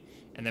to me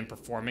and then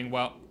performing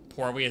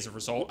poorly as a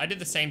result. I did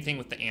the same thing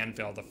with the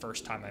anvil the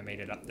first time I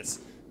made it up this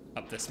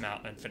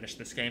mountain and finished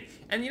this game.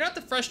 And you know what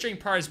the frustrating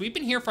part is? We've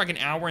been here for like an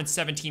hour and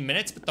 17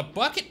 minutes, but the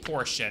bucket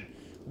portion,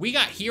 we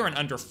got here in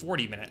under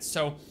 40 minutes.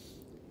 So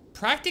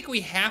practically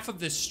half of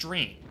this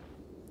stream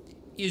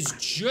is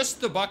just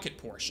the bucket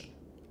portion.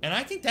 And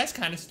I think that's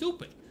kind of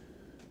stupid.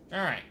 All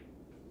right.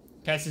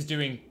 Cass is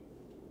doing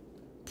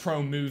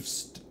pro move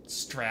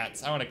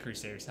strats. I want a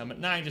Crusader's helmet.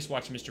 Now I just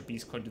watch Mr.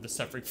 Beast Code do the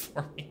suffering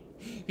for me.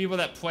 People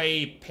that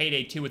play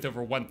Payday 2 with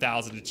over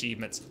 1,000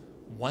 achievements.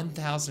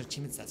 1,000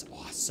 achievements? That's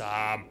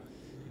awesome.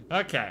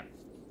 Okay.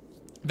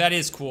 That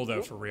is cool,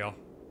 though, for real.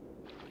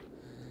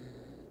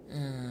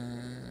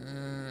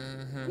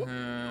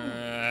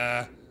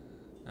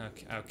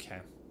 Okay.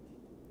 Okay.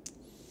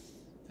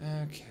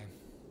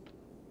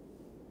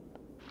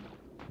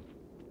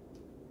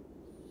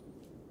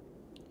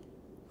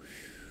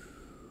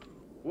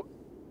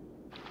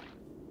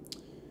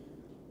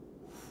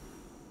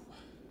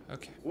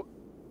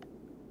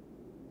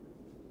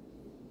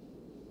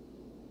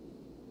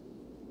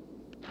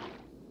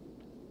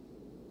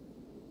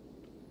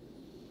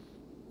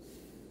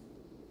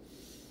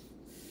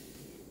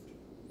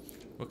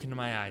 Look into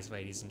my eyes,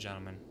 ladies and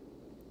gentlemen.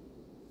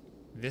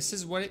 This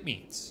is what it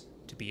means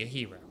to be a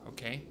hero,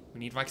 okay? We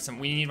need like some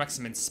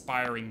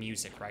inspiring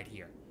music right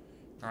here.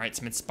 All right,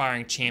 some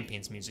inspiring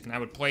champions music, and I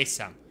would play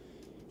some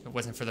if it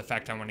wasn't for the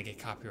fact I want to get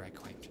copyright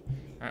claimed.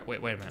 All right, wait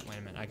a minute.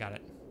 I got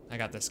it. I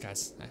got this,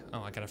 guys.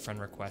 I got a friend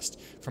request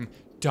from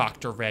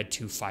Dr. Red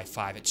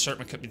 255. It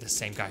certainly could be the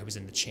same guy who was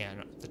in the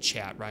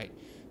chat, right?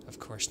 Of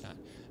course not.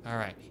 All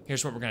right,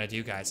 here's what we're gonna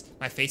do, guys.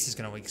 My face is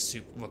gonna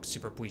look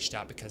super bleached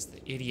out because the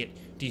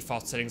idiot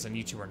default settings on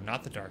YouTube are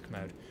not the dark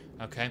mode.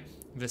 Okay,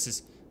 this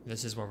is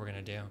what we're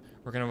gonna do.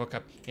 We're gonna look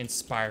up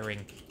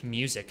inspiring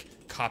music,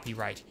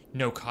 copyright,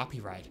 no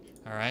copyright.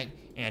 All right,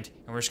 and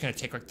we're just gonna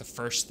take like the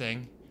first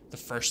thing.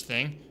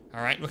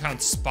 All right, look how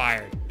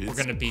inspired we're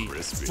gonna be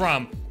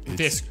from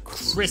this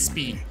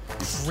crispy,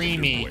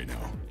 creamy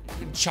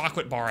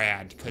chocolate bar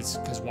ad, cause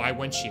why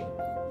wouldn't you?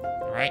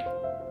 All right.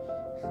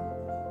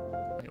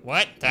 Wait,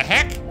 what the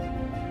heck?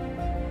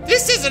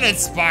 This isn't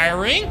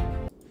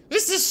inspiring.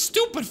 This is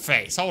stupid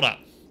face. Hold up.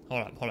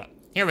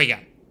 Here we go.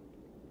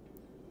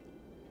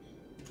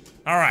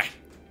 All right,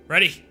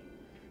 ready,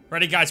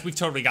 guys. We've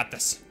totally got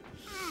this.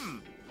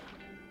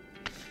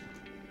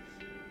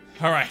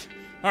 All right,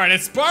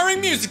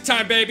 inspiring music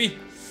time, baby.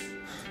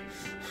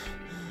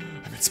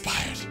 I'm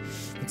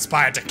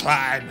inspired to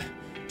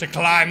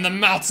climb the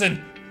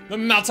mountain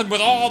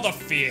with all the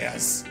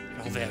fears,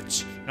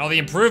 and all the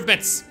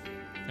improvements,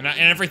 and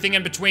everything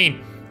in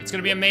between. It's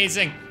gonna be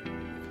amazing.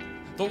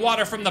 The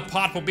water from the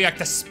pot will be like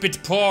the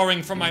spit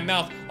pouring from my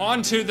mouth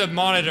onto the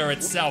monitor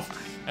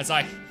itself as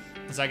I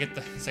get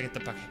the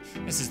bucket.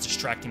 This is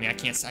distracting me. I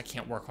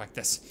can't work like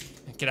this.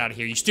 Get out of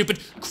here, you stupid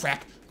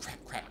crap.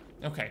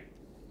 Okay,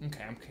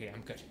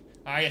 I'm good.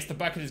 Ah, yes, the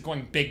bucket is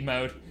going big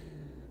mode.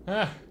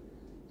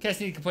 Guess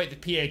I need to complete the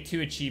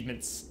PA2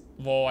 achievements.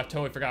 Lol, I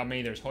totally forgot how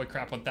many there's. Holy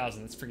crap,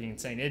 1,000. That's freaking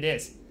insane. It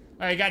is.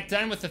 Alright, got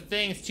done with the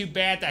thing. It's too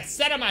bad that I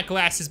set on my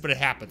glasses, but it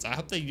happens. I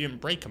hope that you didn't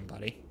break them,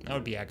 buddy. That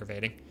would be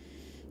aggravating.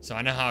 So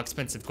I know how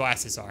expensive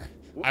glasses are.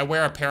 I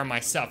wear a pair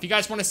myself. You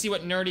guys want to see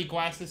what nerdy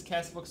glasses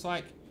Cass looks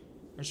like?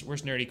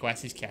 Where's nerdy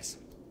glasses Cass?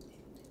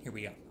 Here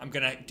we go. I'm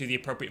gonna do the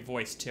appropriate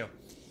voice too.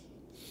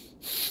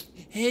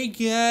 Hey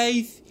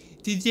guys,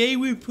 today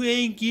we're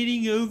playing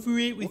Getting Over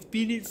It with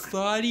Bennett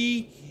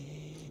Foddy.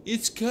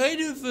 It's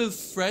kind of a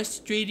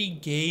frustrating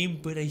game,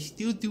 but I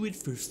still do it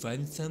for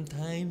fun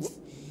sometimes.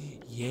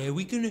 Yeah,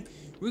 we're gonna,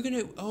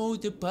 oh,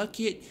 the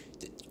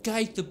bucket.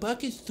 Guys, the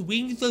bucket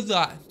swings a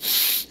lot.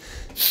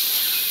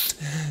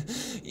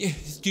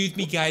 Excuse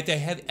me, guys, I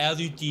have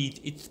allergies.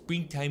 It's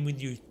springtime when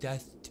there's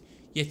dust.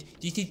 Yes,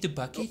 this is the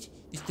bucket.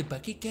 It's the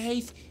bucket,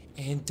 guys.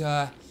 And,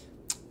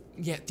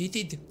 yeah, this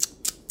is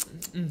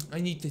I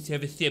need to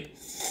have a sip.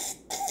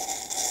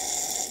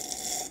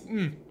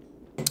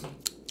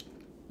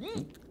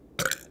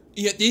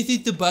 Yeah, this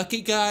is the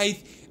bucket,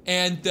 guys.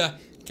 And,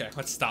 okay,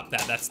 let's stop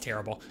that. That's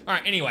terrible. All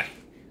right, anyway,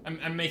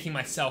 I'm making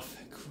myself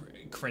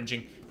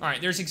cringing. All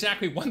right, there's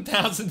exactly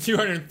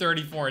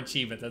 1,234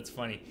 achievements. That's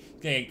funny.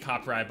 Gonna get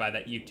copyrighted by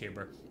that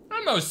YouTuber.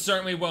 I most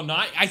certainly will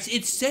not.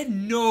 It said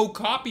no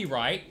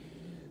copyright.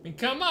 I mean,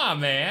 come on,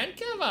 man.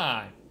 Come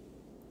on.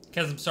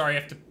 Because I'm sorry, I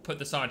have to put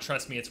this on.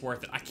 Trust me, it's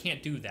worth it. I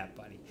can't do that,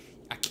 buddy.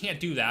 I can't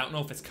do that. I don't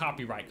know if it's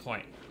copyright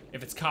quite.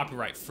 If it's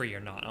copyright free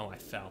or not. Oh, I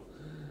fell.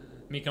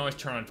 I mean, you can always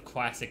turn on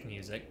classic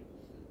music.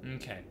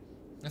 Okay.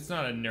 That's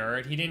not a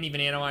nerd. He didn't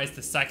even analyze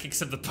the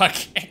psychics of the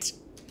bucket.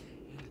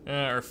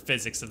 Or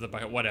physics of the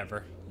bucket.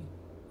 Whatever.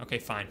 Okay,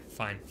 fine,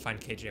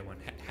 KJ1.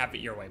 Have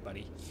it your way,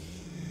 buddy.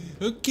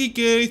 Okay,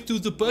 guys, so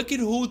the bucket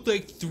holds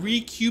like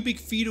 3 cubic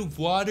feet of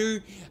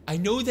water. I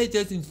know that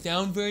doesn't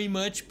sound very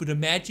much, but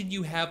imagine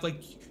you have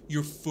like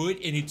your foot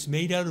and it's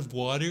made out of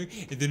water,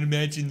 and then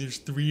imagine there's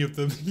 3 of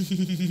them.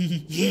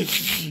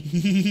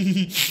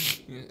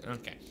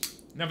 Okay,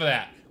 enough of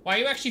that. Wow,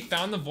 you actually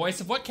found the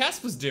voice of what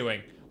Cass was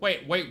doing.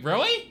 Wait,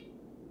 really?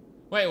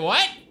 Wait,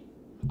 what?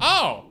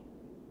 Oh,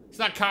 it's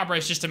not copyright,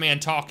 it's just a man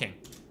talking.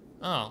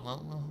 Oh,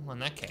 well, in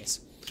that case.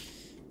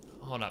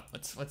 Hold up,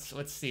 let's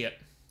see it.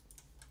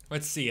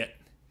 Let's see it.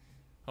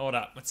 Hold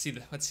up, let's see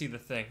the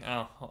thing.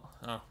 Oh,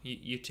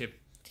 YouTube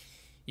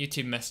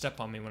messed up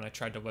on me when I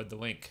tried to load the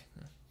link.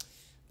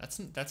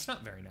 That's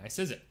not very nice,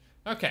 is it?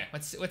 Okay,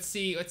 let's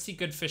see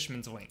Good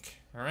Fishman's link.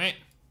 All right.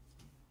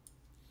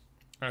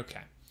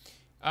 Okay.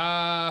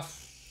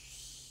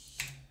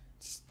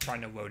 Just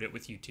trying to load it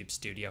with YouTube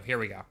Studio. Here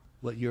we go.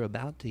 What you're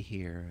about to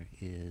hear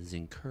is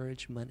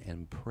encouragement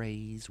and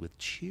praise with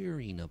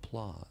cheering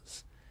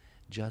applause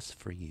just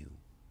for you.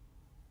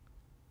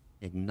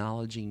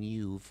 Acknowledging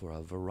you for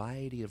a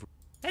variety of...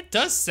 That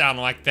does sound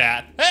like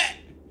that.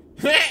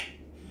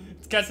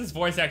 Cass's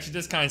voice actually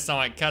does kind of sound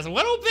like Cass a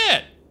little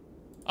bit.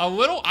 A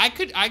little, I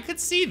could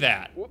see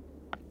that.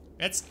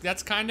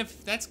 That's kind of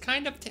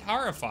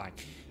horrifying.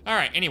 All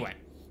right, anyway.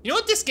 You know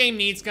what this game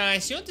needs,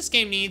 guys? You know what this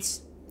game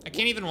needs? I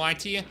can't even lie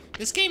to you.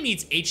 This game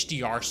needs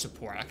HDR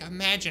support. Like,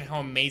 imagine how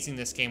amazing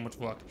this game would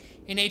look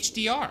in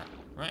HDR,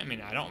 right? I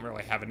mean, I don't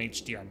really have an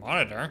HDR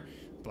monitor,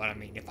 but I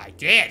mean, if I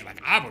did, like,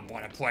 I would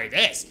want to play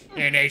this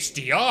in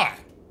HDR.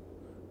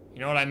 You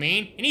know what I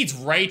mean? It needs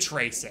ray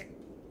tracing.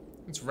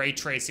 It's ray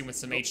tracing with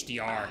some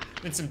HDR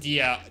and some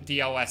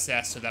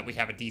DLSS so that we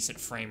have a decent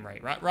frame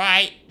rate, right?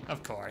 Right?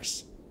 Of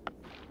course.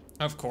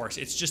 Of course.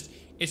 It's just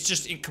it's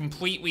a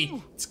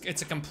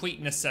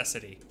complete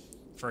necessity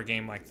for a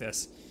game like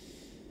this.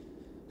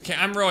 Okay,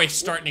 I'm really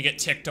starting to get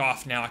ticked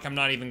off now, like I'm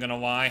not even gonna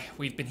lie.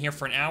 We've been here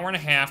for an hour and a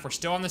half, we're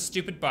still on this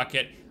stupid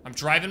bucket, I'm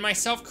driving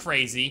myself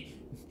crazy,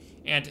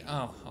 and,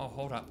 oh,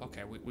 hold up,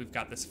 okay, we've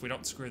got this, if we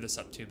don't screw this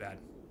up too bad.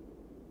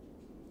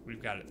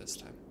 We've got it this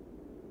time.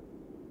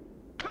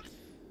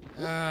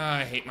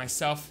 I hate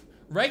myself.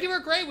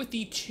 RegularGrey with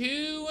the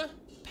 £2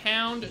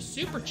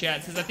 super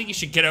chat says, I think you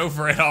should get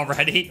over it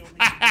already.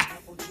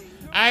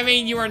 I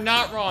mean, you are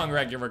not wrong,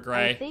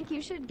 RegularGrey. I think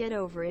you should get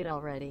over it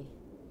already.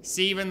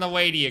 See, even the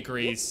lady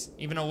agrees.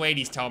 Even a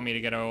lady's telling me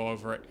to get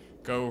over it.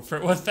 Go for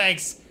it. Well,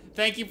 thanks.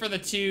 Thank you for the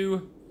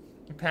 2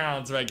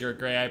 pounds,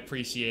 RegularGrey. I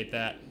appreciate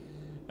that.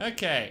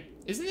 Okay.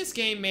 Isn't this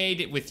game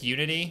made with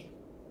Unity?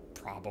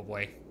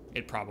 Probably.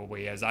 It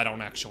probably is. I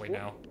don't actually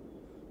know.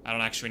 I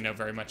don't actually know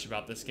very much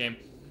about this game.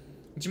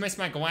 Did you miss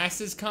my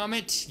glasses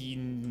comment?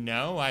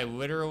 No, I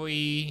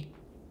literally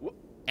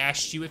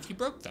asked you if you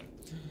broke them.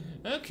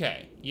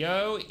 Okay.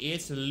 Yo,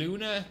 it's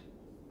Luna.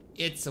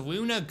 It's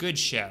Luna Good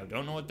Show.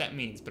 Don't know what that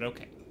means, but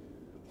okay.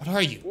 What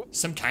are you?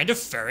 Some kind of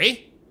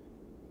furry?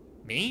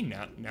 Me?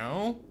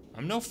 No.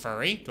 I'm no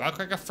furry. Do I look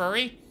like a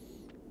furry?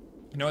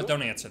 You know what?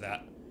 Don't answer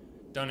that.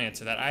 Don't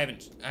answer that. I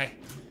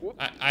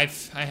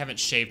haven't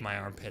shaved my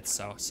armpits,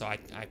 so I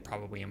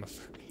probably am a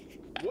furry.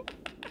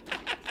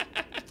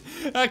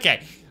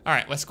 Okay. All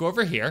right. Let's go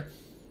over here.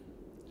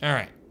 All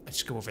right.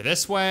 Let's go over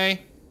this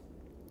way.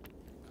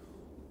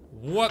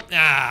 Whoop!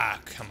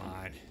 Ah, come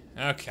on.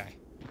 Okay.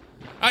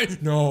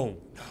 No.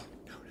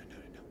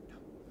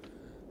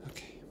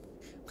 Okay.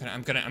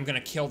 I'm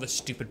gonna kill this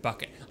stupid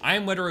bucket. I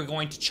am literally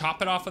going to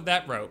chop it off of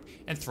that rope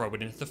and throw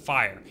it into the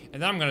fire.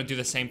 And then I'm gonna do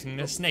the same thing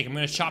to the snake. I'm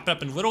gonna chop it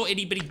up in little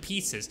itty bitty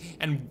pieces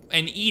and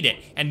eat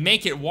it and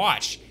make it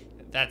wash.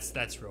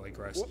 That's really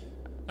gross.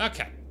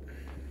 Okay.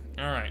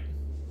 All right.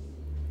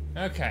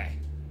 Okay.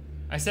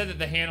 I said that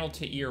the handle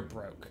to ear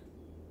broke.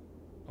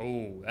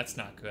 Oh, that's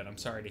not good. I'm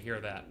sorry to hear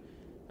that.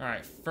 All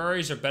right,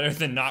 furries are better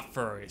than not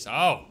furries.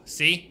 Oh,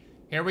 see?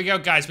 Here we go,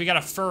 guys. We got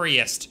a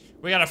furriest.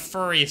 We got a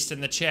furriest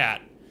in the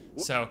chat.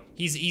 So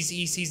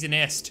he's an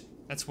ist.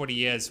 That's what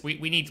he is. We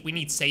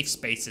need safe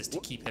spaces to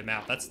keep him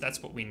out.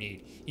 That's what we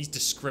need. He's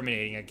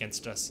discriminating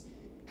against us.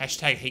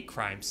 Hashtag hate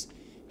crimes.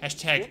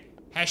 Hashtag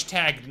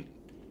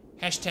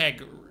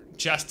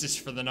justice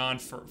for the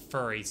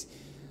non-furries.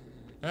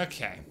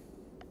 Okay.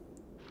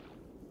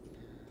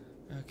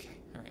 Okay.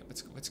 All right.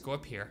 Let's go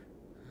up here.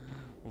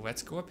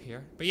 Let's go up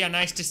here. But yeah,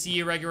 nice to see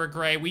you,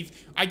 RegularGrey.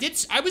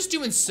 I was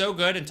doing so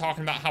good and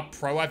talking about how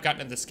pro I've gotten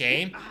in this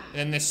game, and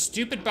then this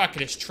stupid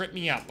bucket has tripped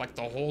me up like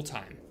the whole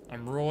time.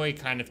 I'm really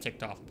kind of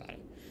ticked off about it.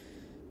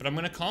 But I'm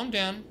gonna calm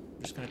down.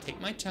 I'm just gonna take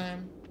my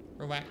time,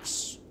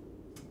 relax.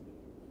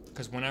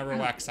 Because when I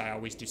relax, I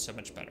always do so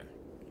much better.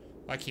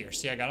 Like here,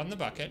 see, I got on the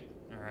bucket.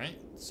 All right,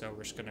 so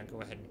we're just gonna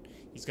go ahead and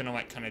he's gonna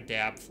like kind of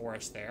dab for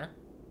us there.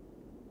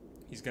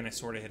 He's gonna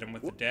sort of hit him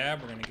with the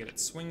dab. We're gonna get it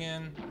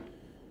swinging.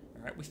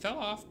 All right, we fell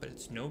off, but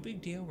it's no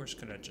big deal. We're just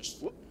gonna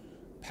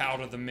pow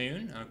to the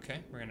moon. Okay,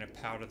 we're gonna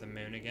pow to the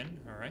moon again.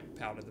 All right,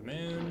 pow to the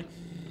moon.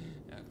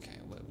 Okay,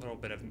 a little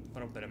bit of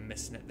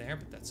missing it there,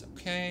 but that's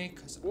okay,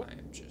 because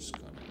I'm just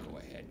gonna go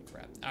ahead and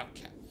grab.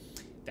 Okay,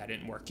 that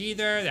didn't work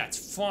either.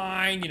 That's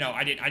fine. You know,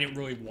 I didn't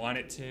really want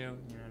it to. You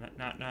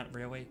know, not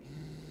really.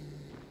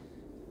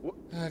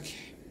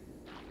 Okay.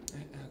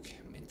 Okay,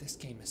 man, this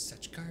game is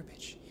such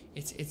garbage.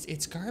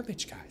 It's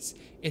garbage, guys.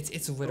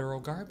 It's literal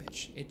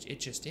garbage. It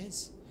just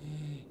is.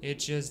 It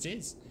just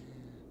is.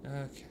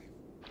 Okay.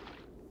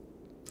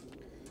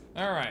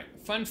 Alright.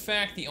 Fun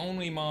fact,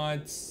 only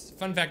mods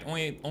can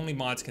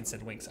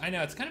send links. I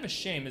know, it's kind of a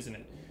shame, isn't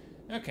it?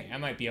 Okay, I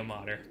might be a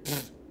modder.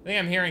 I think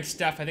I'm hearing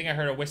stuff. I think I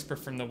heard a whisper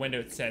from the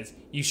window that says,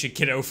 you should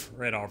get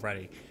over it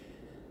already.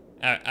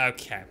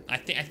 Okay. I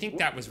think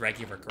that was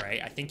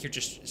RegularGrey. I think you're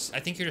just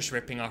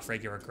ripping off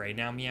RegularGrey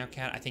now,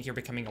 Meowcat. I think you're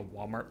becoming a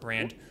Walmart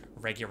brand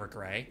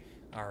RegularGrey.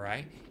 All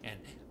right, and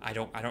I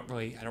don't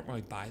really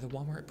buy the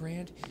Walmart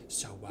brand,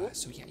 so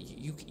yeah,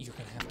 you're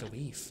gonna have to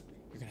leave.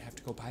 You're gonna have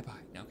to go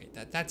bye-bye. Okay,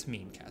 that's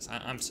mean, Cass.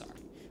 I'm sorry.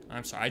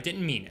 I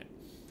didn't mean it.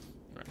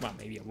 Well,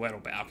 maybe a little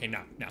bit. Okay,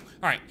 no.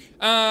 All right,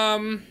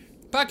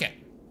 bucket.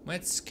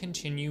 Let's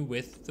continue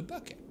with the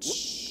bucket.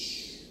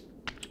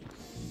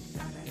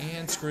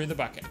 And screw the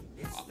bucket.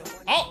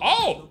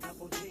 Oh!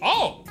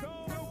 I'll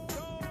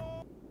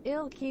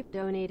keep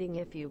donating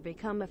if you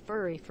become a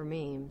furry for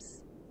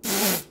memes.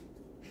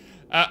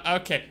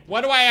 Okay.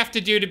 What do I have to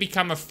do to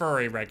become a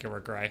furry,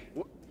 RegularGrey?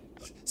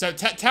 So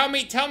tell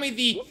me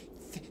the.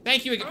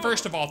 Thank you.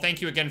 First of all, thank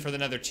you again for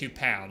another 2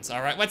 pounds.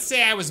 All right. Let's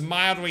say I was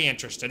mildly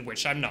interested,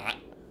 which I'm not.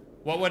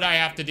 What would I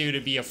have to do to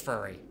be a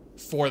furry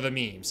for the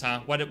memes, huh?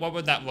 What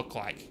would that look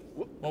like?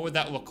 What would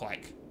that look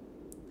like,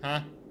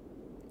 huh?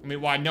 I mean,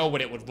 well, I know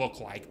what it would look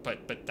like,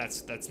 but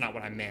that's not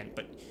what I meant.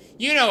 But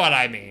you know what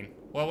I mean.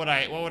 What would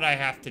I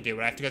have to do?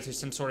 Would I have to go through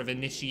some sort of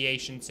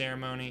initiation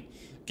ceremony?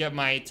 Get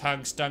my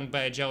tongue stung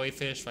by a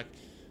jellyfish? Like,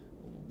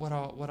 what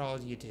all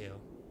do you do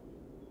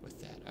with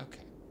that?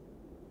 Okay.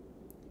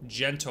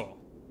 Gentle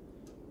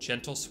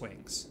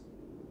swings.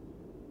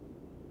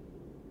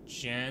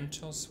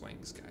 Gentle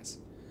swings, guys.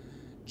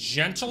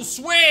 Gentle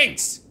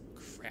swings!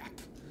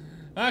 Crap.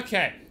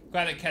 Okay.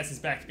 Glad that Kess is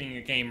back to being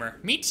a gamer.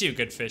 Me too,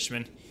 good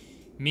fishman.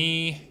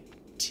 Me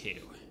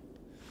too.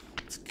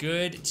 It's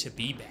good to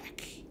be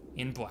back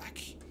in black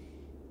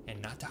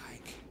and not dying.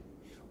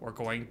 Or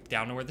going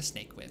down to where the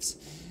snake lives.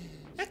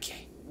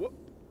 Okay. Or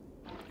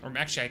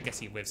actually, I guess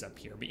he lives up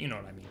here, but you know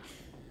what I mean.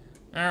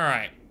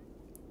 Alright.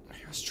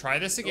 Let's try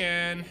this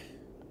again.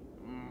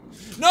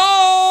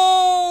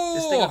 No!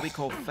 This thing that we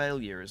call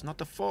failure is not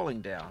the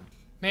falling down.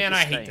 Man,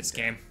 I hate this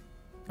game.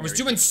 I was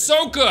doing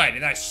so good,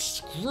 and I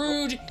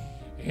screwed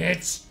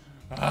it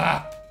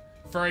up.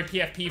 Furry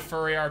PFP,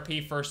 furry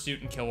RP,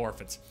 fursuit, and kill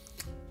orphans.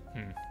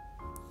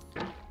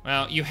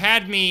 Well, you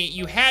had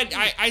me,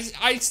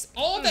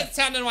 all of that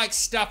sounded like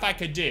stuff I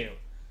could do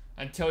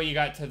until you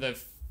got to the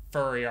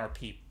furry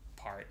RP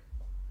part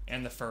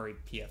and the furry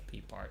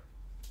PFP part.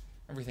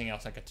 Everything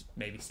else I could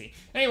maybe see.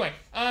 Anyway,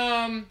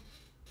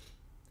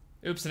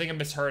 oops, I think I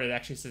misheard. It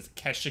actually says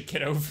Kes should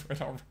get over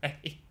it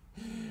already.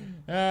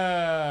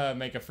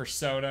 Make a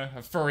fursona,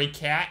 a furry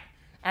cat.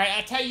 All right,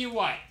 I'll tell you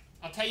what,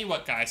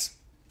 guys.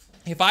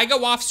 If I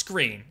go off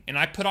screen and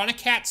I put on a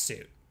cat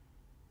suit,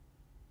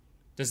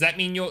 does that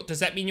mean you'll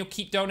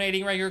keep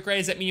donating RegularGrey?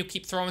 Does that mean you'll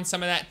keep throwing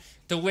some of that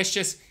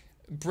delicious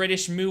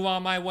British moo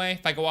on my way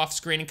if I go off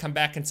screen and come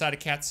back inside a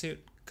cat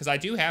suit? Because I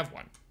do have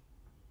one.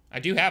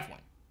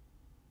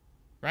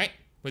 Right?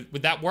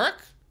 Would that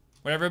work?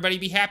 Would everybody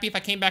be happy if I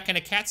came back in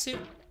a cat suit?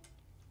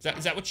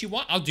 Is that what you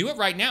want? I'll do it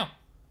right now.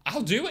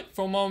 I'll do it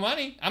for more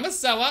money. I'm a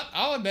sell-up.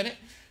 I'll admit it.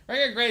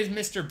 RegularGrey is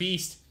Mr.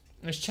 Beast.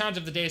 And his challenge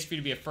of the day is for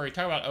you to be a furry.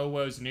 Talk about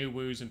OWOs, new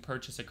woos, and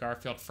purchase a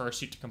Garfield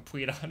fursuit to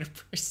complete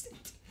 100%.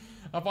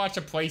 I've watched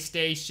a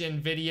PlayStation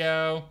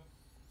video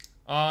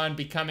on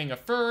becoming a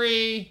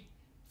furry.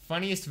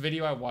 Funniest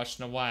video I watched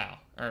in a while.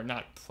 Or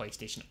not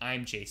PlayStation,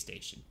 I'm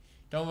JStation.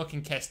 Don't look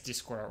in Kes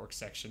Discord artwork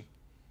section.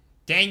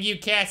 Dang you,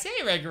 Cass.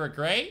 Hey,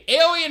 RegularGrey.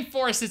 Alien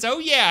Force says, oh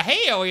yeah.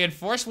 Hey, Alien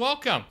Force,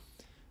 welcome.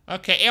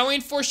 Okay,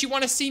 Alien Force, you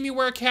want to see me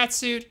wear a cat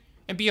suit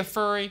and be a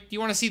furry? Do you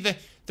want to see the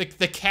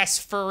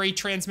Kes furry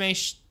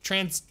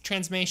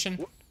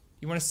transmission?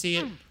 You want to see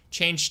it?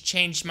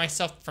 Change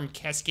myself from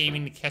Kes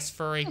Gaming to Kes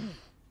Furry?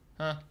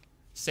 Huh?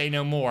 Say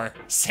no more.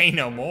 Say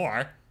no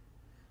more?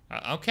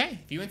 Okay,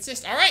 if you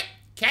insist. All right,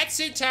 cat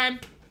suit time.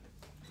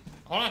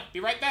 Hold on, be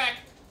right back.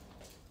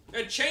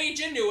 Gonna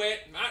change into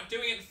it. I'm not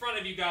doing it in front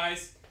of you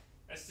guys.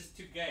 That's just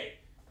too gay.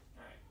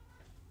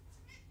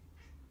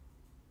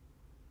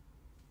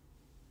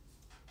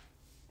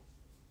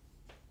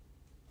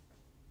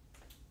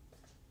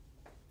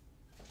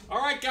 All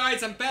right,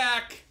 guys, I'm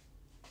back.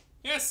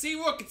 Yeah, see,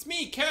 look, it's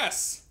me,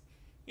 Kes.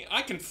 Yeah,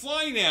 I can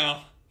fly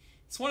now.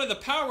 It's one of the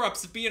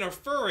power-ups of being a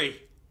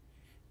furry.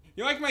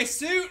 You like my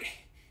suit?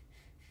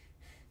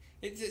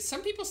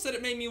 Some people said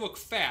it made me look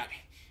fat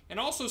and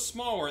also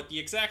smaller at the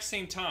exact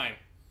same time.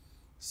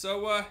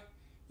 So,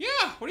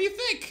 yeah, what do you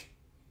think?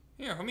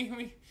 Here, let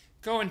me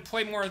go and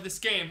play more of this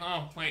game.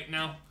 Oh, wait,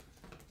 no,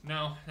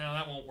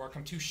 that won't work.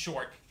 I'm too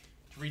short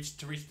to reach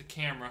the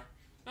camera.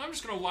 I'm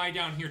just gonna lie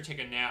down here, take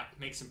a nap,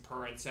 make some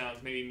purring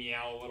sounds, maybe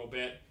meow a little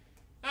bit.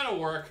 That'll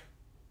work.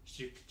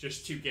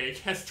 Just too gay.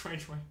 That's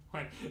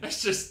 2021.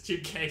 That's just too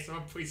gay.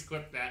 Someone please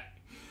clip that.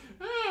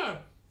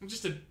 I'm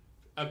just a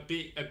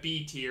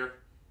B tier.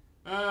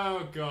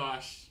 Oh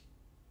gosh.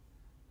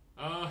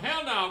 Oh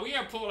hell no. We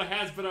are pulling a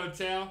Hasbro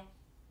Hotel.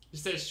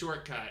 Just says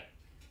shortcut.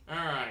 All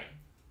right.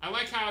 I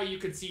like how you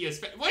can see his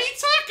face. What are you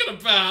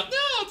talking about?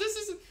 No, this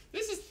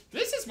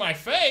is my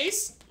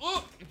face.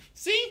 Look,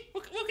 see?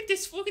 Look at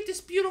this. Look at this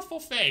beautiful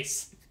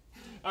face.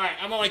 All right,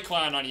 I'm only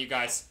clowning on you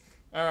guys.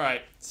 All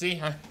right,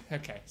 see?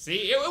 Okay,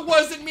 see? It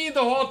wasn't me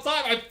the whole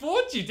time. I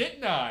fooled you,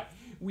 didn't I?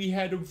 We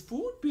had them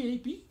fooled,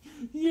 baby.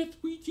 Yes,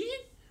 we did.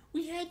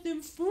 We had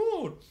them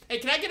fooled. Hey,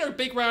 can I get a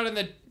big round in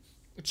the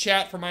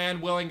chat for my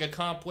unwilling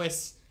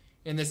accomplice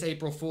in this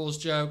April Fool's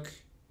joke?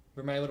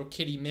 For my little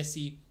kitty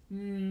Missy.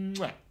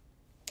 Mwah.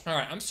 All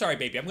right, I'm sorry,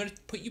 baby. I'm gonna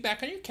put you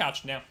back on your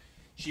couch now.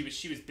 She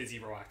was busy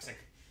relaxing.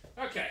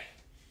 Okay.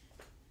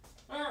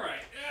 All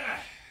right.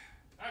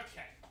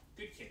 Okay.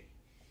 Good kitty.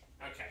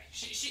 Okay.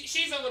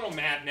 She's a little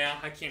mad now.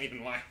 I can't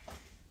even lie.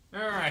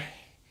 All right.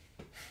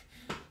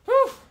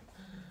 Whew.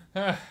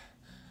 All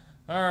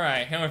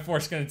right. How much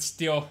Force gonna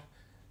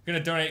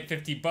donate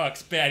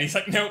 $50? Bad. He's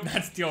like, nope,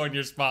 not stealing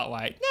your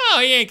spotlight. No,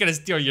 he ain't gonna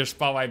steal your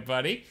spotlight,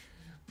 buddy.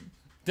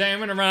 Damn,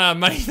 I'm gonna run out of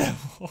money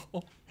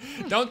though.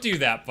 Don't do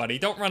that, buddy.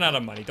 Don't run out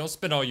of money. Don't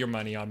spend all your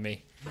money on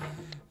me.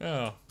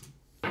 Oh.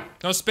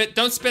 Don't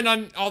spend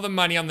on all the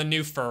money on the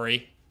new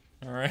furry.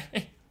 All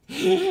right.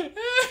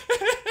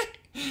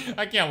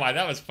 I can't lie.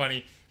 That was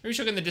funny. Maybe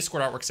she'll get in the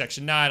Discord artwork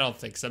section. No, I don't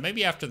think so.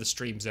 Maybe after the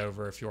stream's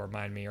over, if you'll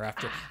remind me, or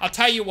after. I'll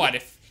tell you what.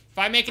 If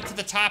I make it to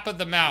the top of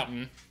the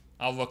mountain,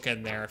 I'll look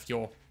in there. If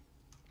you'll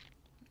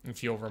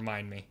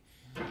remind me.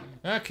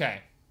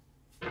 Okay.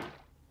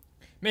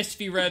 Missed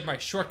if you read my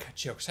shortcut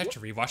jokes. I have to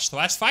rewatch the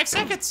last 5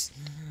 seconds.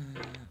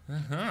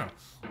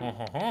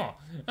 Oh,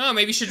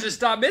 maybe you should just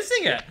stop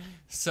missing it.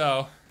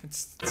 So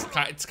it's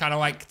kind of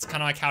like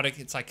how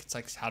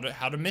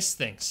to miss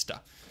things.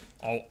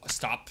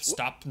 Stop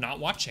not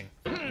watching.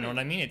 You know what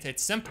I mean?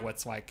 It's simple.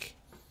 It's like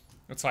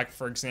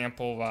for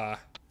example,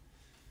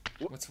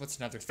 what's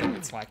another thing?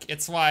 It's like you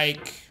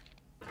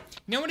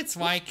know what it's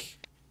like?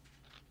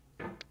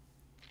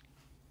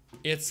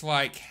 It's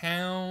like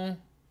how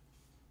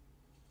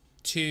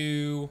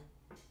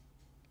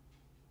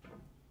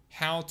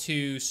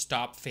to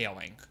stop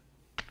failing.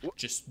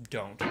 Just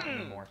don't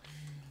anymore.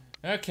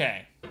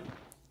 Okay.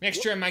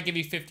 Next year I might give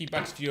you $50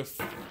 if you do a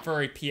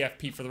furry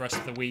PFP for the rest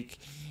of the week.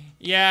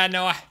 Yeah,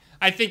 no,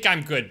 I think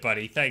I'm good,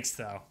 buddy. Thanks,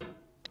 though.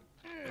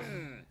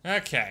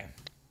 Okay.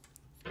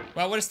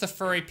 Well, what does the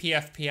furry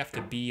PFP have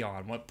to be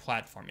on? What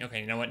platform?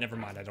 Okay, you know what? Never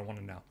mind. I don't want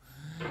to know.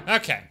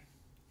 Okay.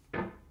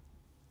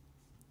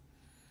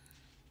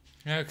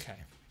 Okay.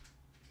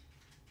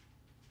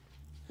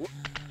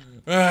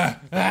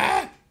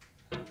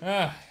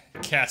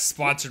 Kess,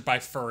 sponsored by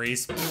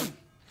furries.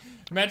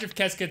 Imagine if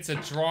Kess gets a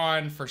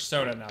drawn for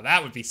soda now.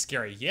 That would be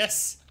scary.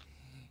 Yes.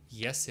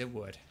 Yes, it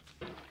would.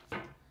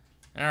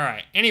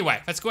 Alright.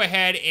 Anyway, let's go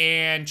ahead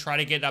and try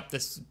to get up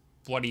this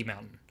bloody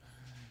mountain.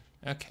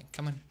 Okay,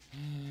 come on.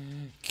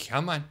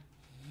 Come on.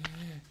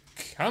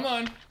 Come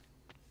on.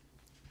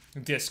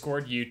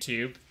 Discord,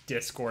 YouTube,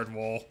 Discord,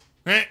 lol.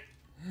 That'd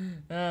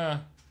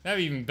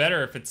be even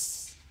better if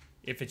it's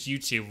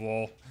YouTube,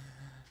 lol.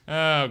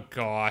 Oh,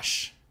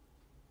 gosh.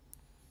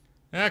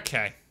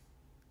 Okay.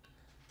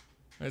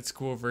 Let's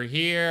go over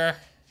here.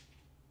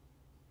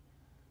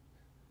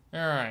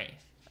 Alright.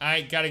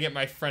 I gotta get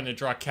my friend to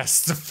draw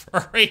Kess the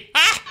furry.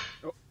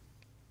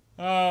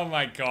 Oh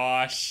my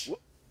gosh.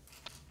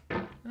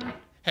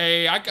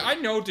 Hey, I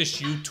know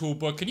this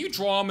YouTuber. Can you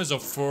draw him as a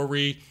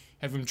furry?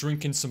 Have him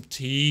drinking some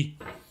tea?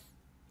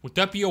 Would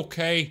that be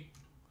okay?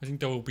 I think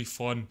that will be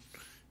fun.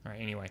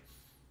 Alright, anyway.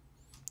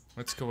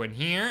 Let's go in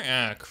here.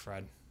 Ah,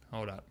 crud.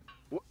 Hold up.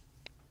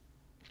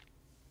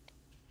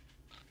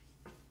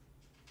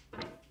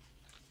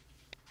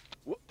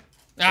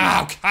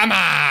 Oh, come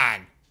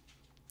on!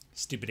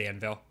 Stupid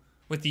anvil.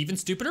 With the even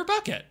stupider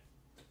bucket.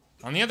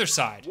 On the other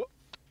side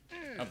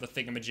of the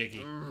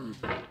thingamajiggy.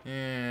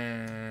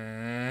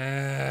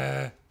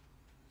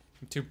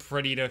 I'm too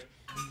pretty to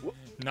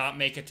not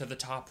make it to the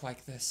top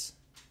like this.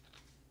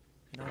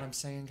 You know what I'm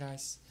saying,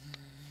 guys?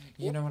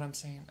 You know what I'm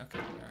saying? Okay,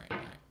 alright.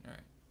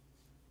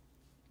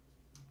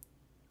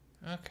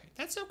 Okay,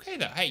 that's okay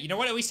though. Hey, you know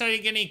what? At least I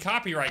didn't get any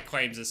copyright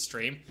claims this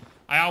stream.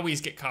 I always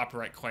get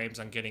copyright claims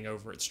on getting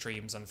over at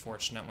streams,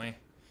 unfortunately.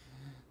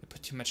 They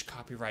put too much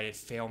copyrighted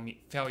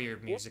failure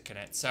music in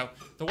it. So,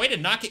 the way to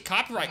not get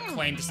copyright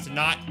claimed is to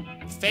not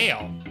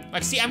fail.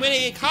 Like, see, I'm gonna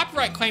get a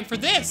copyright claim for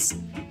this.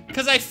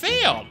 Because I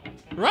failed.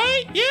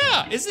 Right?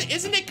 Yeah.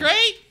 Isn't it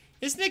great?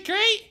 Isn't it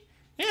great?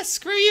 Yeah,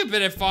 screw you,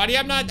 Bennett Foddy.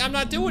 I'm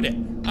not doing it.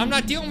 I'm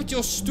not dealing with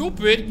your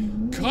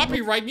stupid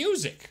copyright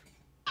music.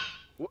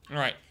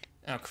 Alright.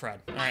 Oh, crud.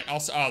 Alright,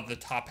 also, oh, the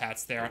top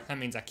hat's there. That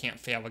means I can't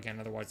fail again,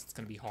 otherwise it's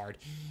gonna be hard.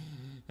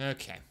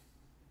 Okay.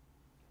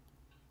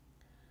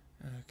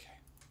 Okay.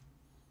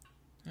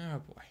 Oh,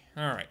 boy.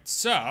 Alright,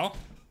 so...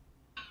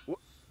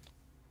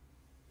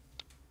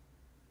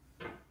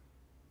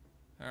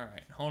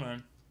 Alright, hold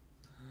on.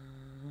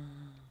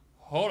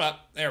 Hold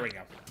up. There we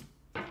go.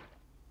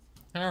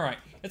 Alright.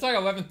 It's like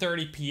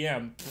 11:30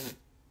 p.m.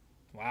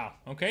 Wow.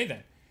 Okay,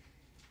 then.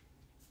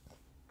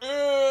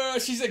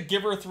 She said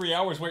give her 3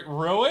 hours. Wait,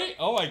 really?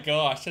 Oh my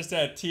gosh. Just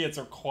had tea. It's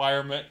a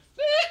requirement.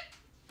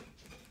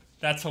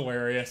 That's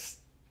hilarious.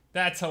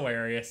 That's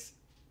hilarious.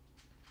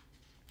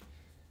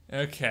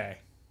 Okay.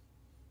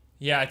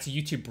 Yeah, it's a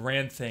YouTube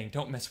brand thing.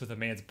 Don't mess with a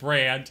man's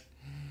brand.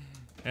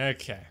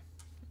 Okay.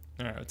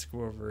 Alright, let's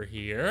go over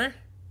here.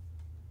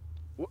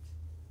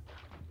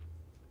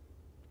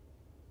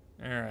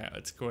 Alright,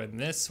 let's go in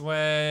this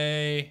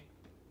way.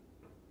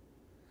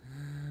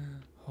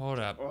 Hold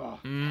up.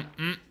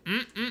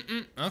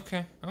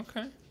 Okay,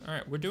 okay.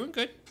 Alright, we're doing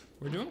good.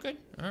 We're doing good.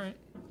 Alright.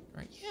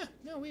 Alright, yeah.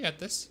 No, we got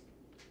this.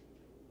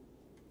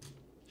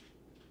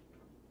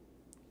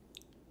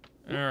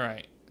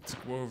 Alright, let's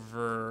go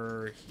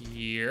over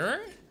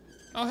here.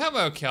 Oh,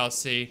 hello,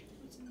 Kelsey.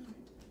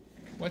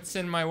 What's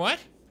in my what?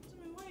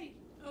 What's in my way?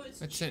 Oh,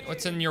 it's a chair.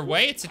 What's in your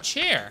way? It's a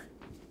chair.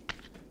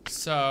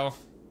 So,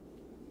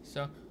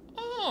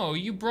 oh,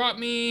 you brought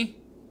me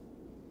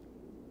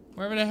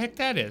wherever the heck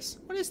that is.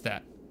 What is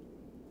that?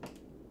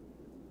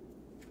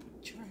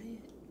 Try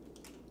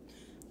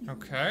it.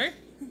 Okay.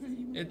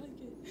 You It- like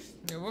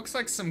it. It looks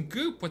like some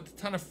goop with a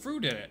ton of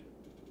fruit in it.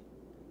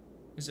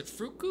 Is it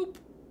fruit goop?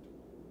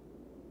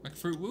 Like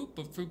Fruit Whoop,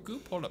 but fruit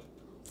goop? Hold up.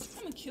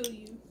 I'm gonna kill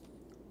you.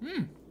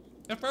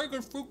 That's very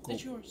good fruit goop.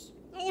 It's yours.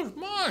 Oh, it's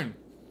mine.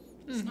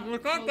 It's not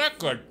It's not that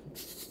good.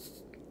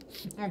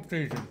 I'm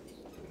teasing.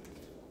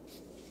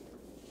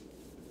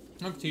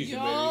 I'm teasing,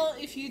 Y'all,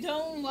 if you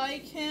don't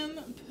like him,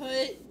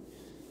 put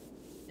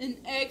an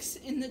X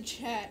in the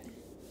chat.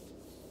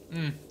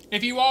 baby.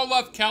 If you all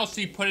love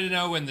Kelsey, put an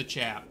O in the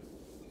chat.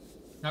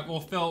 That will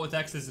fill it with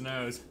X's and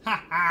O's.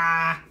 Ha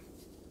ha!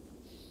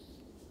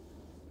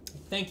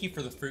 Thank you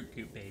for the fruit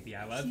goop, baby.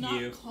 I love It's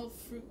you. not called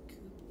fruit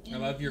goop. I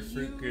love your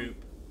fruit You-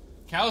 goop.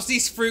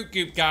 Kelsey's fruit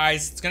goop,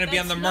 guys. It's gonna be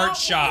on the That's not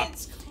merch shop.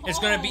 what It's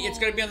gonna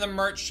be on the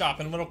merch shop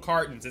in little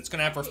cartons. It's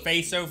gonna have her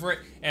face over it,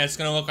 and it's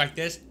gonna look like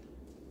this.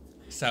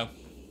 So,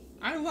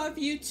 I love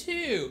you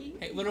too.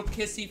 Hey, little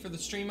kissy for the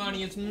stream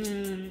audience.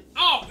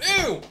 Oh,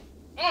 ew!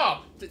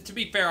 Oh, to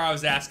be fair, I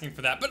was asking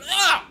for that, but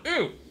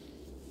ew,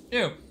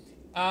 ew.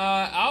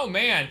 Oh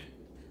man,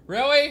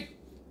 really?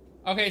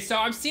 Okay, so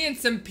I'm seeing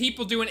some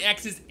people doing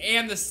X's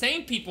and the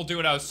same people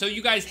doing O's. So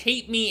you guys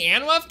hate me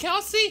and love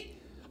Kelsey?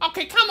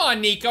 Okay, come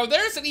on, Nico.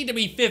 There doesn't need to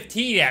be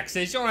 15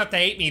 X's. You don't have to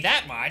hate me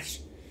that much.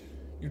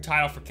 New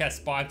title for Kes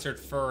sponsored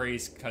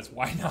furries, because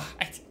why not?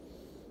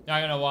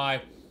 Not gonna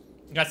lie.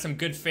 Got some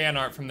good fan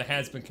art from the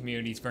has-been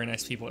community. It's very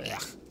nice people. Ugh,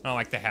 I don't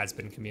like the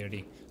has-been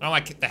community. I don't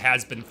like the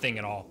has-been thing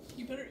at all.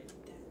 You better eat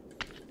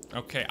that.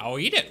 Okay, I'll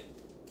eat it.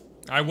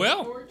 I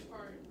will. Or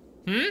tart.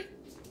 Hmm?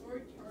 Or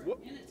tart.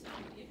 And it's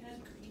healthy. It has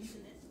greens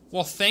in it.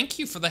 Well, thank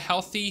you for the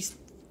healthy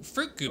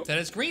fruit goop that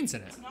has greens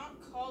in it. It's not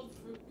called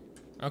fruit.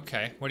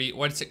 Okay,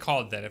 what is it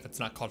called then if it's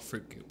not called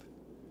fruit goop?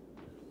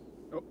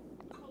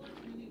 Call it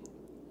smoothie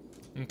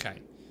bowl.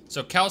 Okay,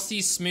 so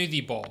Kelsey's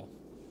smoothie bowl.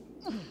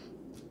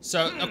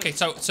 So, okay,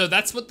 so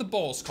that's what the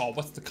bowl's called.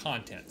 What's the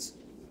contents?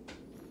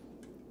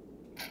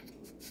 It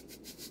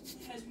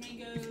has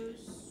mangoes,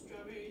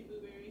 strawberries,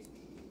 blueberries.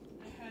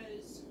 It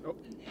has an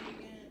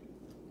egg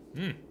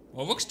in it.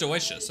 Well, it looks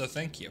delicious, so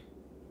thank you.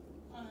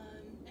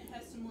 It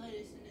has some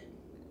lettuce in it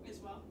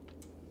as well.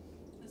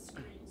 That's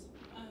greens.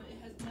 It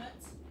has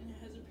nuts and it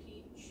has a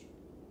peach.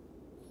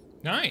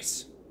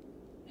 Nice.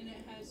 And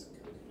it has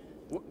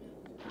coconut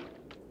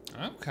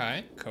milk.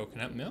 Okay,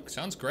 coconut milk.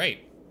 Sounds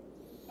great.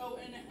 Oh,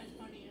 and it has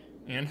honey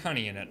in it. And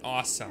honey in it.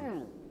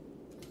 Awesome.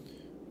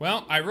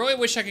 Well, I really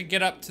wish I could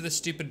get up to the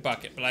stupid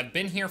bucket, but I've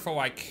been here for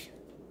like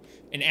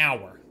an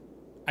hour.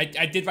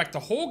 I did like the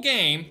whole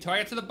game till I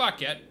got to the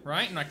bucket,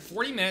 right? In like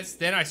 40 minutes,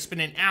 then I spent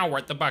an hour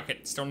at the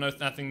bucket. Still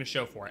nothing to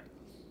show for it.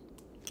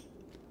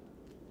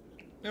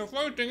 The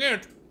funny thing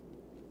is,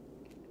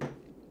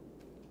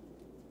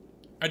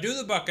 I do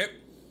the bucket,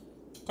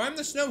 climb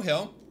the snow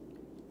hill,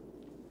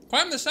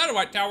 climb the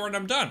satellite tower, and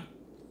I'm done.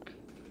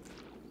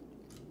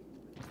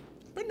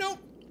 But nope.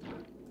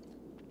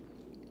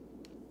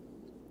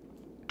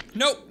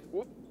 Nope.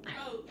 Oh,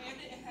 and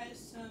it has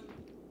some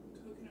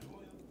coconut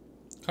oil.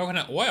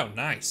 Coconut oil,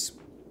 nice.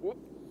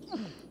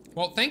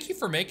 Well, thank you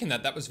for making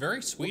that. That was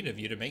very sweet of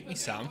you to make me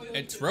some.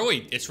 It's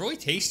really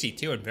tasty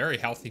too and very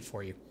healthy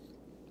for you.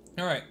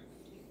 All right.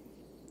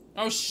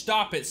 Oh,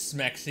 stop it,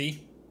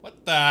 Smexy.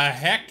 What the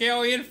heck,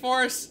 Alien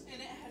Force?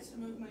 And it has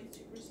some of my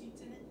super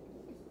seeds in it.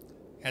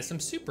 Has some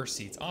super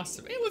seeds.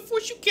 Awesome. Hey, of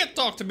course you can't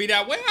talk to me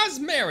that way. How's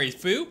Mary,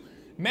 Foo?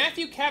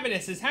 Matthew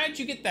Cavendish says, how did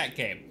you get that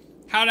game?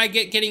 How did I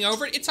get getting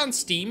over it? It's on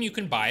Steam. You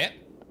can buy it.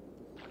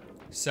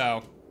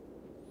 So,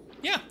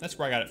 yeah, that's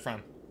where I got it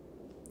from.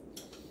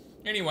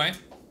 Anyway,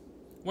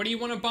 what do you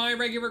want to buy,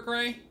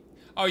 RegularGrey?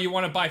 Oh, you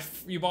want to buy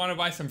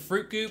some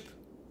fruit goop?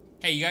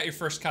 Hey, you got your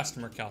first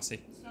customer,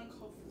 Kelsey. It's not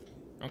called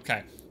fruit.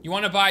 Okay. You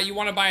want to buy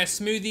a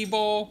smoothie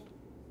bowl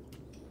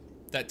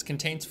that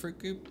contains fruit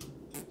goop?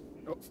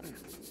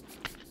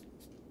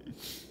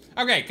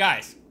 Okay,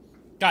 guys,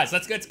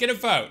 let's get a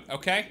vote,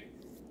 okay?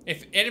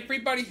 If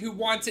everybody who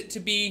wants it to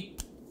be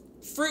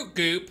fruit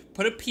goop,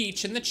 put a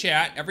peach in the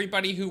chat.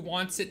 Everybody who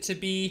wants it to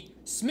be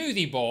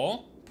smoothie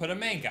bowl, put a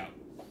mango.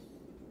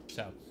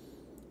 So,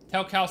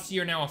 tell Kelsey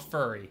you're now a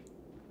furry.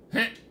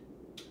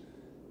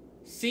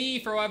 C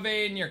for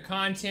loving your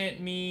content,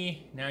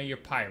 me. Now you're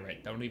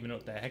pirate. Don't even know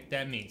what the heck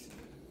that means.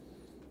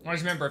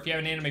 Always remember, if you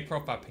have an anime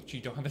profile picture,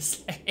 you don't have a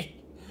say.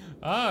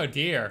 Oh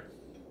dear.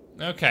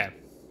 Okay.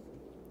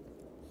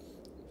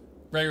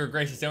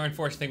 RegularGrey says, the only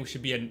unfortunate thing we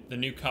should be the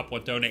new couple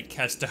and donate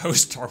Kes to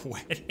host our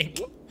wedding.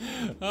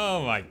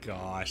 Oh my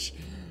gosh.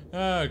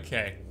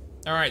 Okay.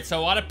 Alright, so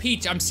a lot of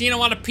peach. I'm seeing a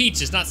lot of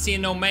peaches, not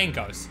seeing no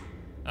mangoes.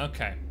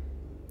 Okay.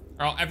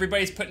 Oh,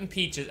 everybody's putting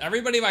peaches.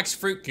 Everybody likes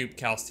fruit goop,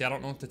 Kelsey. I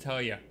don't know what to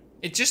tell you.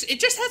 It just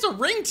has a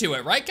ring to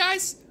it, right,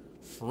 guys?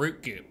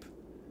 Fruit goop.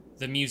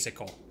 The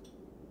musical.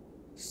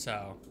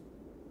 So.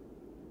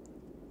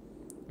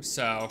 It's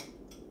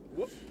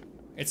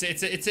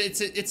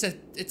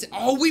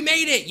oh, we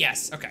made it.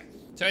 Yes. Okay.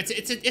 So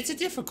it's a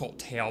difficult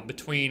tale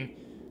between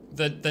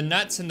the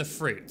nuts and the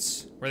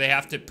fruits, where they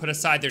have to put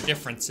aside their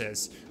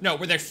differences. No,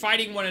 where they're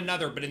fighting one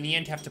another, but in the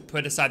end have to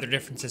put aside their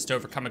differences to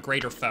overcome a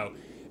greater foe,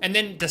 and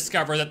then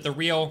discover that the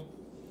real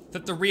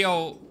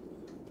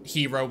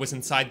hero was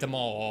inside them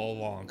all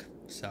along.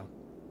 So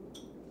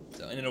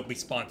and it'll be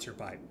sponsored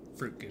by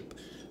Fruit Goop.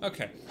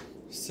 Okay.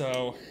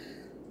 So.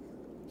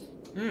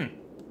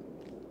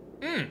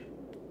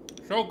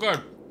 So good.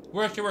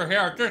 Wish you were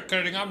here. Just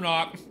kidding, I'm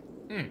not.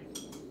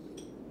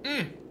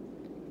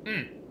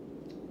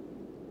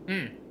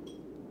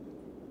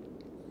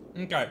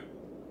 Okay.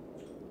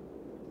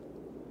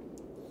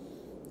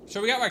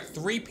 So we got like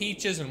 3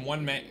 peaches and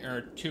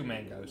 2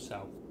 mangoes,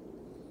 so.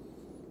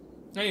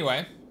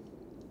 Anyway.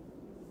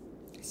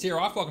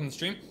 Siroff, welcome to the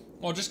stream.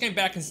 Well, just came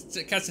back and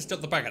Kes is still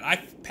at the bucket. I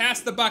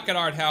passed the bucket,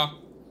 Art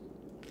Hell.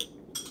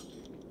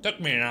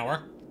 Took me an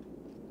hour.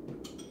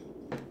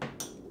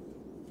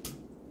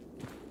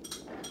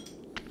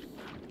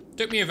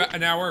 Took me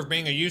an hour of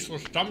being a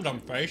useless dum-dum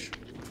face.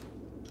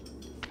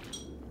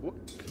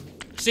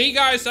 See,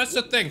 guys, that's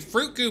the thing.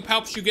 Fruit Goop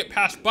helps you get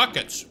past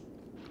buckets.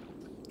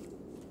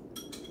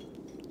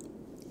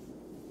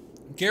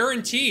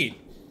 Guaranteed.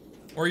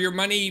 Or your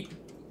money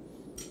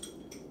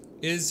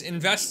is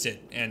invested,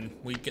 and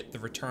we get the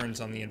returns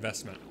on the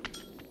investment.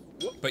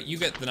 But you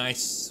get the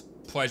nice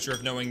pleasure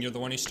of knowing you're the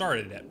one who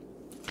started it.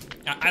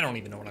 I don't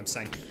even know what I'm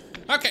saying.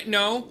 Okay,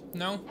 no.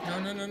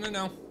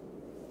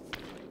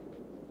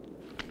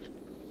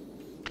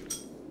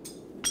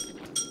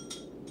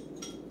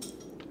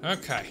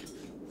 Okay.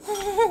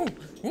 Ooh,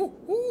 ooh,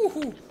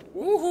 ooh,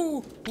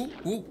 ooh,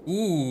 ooh,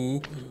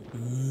 ooh,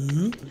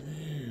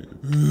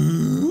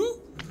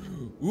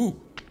 ooh,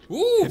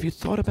 ooh. Have you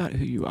thought about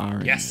who you are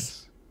in Yes.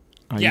 this?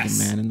 Are Yes. you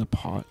the man in the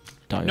pot?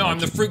 No, I'm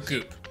the Diogenes? fruit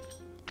goop.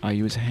 Are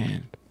you his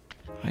hand?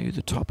 Are you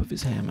the top of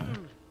his hammer?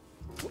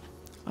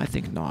 I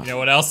think not. You know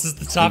what else is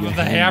the top Your of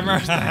the hand hammer?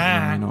 is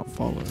that you may not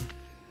follow,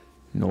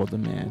 nor the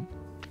man,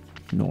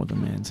 nor the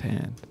man's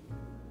hand.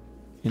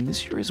 In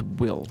this you're his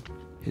will,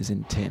 his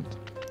intent,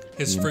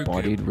 His the fruit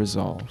embodied goop.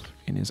 resolve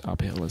in his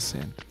uphill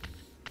ascent.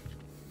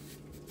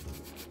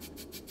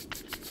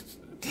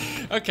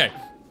 Okay.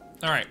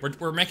 All right,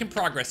 we're making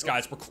progress,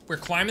 guys. We're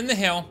climbing the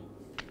hill.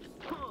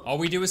 All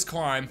we do is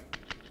climb.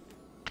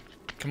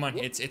 Come on,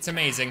 it's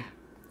amazing.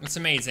 It's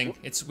amazing.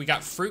 We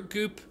got fruit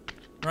goop,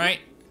 right?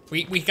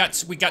 We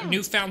got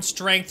newfound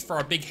strength for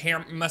our big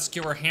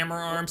muscular hammer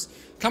arms.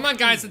 Come on,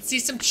 guys, let's see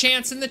some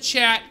chants in the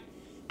chat.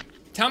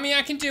 Tell me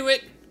I can do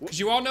it, because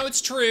you all know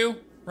it's true,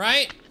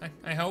 right?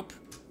 I hope.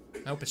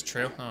 I hope it's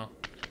true.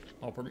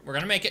 Oh, we're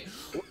gonna make it.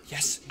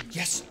 Yes,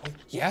 yes, oh,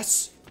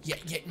 yes. Yeah,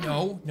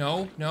 no.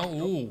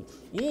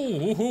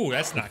 Ooh,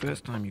 that's not The good.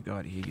 first time you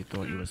got here, you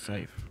thought you were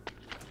safe.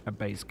 A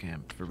base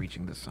camp for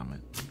reaching the summit.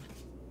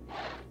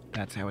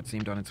 That's how it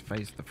seemed on its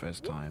face the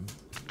first time.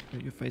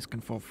 But your face can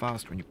fall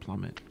fast when you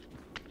plummet.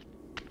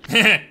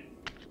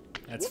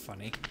 That's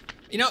funny.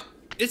 You know,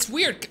 it's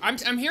weird.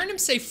 I'm hearing him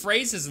say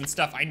phrases and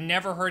stuff I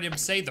never heard him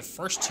say the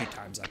first 2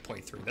 times I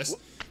played through this.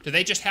 Do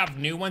they just have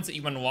new ones that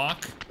you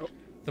unlock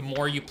the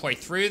more you play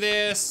through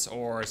this?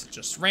 Or is it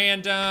just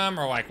random?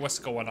 Or like, what's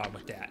going on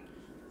with that?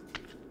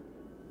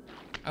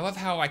 I love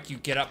how like you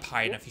get up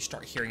high enough, you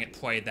start hearing it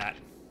play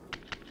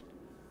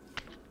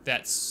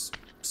that's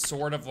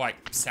sort of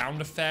like sound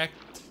effect,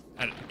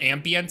 an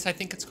ambience I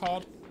think it's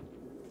called.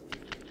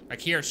 Like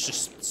here it's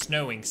just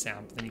snowing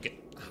sound, but then you get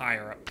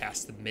higher up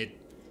past the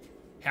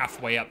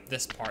halfway up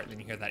this part, and then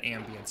you hear that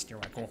ambience, and you're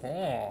like,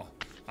 oh,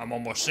 I'm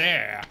almost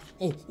there.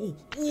 Oh, ooh,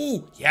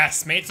 ooh,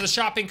 yes, made it to the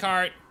shopping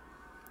cart.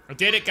 I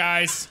did it,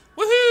 guys.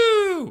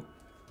 Woohoo!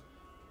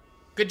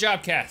 Good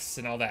job, Cass,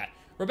 and all that.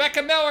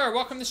 Rebecca Miller,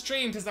 welcome to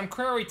stream, because I'm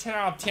Curry 10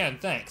 out of 10,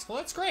 thanks. Well,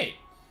 that's great.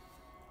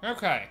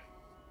 Okay.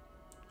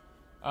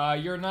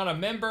 You're not a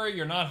member,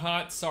 you're not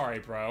hot, sorry,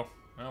 bro.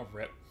 Oh,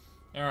 rip.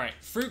 All right,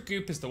 fruit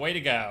goop is the way to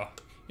go.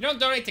 You don't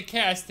donate to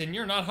Cass, then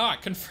you're not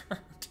hot,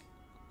 confirmed.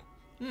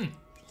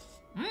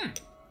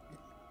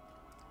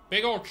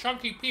 Big old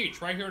chunky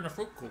peach right here in the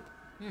fruit goop.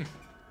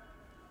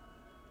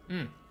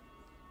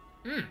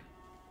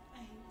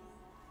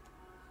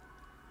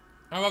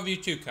 I love you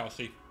too,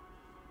 Kelsey.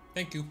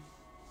 Thank you.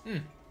 I don't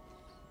like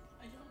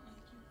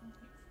you.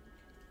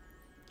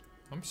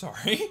 I'm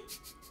sorry.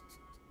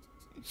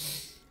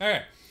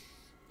 Okay.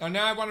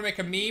 Now I want to make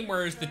a meme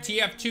where it's the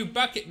TF2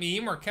 bucket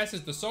meme where Kess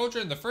is the soldier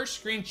and the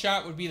first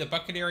screenshot would be the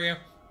bucket area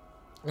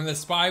and the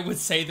spy would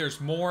say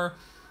there's more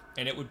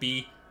and it would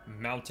be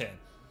mountain.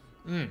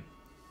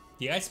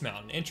 The ice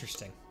mountain.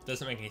 Interesting.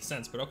 Doesn't make any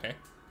sense, but okay.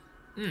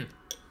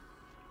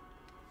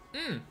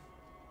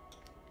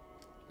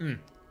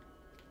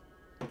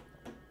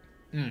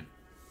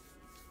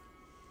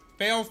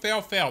 Fail,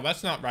 fail, fail.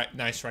 That's not right.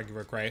 Nice,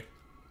 RegularGrey.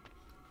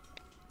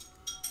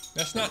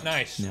 That's not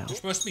nice. Now, You're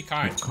supposed to be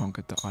kind. We've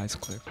conquered the ice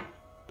cliff,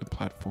 the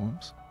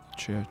platforms, the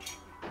church,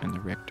 and the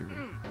rectory,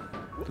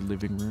 the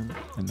living room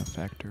and the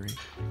factory,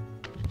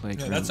 the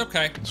playground, that's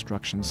okay.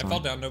 construction site,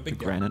 fell down, no big the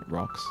deal. granite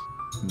rocks,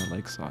 and the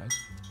lakeside.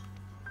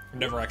 I've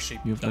never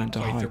actually You've done a learned to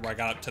playthrough hike. where I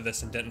got up to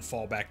this and didn't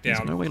fall back There's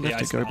down. no way the left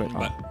to ice go mountain,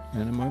 but up.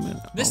 In a moment,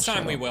 this I'll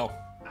time shut we up. will.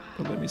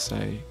 But let me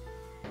say,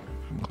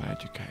 I'm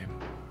glad you came.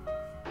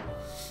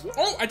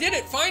 Oh, I did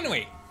it,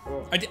 finally!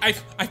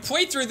 I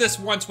played through this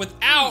once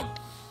without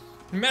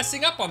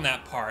messing up on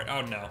that part.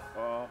 Oh, no.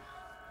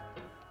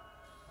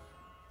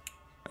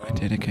 I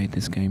dedicate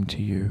this game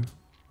to you,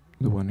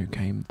 the one who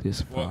came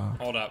this Whoa, far.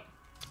 hold up.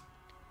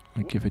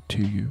 I give it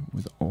to you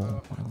with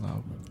all my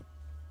love.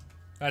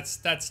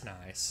 That's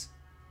nice.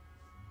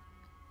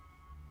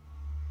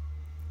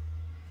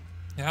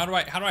 Now, how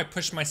do I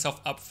push myself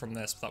up from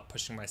this without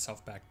pushing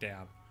myself back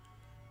down?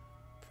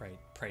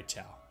 Pray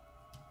tell.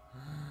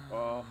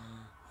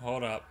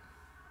 Hold up.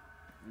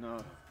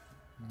 No.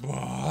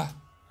 Bah.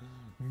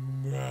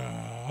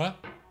 Bah.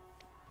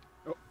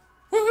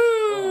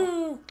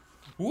 Woohoo!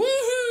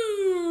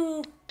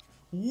 Woohoo!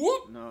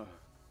 Whoop! No.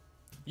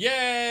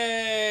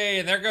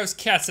 Yay! There goes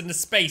Kess into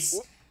space.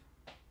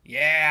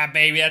 Yeah,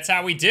 baby, that's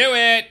how we do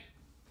it.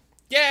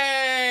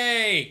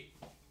 Yay!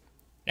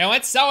 Now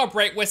let's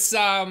celebrate with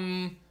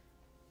some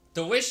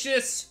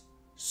delicious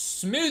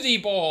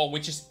smoothie bowl,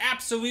 which is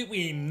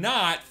absolutely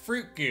not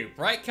fruit goop,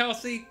 right,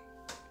 Kelsey?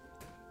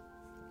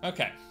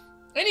 Okay.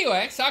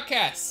 Anyway, so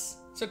Kess,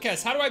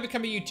 how do I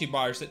become a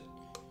YouTuber? Is it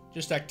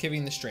just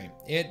activating the stream?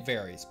 It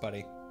varies,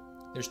 buddy.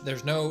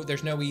 There's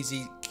no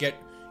easy get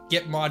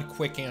mod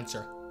quick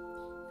answer.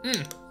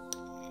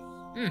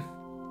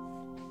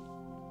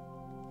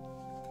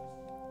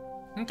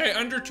 Okay,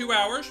 under 2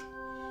 hours.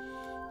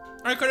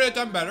 I could have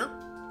done better.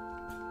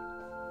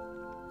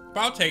 But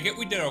I'll take it.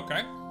 We did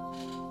okay.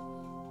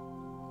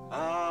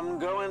 I'm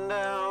going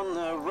down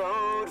the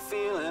road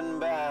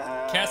feeling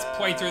bad. Cass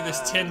played through this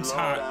 10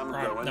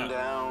 times.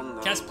 No.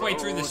 Cass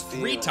played through this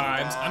 3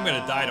 times. I'm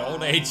gonna die to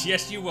old age.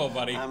 Yes, you will,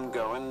 buddy. I'm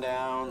going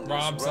down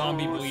Rob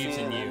Zombie believes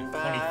in you.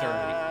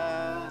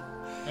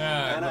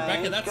 2030.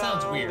 Rebecca, that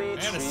sounds weird.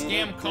 I had a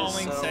scam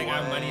calling saying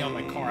I have money on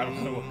my car. I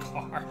don't know what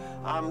car.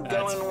 I'm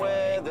going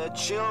where the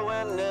chill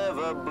wind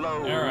never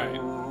blows.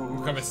 Alright.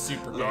 Become a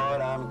super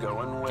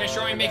gamer. Okay,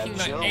 sure, I'm making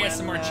the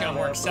ASMR channel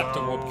more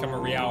acceptable will become a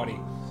reality.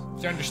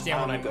 To understand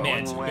what I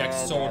meant, be like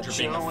Soldier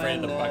being afraid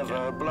of the bucket.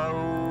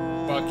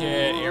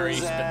 Bucket area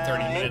used to spend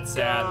 30 minutes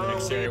at. The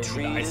next area would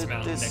be the Ice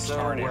Mountain, next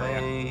hard area.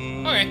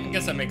 Okay, I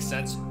guess that makes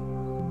sense.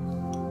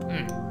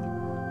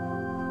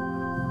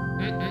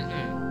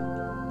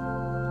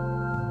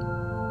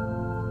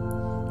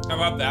 I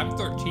love that. I'm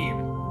 13.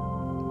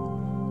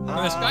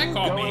 Well, this guy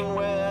called me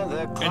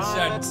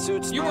and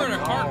said, you were in a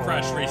car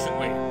crash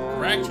recently,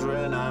 correct?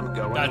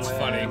 That's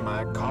funny.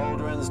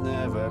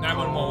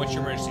 911, what's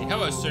your emergency?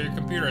 Hello, sir, your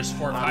computer is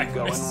 4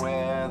 viruses.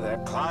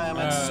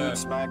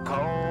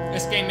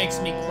 This game makes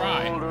me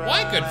cry.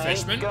 Why, good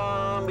fishman?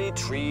 Oh,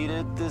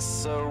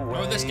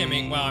 this game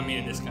ain't, well, I mean,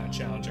 it is kind of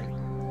challenging.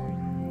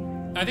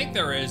 I think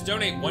there is.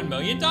 Donate $1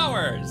 million.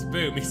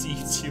 Boom, he's a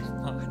YouTube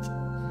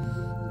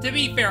mod. To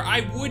be fair,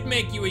 I would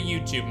make you a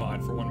YouTube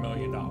mod for $1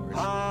 million.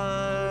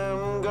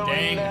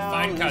 Dang,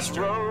 fine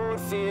custard.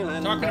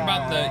 Talking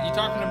about the, you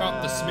talking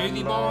about the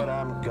smoothie bowl?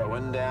 I'm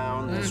going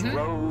down this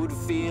road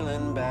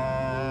feeling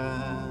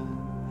bad.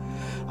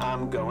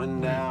 I'm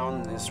going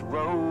down this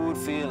road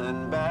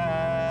feeling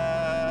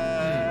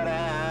bad.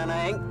 And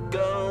I ain't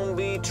gonna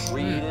be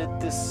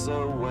treated this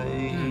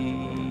way.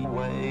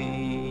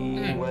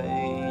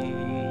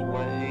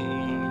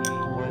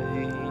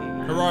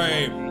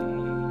 Hooray.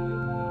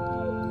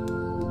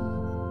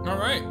 All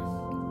right.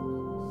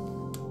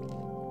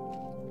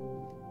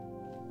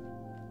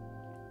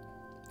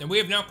 And we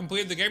have now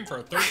completed the game for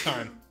a 3rd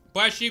time.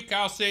 Bless you,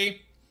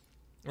 Kelsey.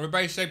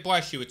 Everybody say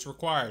bless you. It's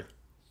required.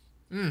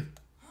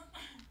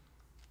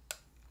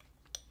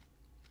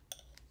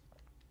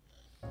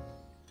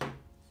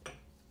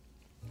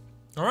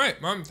 All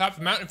right. Well, I'm top of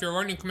the mountain. If you're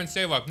learning, come and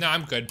say love. Nah,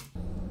 I'm good.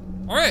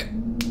 All right.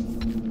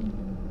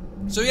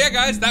 So yeah,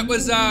 guys, that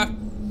was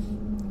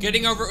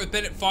getting over it with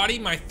Bennett Foddy,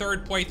 my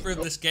 3rd playthrough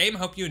of this game.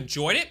 Hope you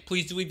enjoyed it.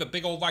 Please do leave a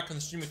big old like on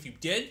the stream if you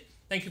did.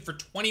 Thank you for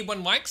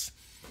 21 likes.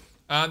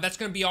 That's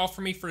going to be all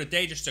for me for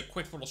today. Just a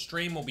quick little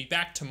stream. We'll be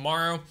back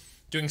tomorrow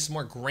doing some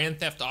more Grand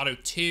Theft Auto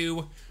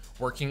 2,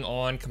 working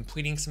on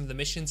completing some of the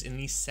missions in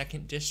the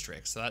 2nd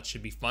District. So that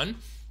should be fun.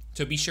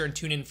 So be sure and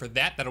tune in for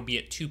that. That'll be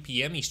at 2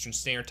 p.m. Eastern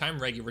Standard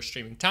Time, regular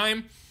streaming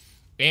time.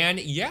 And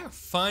yeah,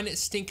 fun,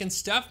 stinking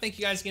stuff. Thank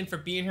you guys again for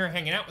being here,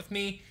 hanging out with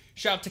me.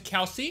 Shout out to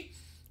Kelsey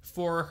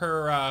for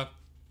her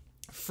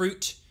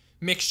fruit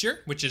mixture,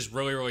 which is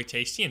really, really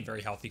tasty and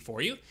very healthy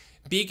for you.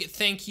 Big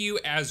thank you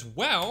as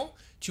well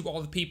to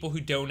all the people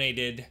who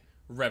donated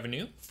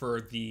revenue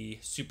for the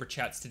super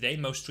chats today,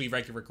 mostly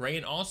RegularGrey,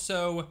 and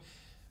also,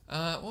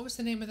 what was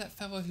the name of that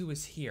fellow who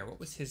was here? What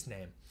was his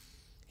name?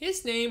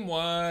 His name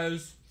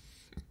was,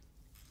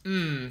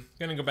 gonna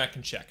go back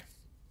and check.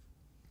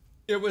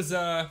 It was,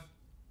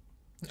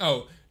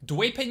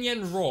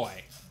 Dwaypenyan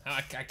Roy.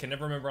 I can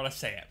never remember how to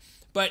say it.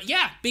 But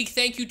yeah, big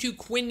thank you to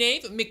Quinn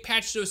Nave,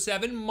 Mcpatches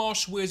 07,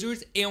 Malsh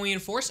Wizzards, Alien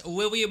Force,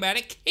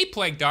 Lilyomatic, Kaye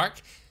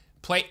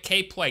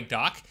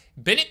PlagueDoc,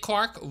 Bennett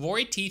Clark,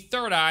 Lori T,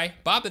 thrdai,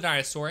 Bob the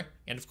Dinosaur,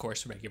 and of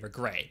course,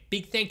 RegularGrey.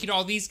 Big thank you to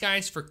all these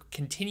guys for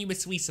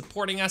continuously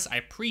supporting us. I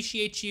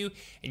appreciate you,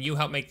 and you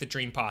help make the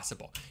dream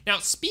possible. Now,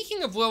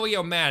 speaking of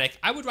Lilyomatic,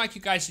 I would like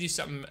you guys to do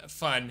something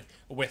fun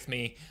with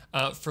me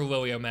for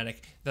Lilyomatic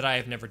that I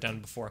have never done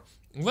before.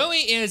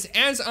 Lily is,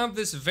 as of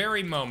this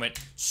very moment,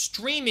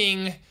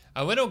 streaming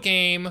a little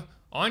game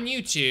on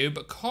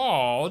YouTube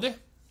called,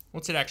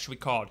 what's it actually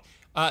called?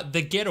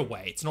 The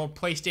Getaway. It's an old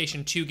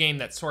PlayStation 2 game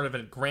that's sort of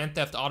a Grand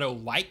Theft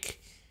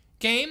Auto-like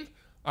game,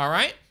 all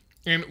right?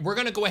 And we're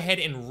gonna go ahead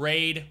and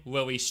raid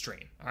Lily's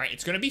stream, all right?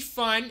 It's gonna be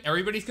fun.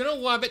 Everybody's gonna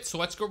love it, so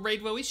let's go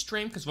raid Lily's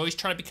stream, because Lily's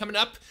trying to become an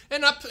up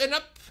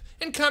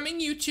and coming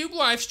YouTube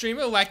live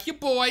streamer like your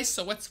boys,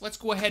 so let's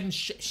go ahead and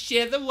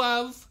share the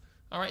love,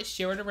 all right?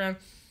 Share it around.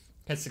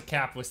 That's the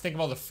capitalist. Think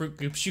of all the Fruit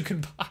Loops you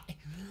can buy.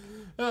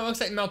 Oh, it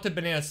looks like melted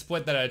banana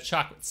split that had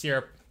chocolate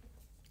syrup.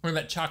 Or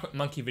that chocolate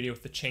monkey video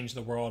with the change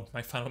the world.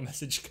 My final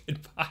message,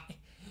 goodbye.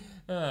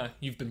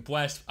 You've been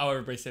blessed. Oh,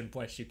 everybody said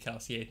bless you,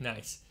 Kelsey.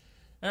 Nice.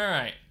 All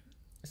right.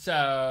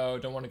 So,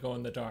 don't want to go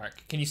in the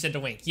dark. Can you send a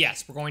link?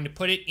 Yes, we're going to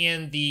put it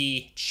in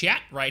the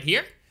chat right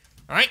here.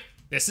 All right.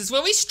 This is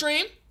Lily's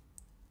stream.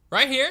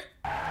 Right here.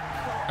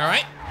 All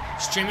right.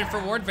 Streaming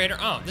for Lord Vader.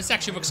 Oh, this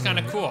actually looks kind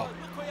of cool.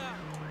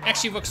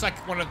 Actually looks like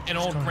an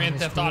old Grand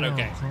Theft Auto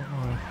game.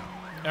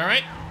 All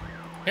right.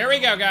 Here we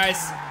go,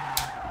 guys.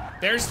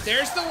 There's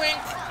the link.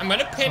 I'm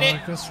gonna pin it.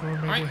 All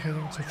right.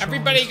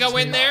 Everybody go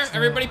in there.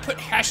 Everybody put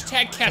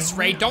hashtag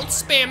KessRaid. Don't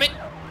spam it.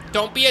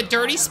 Don't be a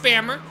dirty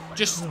spammer.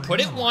 Just put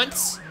it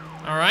once.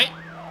 All right.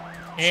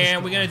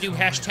 And we're gonna do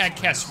hashtag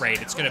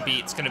KessRaid. It's gonna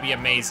be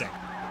amazing.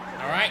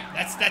 All right.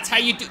 That's how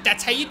you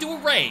do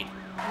a raid.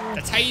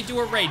 That's how you do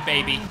a raid,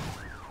 baby.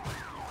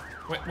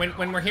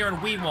 When we're hearing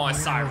wee-wah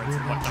sirens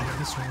and whatnot.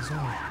 This one as well.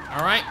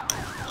 All right,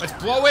 let's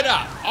blow it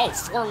up. Oh,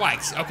 4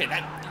 likes. Okay,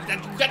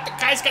 the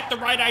guy's got the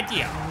right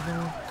idea.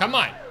 Come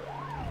on.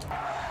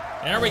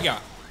 There we go.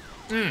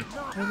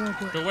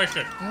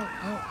 Delicious.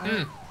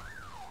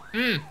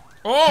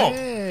 Oh,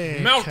 Hey,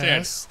 melted.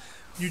 Cass,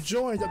 you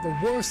joined at the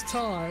worst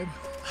time.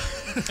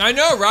 I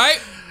know, right?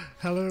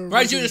 Hello.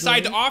 Why'd you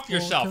decide to RegularGrey. off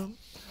yourself? Welcome.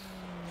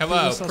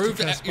 Hello, yourself to prove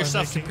Cass by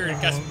yourself making superior a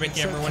to Cass mod. making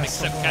Except everyone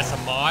Cass a except mod. Cass a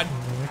mod.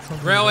 No, I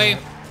can't do Really?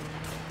 that.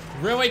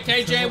 Really,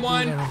 Cannot do that,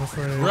 KJ1? I'm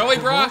afraid. Really,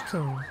 But bruh?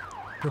 welcome.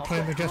 We're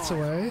playing the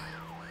Getaway.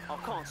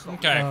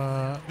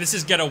 Okay, this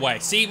is Getaway.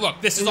 See,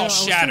 look, this is Yeah, all I was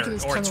thinking shattered,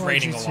 it's or it's kinda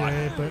like raining a lot.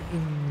 GTA, but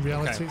in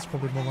reality, Okay. it's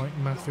probably more like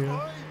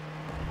Mafia.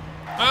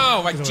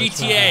 Oh, like Either way, it's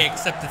GTA, not.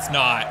 except it's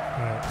not.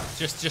 Right.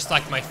 Just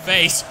like my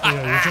face. Yeah,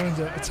 you joined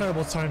at a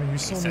terrible time and you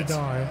saw me sense.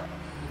 die.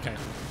 Okay.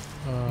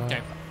 Uh,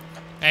 Okay.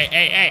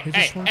 Hey, He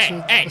just wanted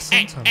a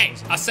sometime,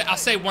 was it? I'll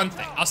say one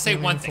thing. I'll say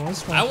Yeah, one of thing.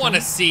 course, I want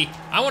to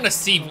welcome.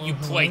 see you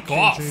play hello,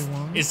 golf.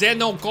 KJ1. Is there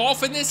no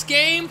golf in this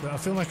game? I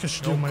feel like I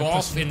should No do my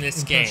golf in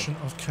this game. impression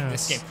of Cass.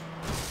 This game.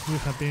 You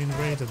have been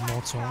raided,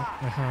 mortal.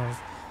 I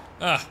have.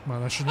 Ugh.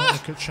 Man, I should not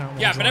look at chat while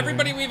Yeah, but driving.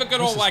 everybody leave a good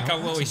This old is like not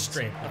on Lily's excellent.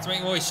 stream. Let's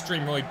make Lily's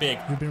stream really big.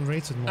 You've been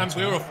rated, mortal. I'm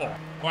beautiful,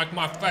 like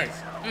my face.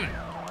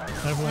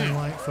 Everyone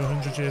like for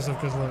 100 years of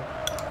good luck.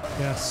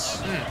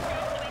 Yes.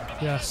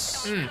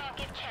 Yes.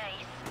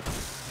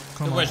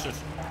 Come Delicious.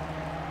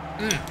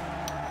 on.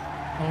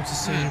 I want to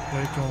see you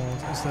play gold.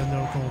 Is there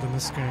no gold in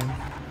this game?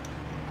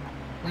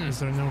 Is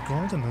there no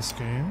gold in this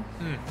game?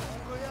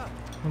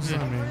 What does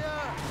that mean?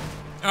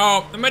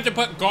 Oh, I meant to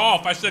put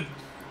golf. I said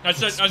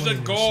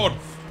Explain gold.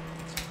 yourself.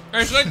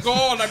 I said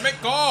gold. I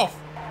meant golf.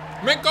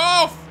 I meant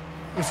golf.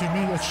 If you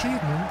mean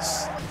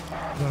achievements,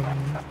 then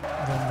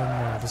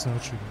no, there's no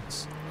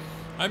achievements.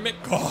 I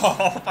meant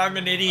golf. I'm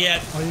an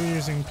idiot. Are you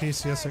using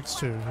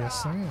PCSX2?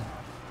 Yes, I am.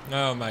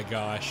 Oh my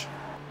gosh.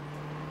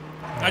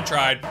 I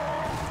tried,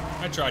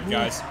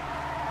 guys.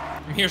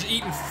 I'm here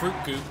eating fruit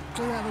goop.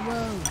 Get out of the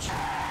road!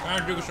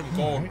 Trying to do some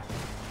gold. Alright.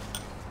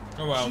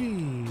 Oh well.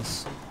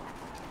 Jeez.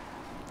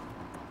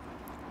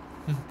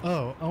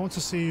 Oh, I want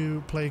to see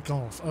you play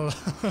golf. Oh,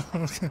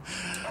 okay.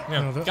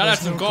 Yeah, No, gotta there's have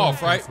some no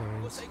golf, right?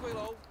 reference.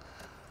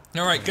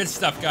 All right, good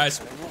stuff,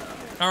 guys.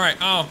 All right.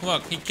 Oh,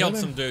 look, he killed Get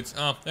him. some dudes.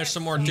 Oh, there's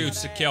some more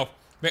dudes to kill.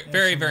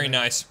 Very, very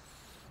nice.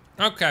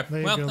 Okay. There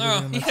you Well, go, oh,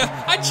 Lilyomatic.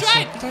 yeah, I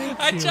tried. Thank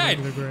I you, tried.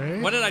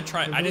 RegularGrey. What did I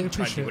try? I really didn't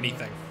try to do appreciate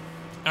anything.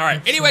 All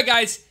right. Anyway,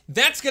 guys,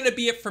 that's gonna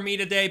be it for me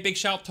today. Big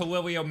shout out to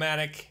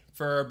Lilyomatic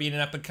for being an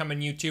up-and-coming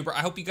YouTuber. I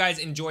hope you guys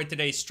enjoyed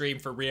today's stream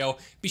for real.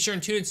 Be sure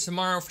and tune in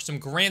tomorrow for some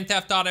Grand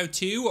Theft Auto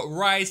 2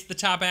 Rise to the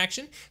Top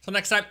action. Till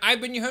next time, I've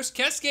been your host,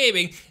 Cass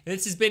Gaming, and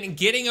this has been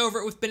Getting Over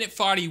It with Bennett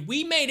Foddy.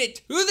 We made it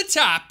to the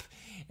top,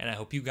 and I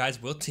hope you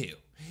guys will too,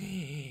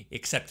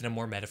 except in a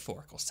more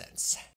metaphorical sense.